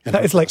wife. And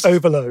that is like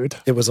overload.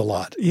 It was a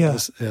lot. Yeah.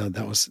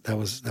 That was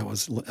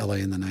LA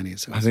in the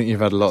 90s. I think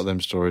you've had a lot of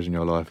them stories in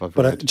your life.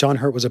 John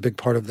Hurt was a big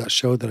part of that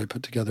show that I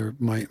put together,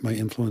 my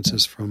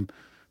influences from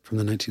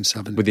the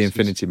 1970s. With the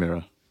Infinity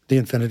Mirror. The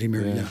Infinity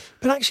Mirror, yeah.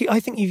 But actually, I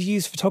think you've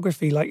used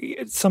photography,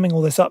 summing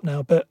all this up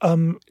now, but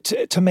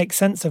to make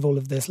sense of all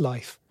of this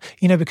life,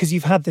 because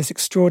you've had this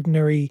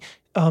extraordinary,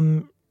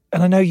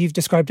 and I know you've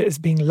described it as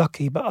being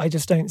lucky, but I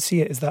just don't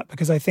see it as that,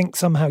 because I think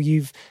somehow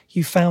you've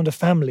found a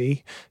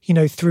family,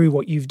 through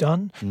what you've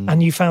done,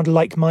 and you found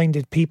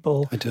like-minded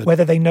people,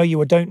 whether they know you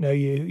or don't know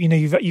you.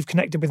 You've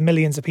connected with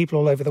millions of people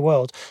all over the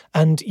world,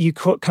 and you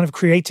kind of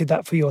created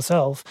that for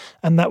yourself,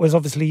 and that was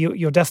obviously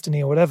your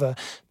destiny or whatever.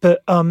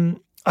 But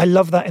I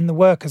love that in the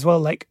work as well.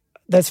 Like,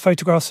 there's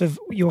photographs of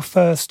your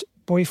first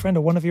boyfriend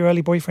or one of your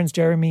early boyfriends,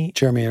 Jeremy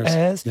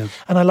Ayres. Yeah.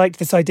 And I liked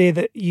this idea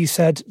that you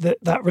said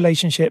that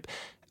relationship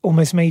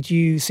almost made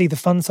you see the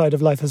fun side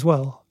of life as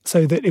well.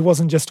 So that it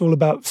wasn't just all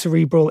about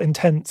cerebral,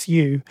 intense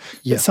you.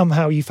 Yeah. That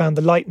somehow you found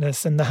the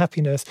lightness and the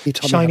happiness,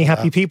 shiny,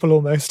 happy people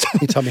almost.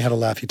 He taught me how to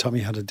laugh. He taught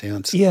me how to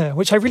dance. Yeah,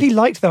 which I really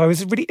liked though. I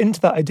was really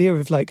into that idea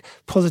of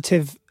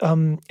positive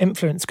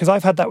influence, because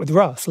I've had that with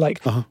Russ.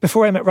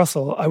 Before I met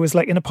Russell, I was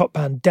in a pop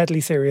band,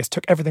 deadly serious,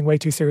 took everything way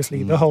too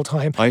seriously the whole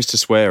time. I used to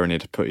swear and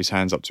he'd put his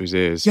hands up to his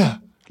ears. Yeah.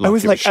 I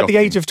was at the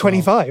age of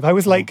 25, I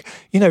was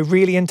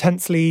really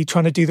intensely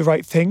trying to do the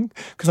right thing,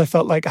 because I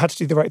felt like I had to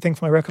do the right thing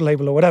for my record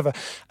label or whatever.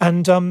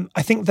 And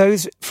I think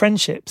those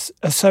friendships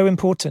are so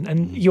important,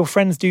 and your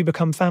friends do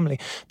become family.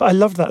 But I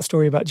loved that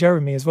story about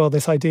Jeremy as well,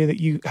 this idea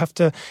that you have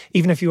to,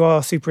 even if you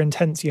are super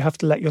intense, you have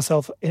to let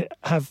yourself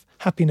have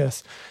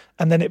happiness.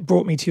 And then it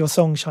brought me to your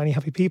song, Shiny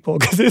Happy People,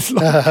 because it's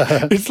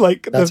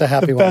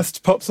the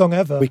best pop song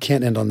ever. We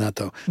can't end on that,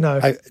 though. No.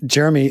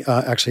 Jeremy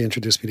actually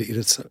introduced me to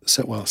Edith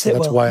Sitwell. So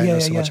that's why I know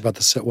so much about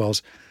the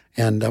Sitwells.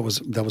 And that was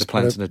the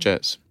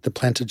Plantagenets. The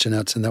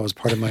Plantagenets, and that was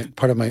part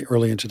of my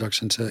early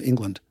introduction to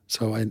England.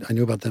 So I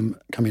knew about them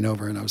coming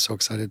over, and I was so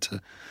excited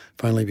to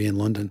finally be in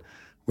London,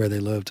 where they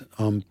lived.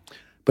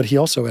 But he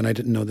also, and I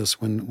didn't know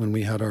this when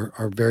we had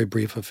our very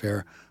brief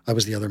affair, I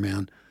was the other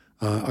man.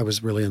 I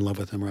was really in love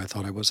with him, or I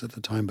thought I was at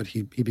the time, but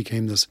he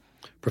became this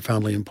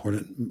profoundly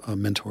important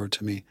mentor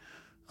to me,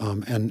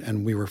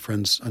 and we were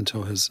friends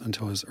until his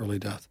early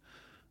death,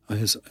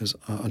 his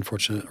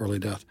unfortunate early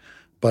death.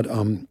 But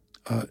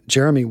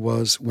Jeremy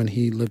was, when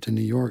he lived in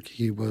New York,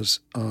 he was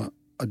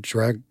a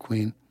drag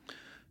queen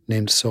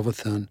named Silva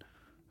Thin,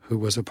 who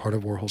was a part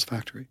of Warhol's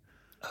factory,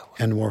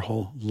 and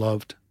Warhol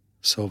loved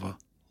Silva,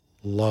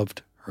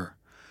 loved her,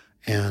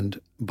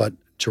 but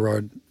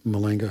Gerard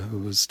Malenga, who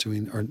was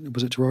doing, or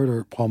was it Gerard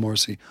or Paul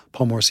Morrissey?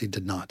 Paul Morrissey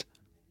did not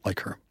like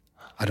her.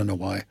 I don't know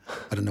why.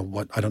 I don't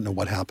know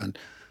what happened,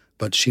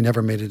 but she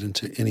never made it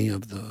into any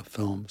of the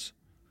films.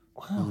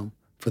 Wow.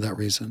 For that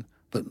reason.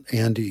 But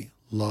Andy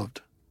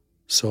loved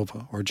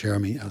Silva, or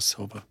Jeremy as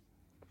Silva.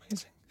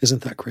 Amazing.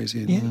 Isn't that crazy?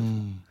 Yeah.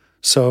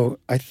 So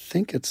I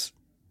think it's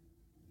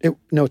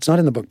No, it's not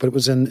in the book, but it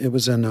was in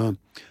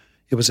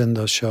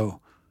the show.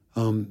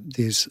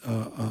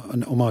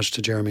 An homage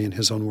to Jeremy and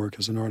his own work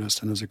as an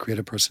artist and as a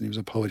creative person. He was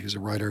a poet, he was a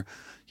writer,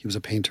 he was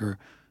a painter,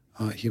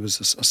 he was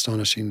this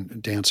astonishing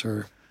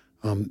dancer.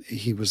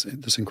 He was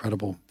this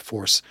incredible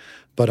force.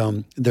 But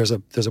there's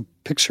a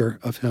picture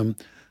of him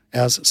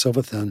as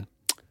Silva Thin.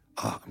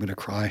 I'm going to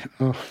cry.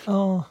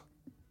 Oh,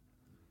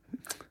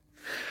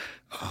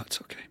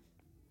 it's okay.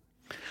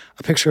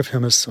 A picture of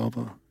him as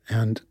Silva,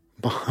 and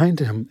behind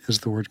him is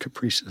the word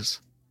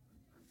caprices.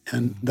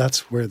 And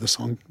that's where the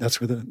song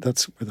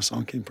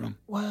came from.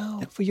 Wow,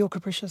 yep. For your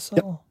capricious soul.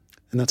 Yep.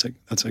 And that's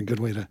a good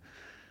way to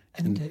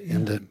end it.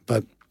 Yeah.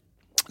 But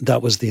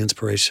that was the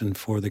inspiration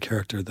for the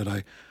character that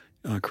I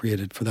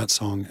created for that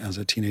song as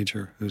a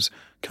teenager who's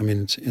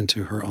coming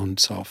into her own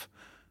self.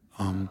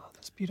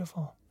 That's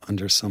beautiful.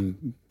 Under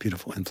some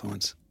beautiful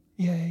influence.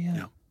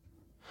 Yeah.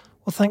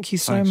 Well, thank you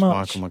so Thanks,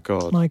 much. Michael. My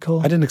God. Michael.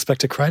 I didn't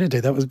expect to cry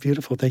today. That was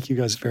beautiful. Thank you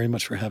guys very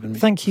much for having me.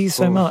 Thank you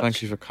so much.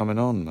 Thank you for coming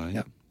on, mate.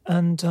 Yeah.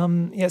 And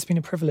it's been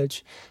a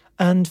privilege.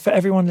 And for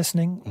everyone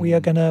listening, we are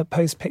going to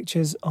post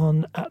pictures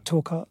on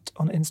 @TalkArt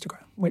on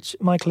Instagram, which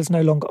Michael is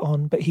no longer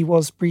on, but he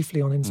was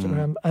briefly on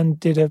Instagram and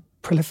did a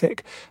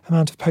prolific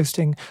amount of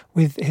posting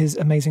with his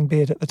amazing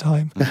beard at the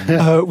time,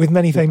 with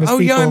many famous people. Oh,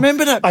 yeah, I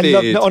remember that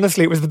beard.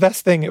 Honestly, it was the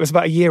best thing. It was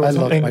about a year or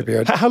something. I love my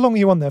beard. How long were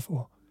you on there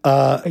for?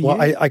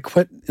 I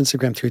quit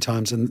Instagram 3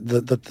 times, and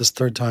this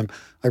third time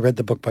I read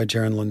the book by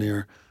Jaron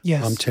Lanier,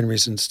 Yes. 10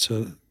 Reasons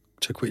to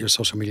Quit Your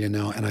Social Media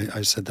Now, and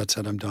I said, that's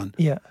it, I'm done.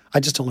 Yeah. I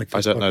just don't like Facebook.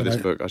 I don't know this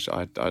book.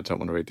 I don't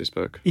want to read this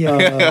book.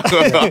 Yeah.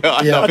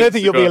 I don't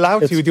think you'll be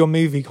allowed to with your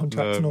movie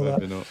contracts and all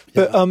that. Not.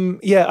 But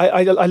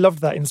I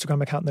loved that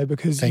Instagram account though,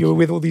 because you were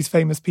with all these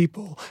famous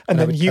people and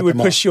then you would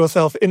push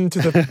yourself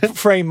into the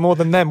frame more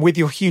than them with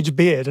your huge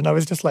beard, and I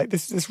was just like,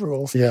 this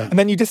rules. Yeah. And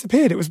then you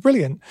disappeared. It was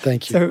brilliant.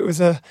 Thank you.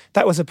 So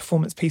that was a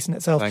performance piece in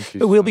itself. Thank you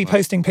but we'll so be much.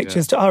 posting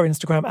pictures to our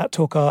Instagram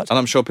 @TalkArt. And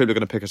I'm sure people are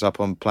going to pick us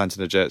up on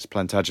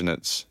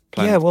Plantagenets.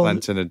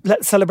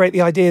 Let's celebrate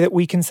the idea that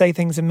we can say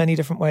things in many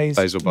different ways.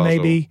 Basil.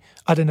 Maybe,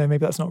 I don't know,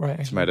 maybe that's not right.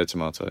 Actually.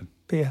 Tomato.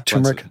 But yeah.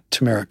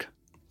 Turmeric.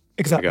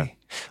 Exactly.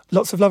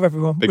 Lots of love,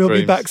 everyone. Big we'll be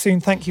dreams. back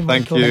soon. Thank you,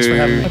 Michael. Thank you. Thanks for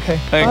having me. Okay.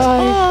 Thanks.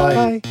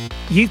 Bye.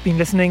 You've been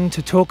listening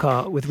to Talk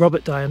Art with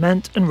Robert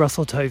Diamant and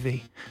Russell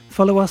Tovey.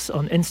 Follow us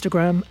on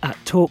Instagram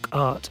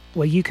 @TalkArt,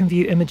 where you can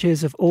view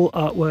images of all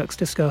artworks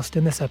discussed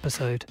in this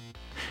episode.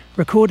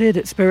 Recorded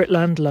at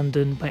Spiritland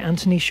London by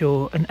Anthony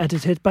Shaw and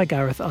edited by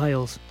Gareth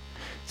Isles.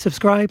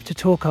 Subscribe to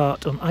Talk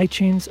Art on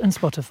iTunes and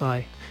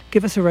Spotify.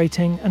 Give us a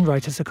rating and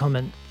write us a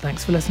comment.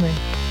 Thanks for listening.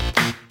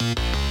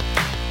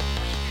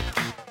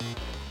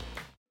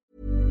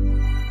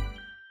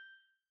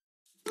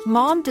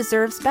 Mom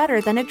deserves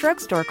better than a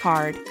drugstore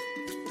card.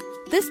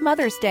 This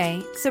Mother's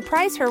Day,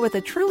 surprise her with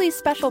a truly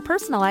special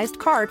personalized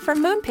card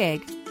from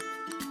Moonpig.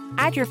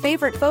 Add your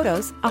favorite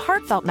photos, a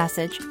heartfelt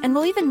message, and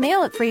we'll even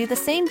mail it for you the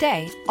same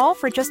day, all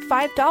for just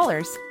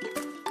 $5.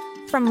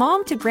 From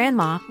mom to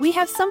grandma, we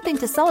have something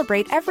to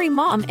celebrate every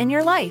mom in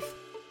your life.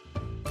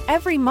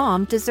 Every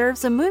mom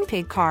deserves a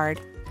Moonpig card.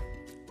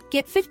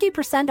 Get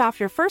 50% off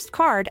your first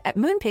card at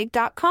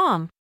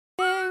moonpig.com.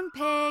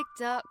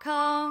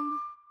 Moonpig.com